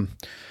maybe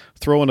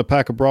throwing a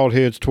pack of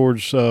broadheads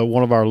towards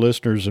one of our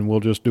listeners, and we'll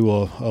just do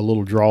a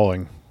little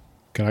drawing.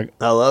 Can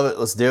I love it.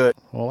 Let's do it.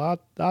 Well,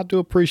 I do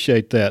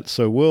appreciate that.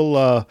 So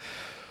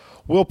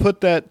we'll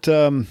put that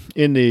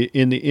in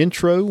the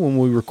intro when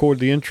we record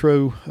the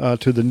intro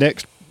to the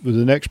next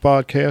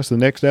podcast, the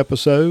next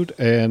episode,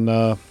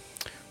 and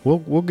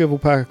we'll give a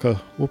pack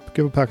of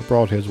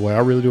broadheads away. I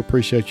really do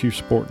appreciate you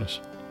supporting us.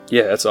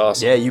 Yeah, that's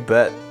awesome. Yeah, you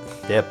bet.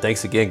 Yep.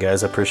 Thanks again,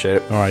 guys. I appreciate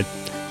it. All right.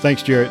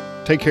 Thanks, Jarrett.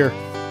 Take care.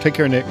 Take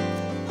care, Nick.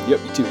 Yep,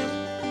 you too.